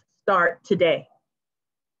let's start today.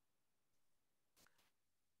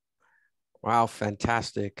 Wow,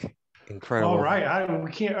 fantastic, incredible. All right,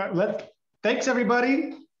 we can't thanks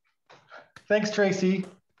everybody. Thanks, Tracie.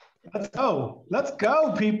 Let's go,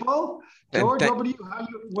 people. George, over to you.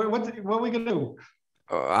 What are we gonna do?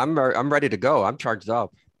 I'm ready to go. I'm charged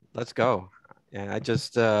up. Let's go. And I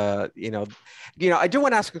just, I do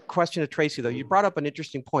want to ask a question to Tracie, though. You brought up an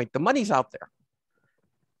interesting point. The money's out there.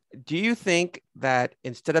 Do you think that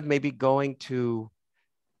instead of maybe going to,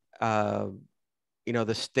 the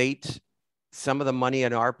state, some of the money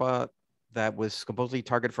in ARPA that was supposedly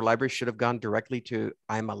targeted for libraries should have gone directly to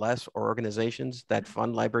IMLS or organizations that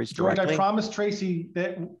fund libraries directly? George, I promised Tracie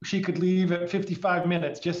that she could leave at 55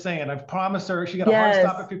 minutes. Just saying. I've promised her she got a hard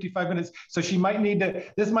stop at 55 minutes. So she might need to,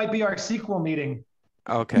 this might be our sequel meeting.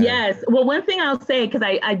 Okay. Yes. Well, one thing I'll say, because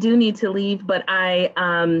I do need to leave, but I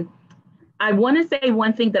want to say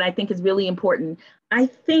one thing that I think is really important. I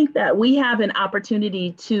think that we have an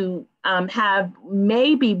opportunity to have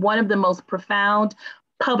maybe one of the most profound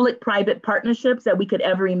public-private partnerships that we could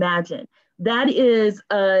ever imagine. That is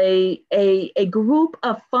a group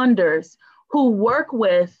of funders who work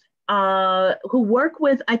with,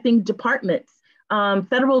 I think, departments,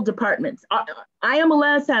 federal departments.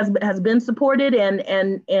 IMLS has been supported,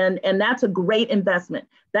 and that's a great investment.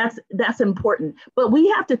 That's important. But we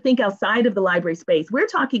have to think outside of the library space. We're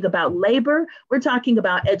talking about labor, we're talking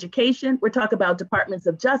about education, we're talking about departments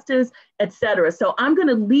of justice, et cetera. So I'm going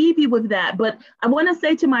to leave you with that. But I want to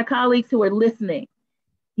say to my colleagues who are listening,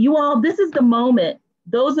 you all, this is the moment.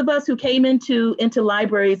 Those of us who came into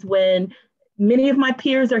libraries when many of my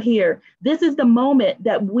peers are here, this is the moment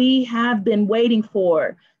that we have been waiting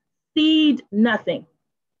for. Cede nothing.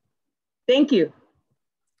 Thank you.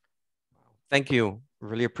 Thank you.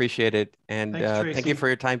 Really appreciate it. And thank you for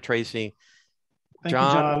your time, Tracie. Thank you,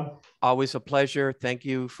 John. Always a pleasure. Thank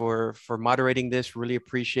you for moderating this. Really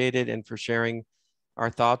appreciate it, and for sharing our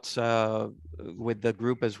thoughts with the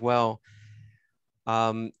group as well.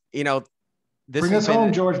 Bring us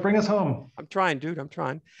home, George. Bring us home. I'm trying, dude. I'm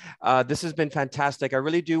trying. This has been fantastic. I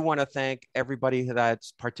really do want to thank everybody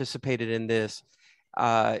that's participated in this.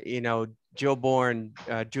 Jill Bourne,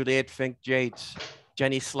 Juliet Fink-Yates,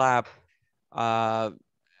 Jennie Stapp,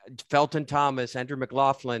 Felton Thomas, Andrew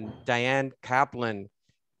McLaughlin, Diane Kaplan,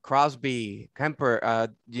 Crosby Kemper,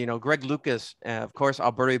 Greg Lucas, of course,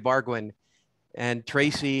 Alberto Ibargüen, and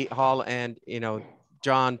Tracie Hall, and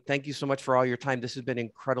John. Thank you so much for all your time. This has been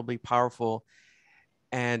incredibly powerful.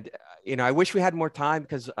 And I wish we had more time,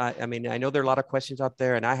 because I know there are a lot of questions out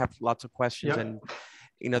there, and I have lots of questions. Yep.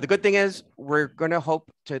 And the good thing is we're going to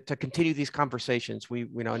hope to continue these conversations. We,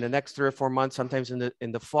 in the next 3 or 4 months, sometimes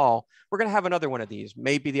in the fall, we're going to have another one of these.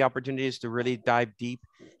 Maybe the opportunity is to really dive deeper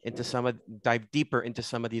into some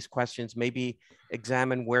of these questions. Maybe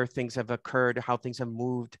examine where things have occurred, how things have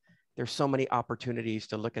moved. There's so many opportunities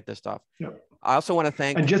to look at this stuff. Yep. I also want to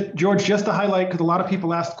thank. And George, just to highlight, because a lot of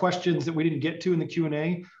people asked questions that we didn't get to in the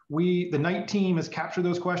Q&A. The Knight team has captured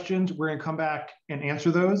those questions. We're going to come back and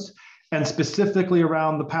answer those. And specifically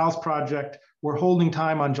around the PALS project, we're holding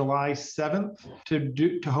time on July 7th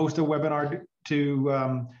to host a webinar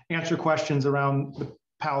to answer questions around the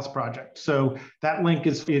PALS project. So that link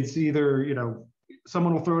is either,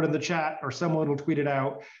 someone will throw it in the chat or someone will tweet it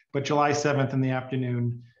out, but July 7th in the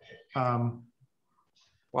afternoon.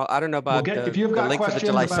 Well, I don't know about if you've got link questions for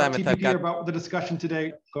the July about 7th, TPP or about the discussion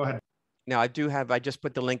today, go ahead. Now, I just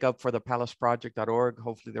put the link up for the palaceproject.org.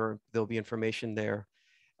 Hopefully there'll be information there.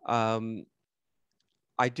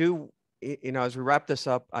 I do, as we wrap this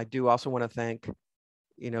up, I do also want to thank,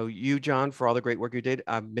 you, John, for all the great work you did,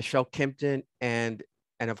 Michelle Kimpton, and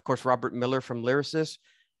of course, Robert Miller from Lyrasis.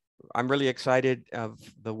 I'm really excited of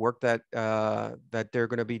the work that they're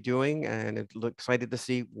going to be doing, and excited to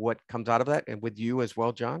see what comes out of that, and with you as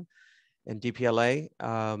well, John, and DPLA.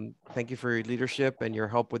 Thank you for your leadership and your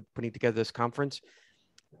help with putting together this conference.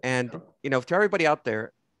 And, to everybody out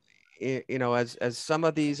there, as some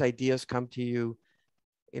of these ideas come to you,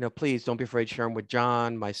 please don't be afraid to share them with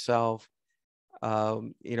John, myself.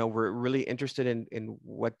 We're really interested in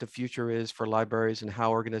what the future is for libraries and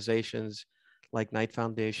how organizations like Knight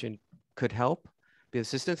Foundation could help, be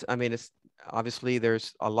assistance. I mean, it's obviously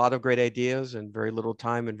there's a lot of great ideas and very little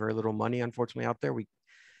time and very little money, unfortunately, out there.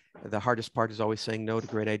 The hardest part is always saying no to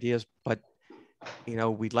great ideas, but you know,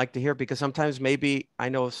 we'd like to hear, because sometimes maybe I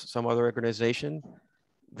know some other organization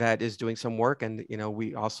that is doing some work, and you know,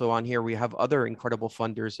 we also on here we have other incredible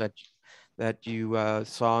funders that you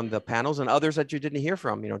saw on the panels, and others that you didn't hear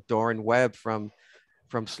from. You know, Doran Webb from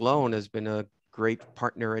Sloan has been a great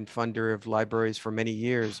partner and funder of libraries for many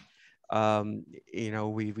years. You know,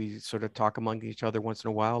 we sort of talk among each other once in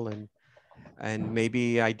a while, and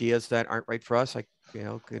maybe ideas that aren't right for us, like, you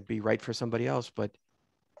know, could be right for somebody else. But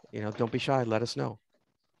you know, don't be shy. Let us know.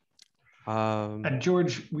 And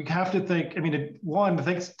George, we have to think, I mean, one,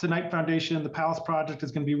 thanks to Knight Foundation, the Palace Project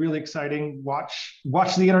is going to be really exciting. Watch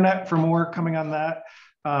the internet for more coming on that.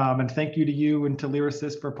 And thank you to you and to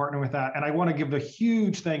Lyricist for partnering with that. And I want to give a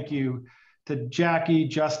huge thank you to Jackie,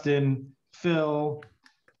 Justin, Phil,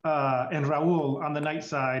 and Raul on the Knight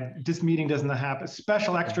side. This meeting doesn't happen.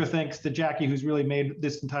 Special extra thanks to Jackie, who's really made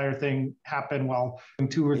this entire thing happen while doing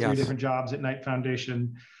 2 or 3 different jobs at Knight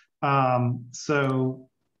Foundation. So,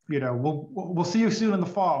 you know, we'll see you soon in the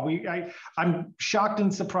fall. I'm shocked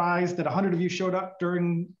and surprised that 100 of you showed up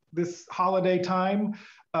during this holiday time,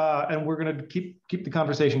 and we're going to keep the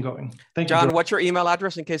conversation going. Thank you, John. George. What's your email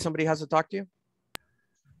address in case somebody has to talk to you?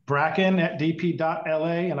 Bracken@dp.la,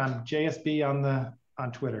 and I'm JSB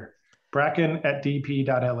on Twitter.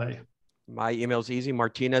 Bracken@dp.la. My email is easy,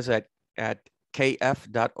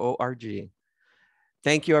 martinez@kf.org.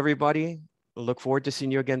 Thank you, everybody. Look forward to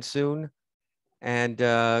seeing you again soon. And,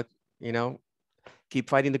 you know, keep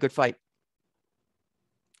fighting the good fight.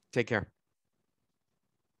 Take care.